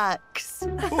fireworks.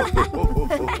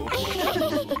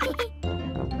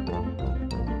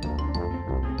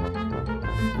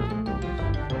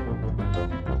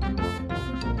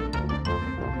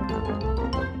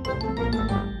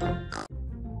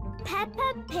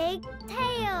 Peppa Pig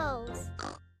Tales.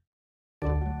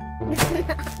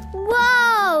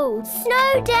 Whoa!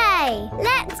 Snow day!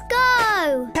 Let's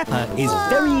go! Peppa is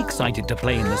very excited to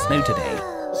play in the snow today.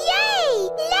 Yay!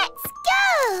 Let's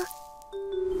go!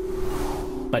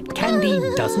 But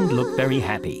Candy doesn't look very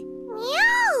happy.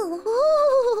 Meow!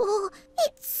 Ooh,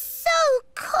 it's so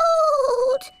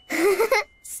cold!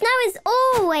 Snow is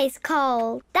always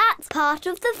cold. That's part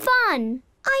of the fun.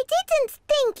 I didn't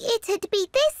think it'd be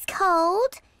this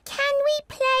cold. Can we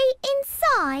play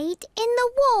inside in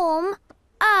the warm?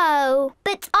 Oh,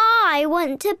 but I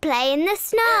want to play in the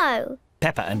snow.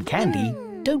 Peppa and Candy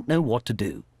don't know what to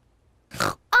do.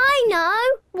 I know.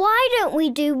 Why don't we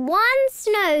do one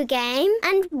snow game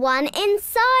and one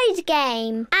inside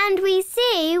game? And we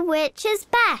see which is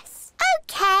best.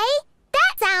 OK.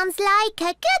 That sounds like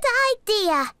a good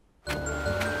idea.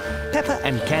 Peppa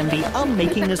and Candy are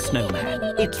making a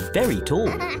snowman. It's very tall.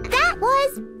 That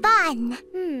was fun.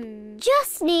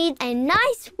 Just need a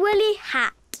nice woolly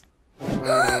hat.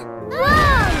 Whoa!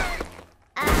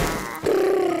 Meow!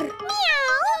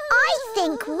 I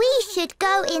think we should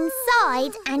go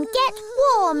inside and get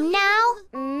warm now.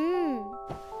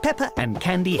 Peppa and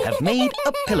Candy have made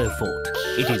a pillow fort.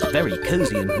 It is very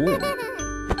cozy and warm.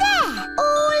 There,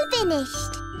 all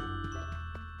finished.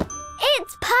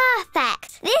 It's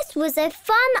perfect. This was a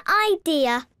fun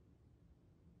idea.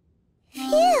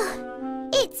 Phew!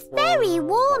 It's very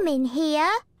warm in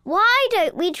here. Why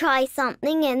don't we try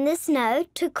something in the snow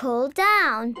to cool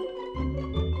down?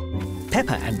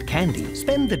 Peppa and Candy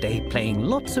spend the day playing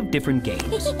lots of different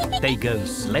games. They go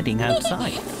sledding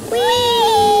outside. Whee!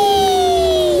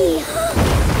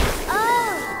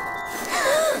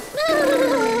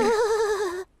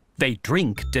 They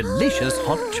drink delicious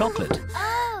hot chocolate.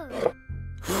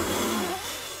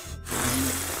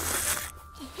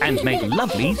 And make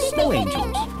lovely snow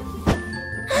angels.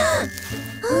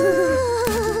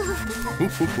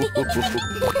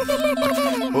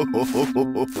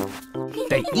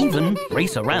 They even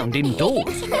race around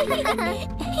indoors.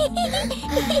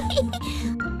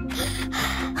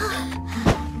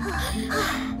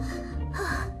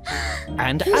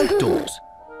 And outdoors.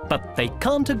 But they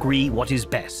can't agree what is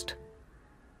best.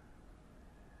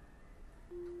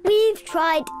 We've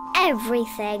tried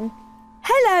everything.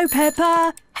 Hello,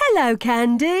 Peppa. Hello,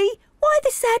 Candy. Why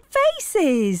the sad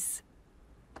faces?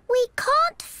 We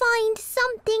can't find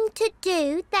something to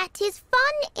do that is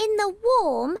fun in the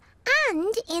warm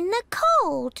and in the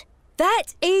cold.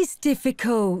 That is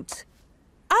difficult.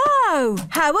 Oh,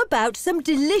 how about some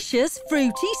delicious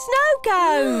fruity snow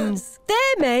cones?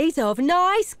 They're made of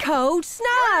nice cold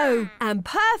snow and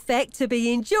perfect to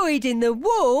be enjoyed in the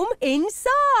warm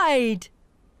inside.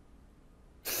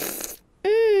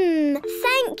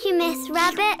 Thank you, Miss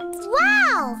Rabbit.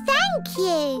 Wow, thank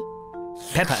you.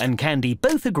 Peppa and Candy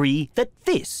both agree that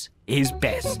this is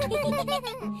best.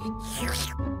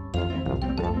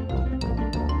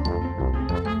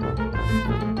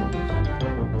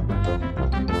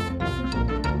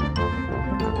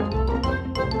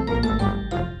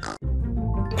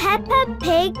 Peppa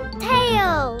Pig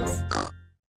Tales.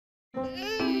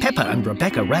 Peppa and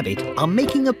Rebecca Rabbit are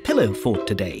making a pillow fort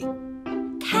today.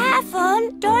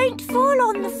 Careful, don't fall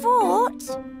on the fort.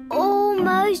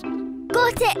 Almost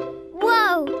got it.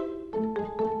 Whoa.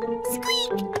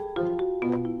 Squeak.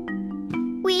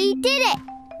 We did it.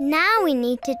 Now we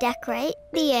need to decorate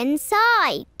the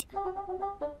inside.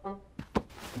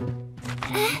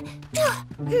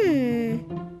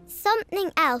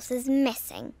 Something else is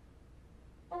missing.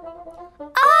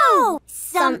 Oh,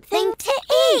 something to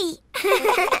eat.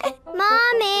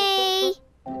 Mommy!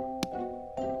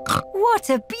 What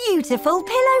a beautiful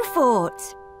pillow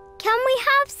fort. Can we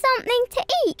have something to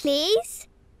eat, please?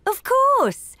 Of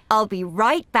course. I'll be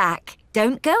right back.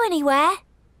 Don't go anywhere.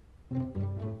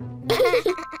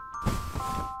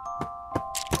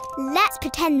 Let's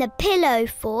pretend the pillow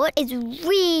fort is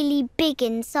really big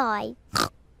inside.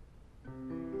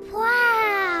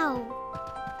 Wow!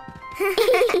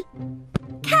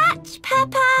 Catch,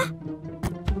 Peppa!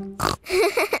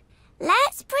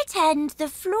 Let's pretend the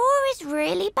floor is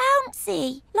really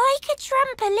bouncy, like a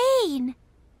trampoline.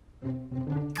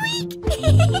 Squeak!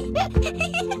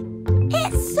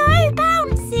 It's so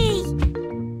bouncy!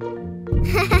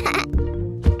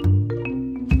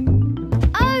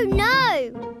 Oh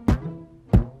no!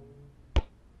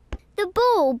 The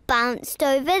ball bounced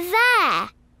over there.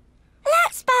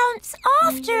 Let's bounce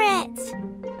after it.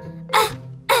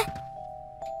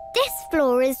 This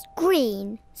floor is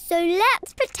green, so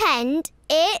let's pretend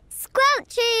it's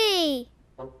squelchy.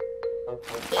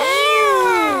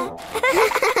 Ew!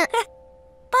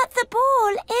 But the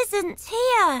ball isn't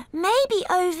here. Maybe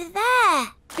over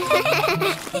there.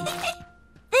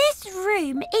 This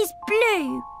room is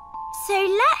blue, so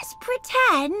let's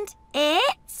pretend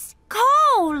it's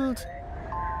cold.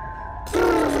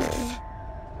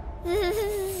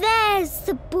 There's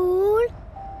the ball.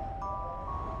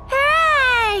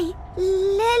 Hooray!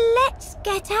 Let's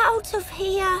get out of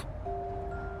here.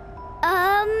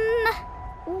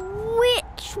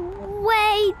 Which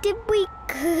way did we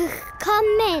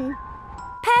come in?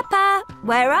 Peppa,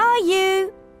 where are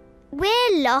you?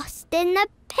 We're lost in the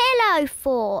pillow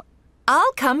fort.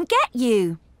 I'll come get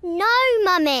you. No,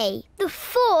 Mummy. The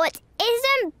fort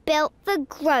isn't built for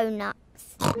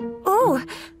grown-ups. Oh,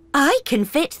 I can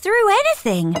fit through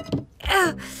anything.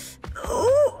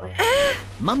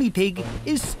 Mummy Pig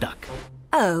is stuck.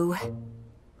 Oh.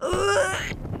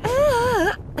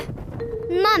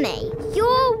 Mummy,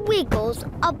 your wiggles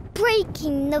are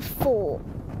breaking the fort.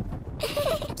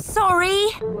 Sorry.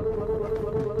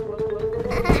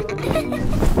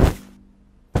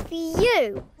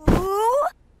 You.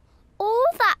 All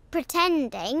that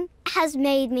pretending has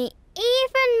made me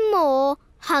even more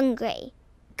hungry.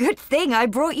 Good thing I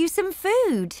brought you some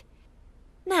food.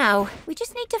 Now, we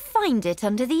just need to find it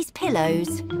under these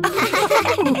pillows.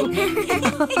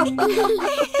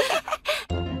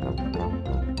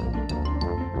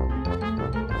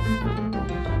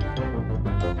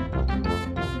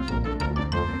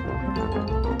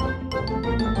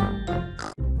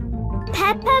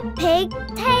 Peppa Pig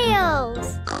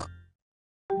Tales.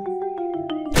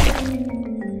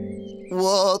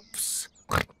 Whoops.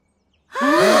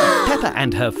 Peppa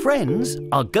and her friends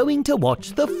are going to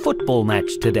watch the football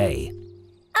match today.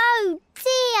 Oh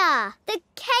dear, the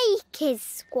cake is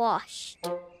squashed.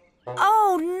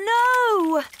 Oh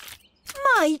no!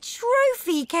 My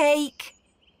trophy cake!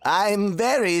 I'm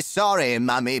very sorry,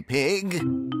 Mummy Pig.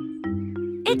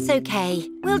 It's okay.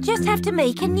 We'll just have to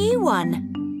make a new one.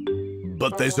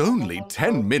 But there's only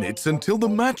 10 minutes until the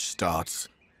match starts.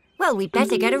 Well, we'd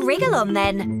better get a wriggle on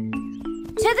then.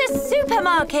 To the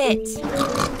supermarket!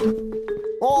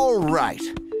 All right.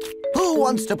 Who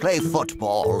wants to play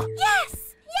football?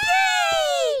 Yes!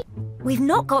 Yay! We've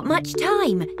not got much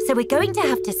time, so we're going to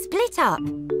have to split up.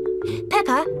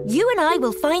 Peppa, you and I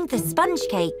will find the sponge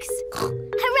cakes.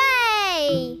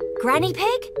 Hooray! Granny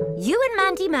Pig, you and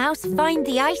Mandy Mouse find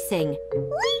the icing.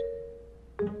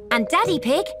 And Daddy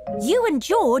Pig, you and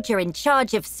George are in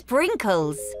charge of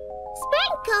sprinkles.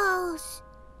 Sprinkles!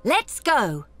 Let's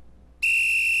go.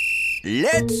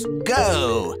 Let's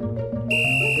go.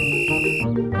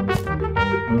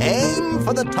 Aim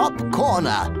for the top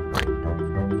corner.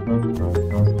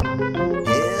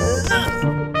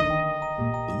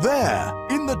 There,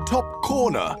 in the top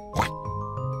corner.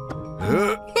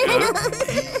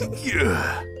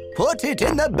 Put it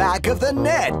in the back of the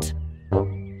net.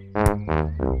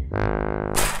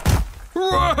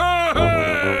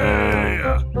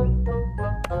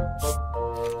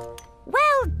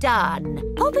 Well done.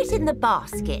 Pop it in the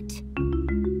basket.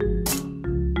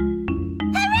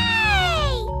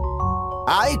 Hooray!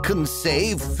 I can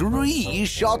save 3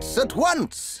 shots at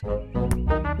once.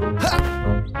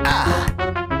 Ha! Ah!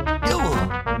 Ew.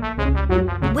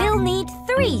 We'll need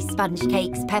 3 sponge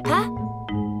cakes, Peppa.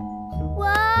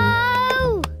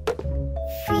 Whoa!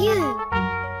 Phew!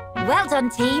 Well done,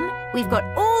 team. We've got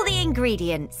all the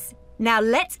ingredients. Now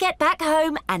let's get back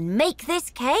home and make this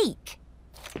cake.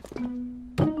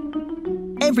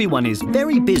 Everyone is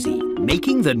very busy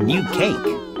making the new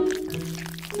cake.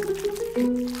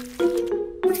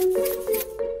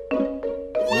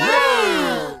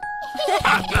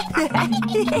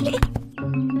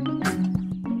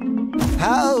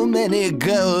 How many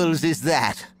goals is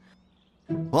that?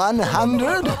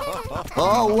 100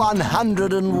 or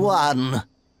 101?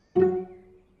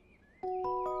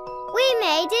 We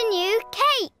made a new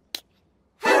cake!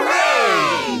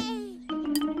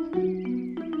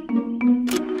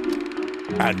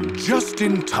 And just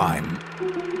in time.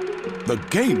 The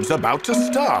game's about to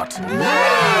start.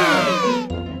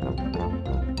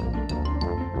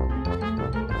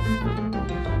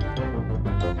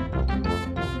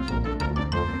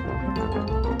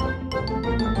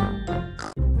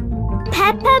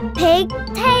 Peppa Pig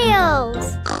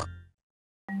Tales!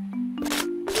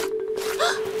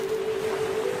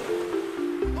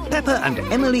 Peppa and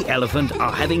Emily Elephant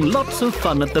are having lots of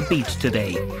fun at the beach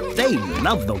today. They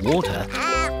love the water.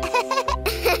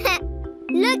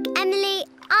 Look, Emily,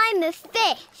 I'm a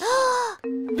fish.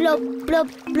 Blob,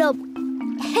 blob, blob.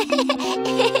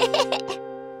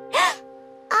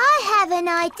 I have an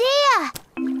idea.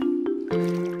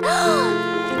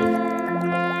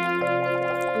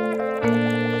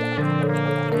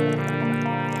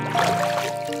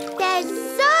 There's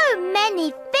so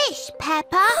many fish,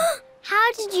 Peppa.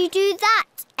 How did you do that,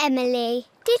 Emily?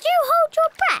 Did you hold your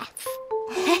breath?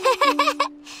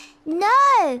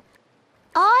 No.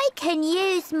 I can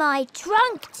use my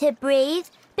trunk to breathe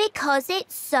because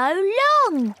it's so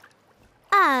long.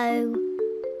 Oh.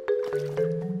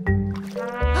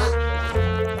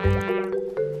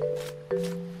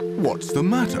 What's the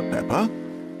matter, Peppa?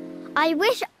 I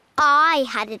wish I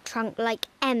had a trunk like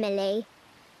Emily,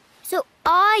 so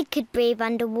I could breathe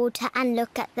underwater and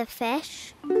look at the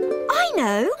fish. I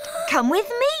know. Come with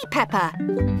me, Peppa.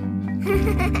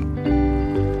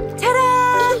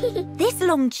 Ta-da! This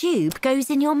long tube goes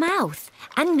in your mouth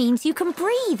and means you can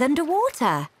breathe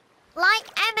underwater. Like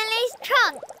Emily's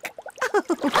trunk.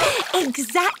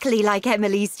 Exactly like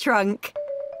Emily's trunk.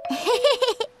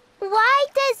 Why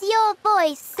does your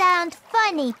voice sound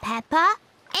funny, Peppa?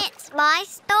 It's my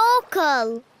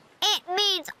snorkel. It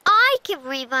means I can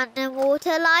breathe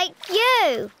underwater like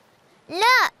you.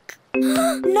 Look.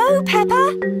 No,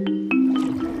 Peppa.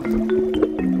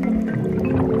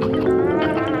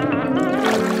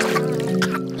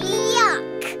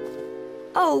 Yuck.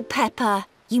 Oh, Peppa,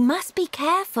 you must be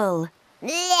careful.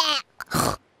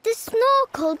 Blech. The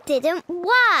snorkel didn't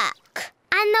work.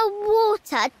 And the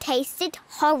water tasted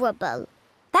horrible.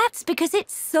 That's because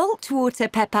it's salt water,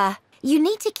 Peppa. You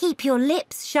need to keep your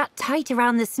lips shut tight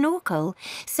around the snorkel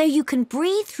so you can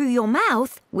breathe through your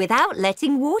mouth without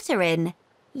letting water in.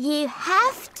 You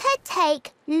have to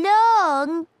take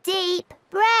long, deep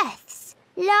breaths,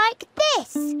 like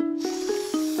this.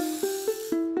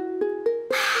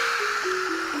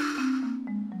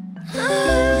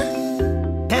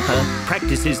 Peppa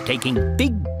practices taking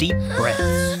big, deep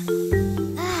breaths.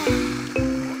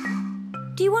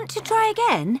 Do you want to try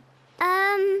again?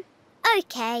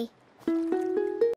 Okay.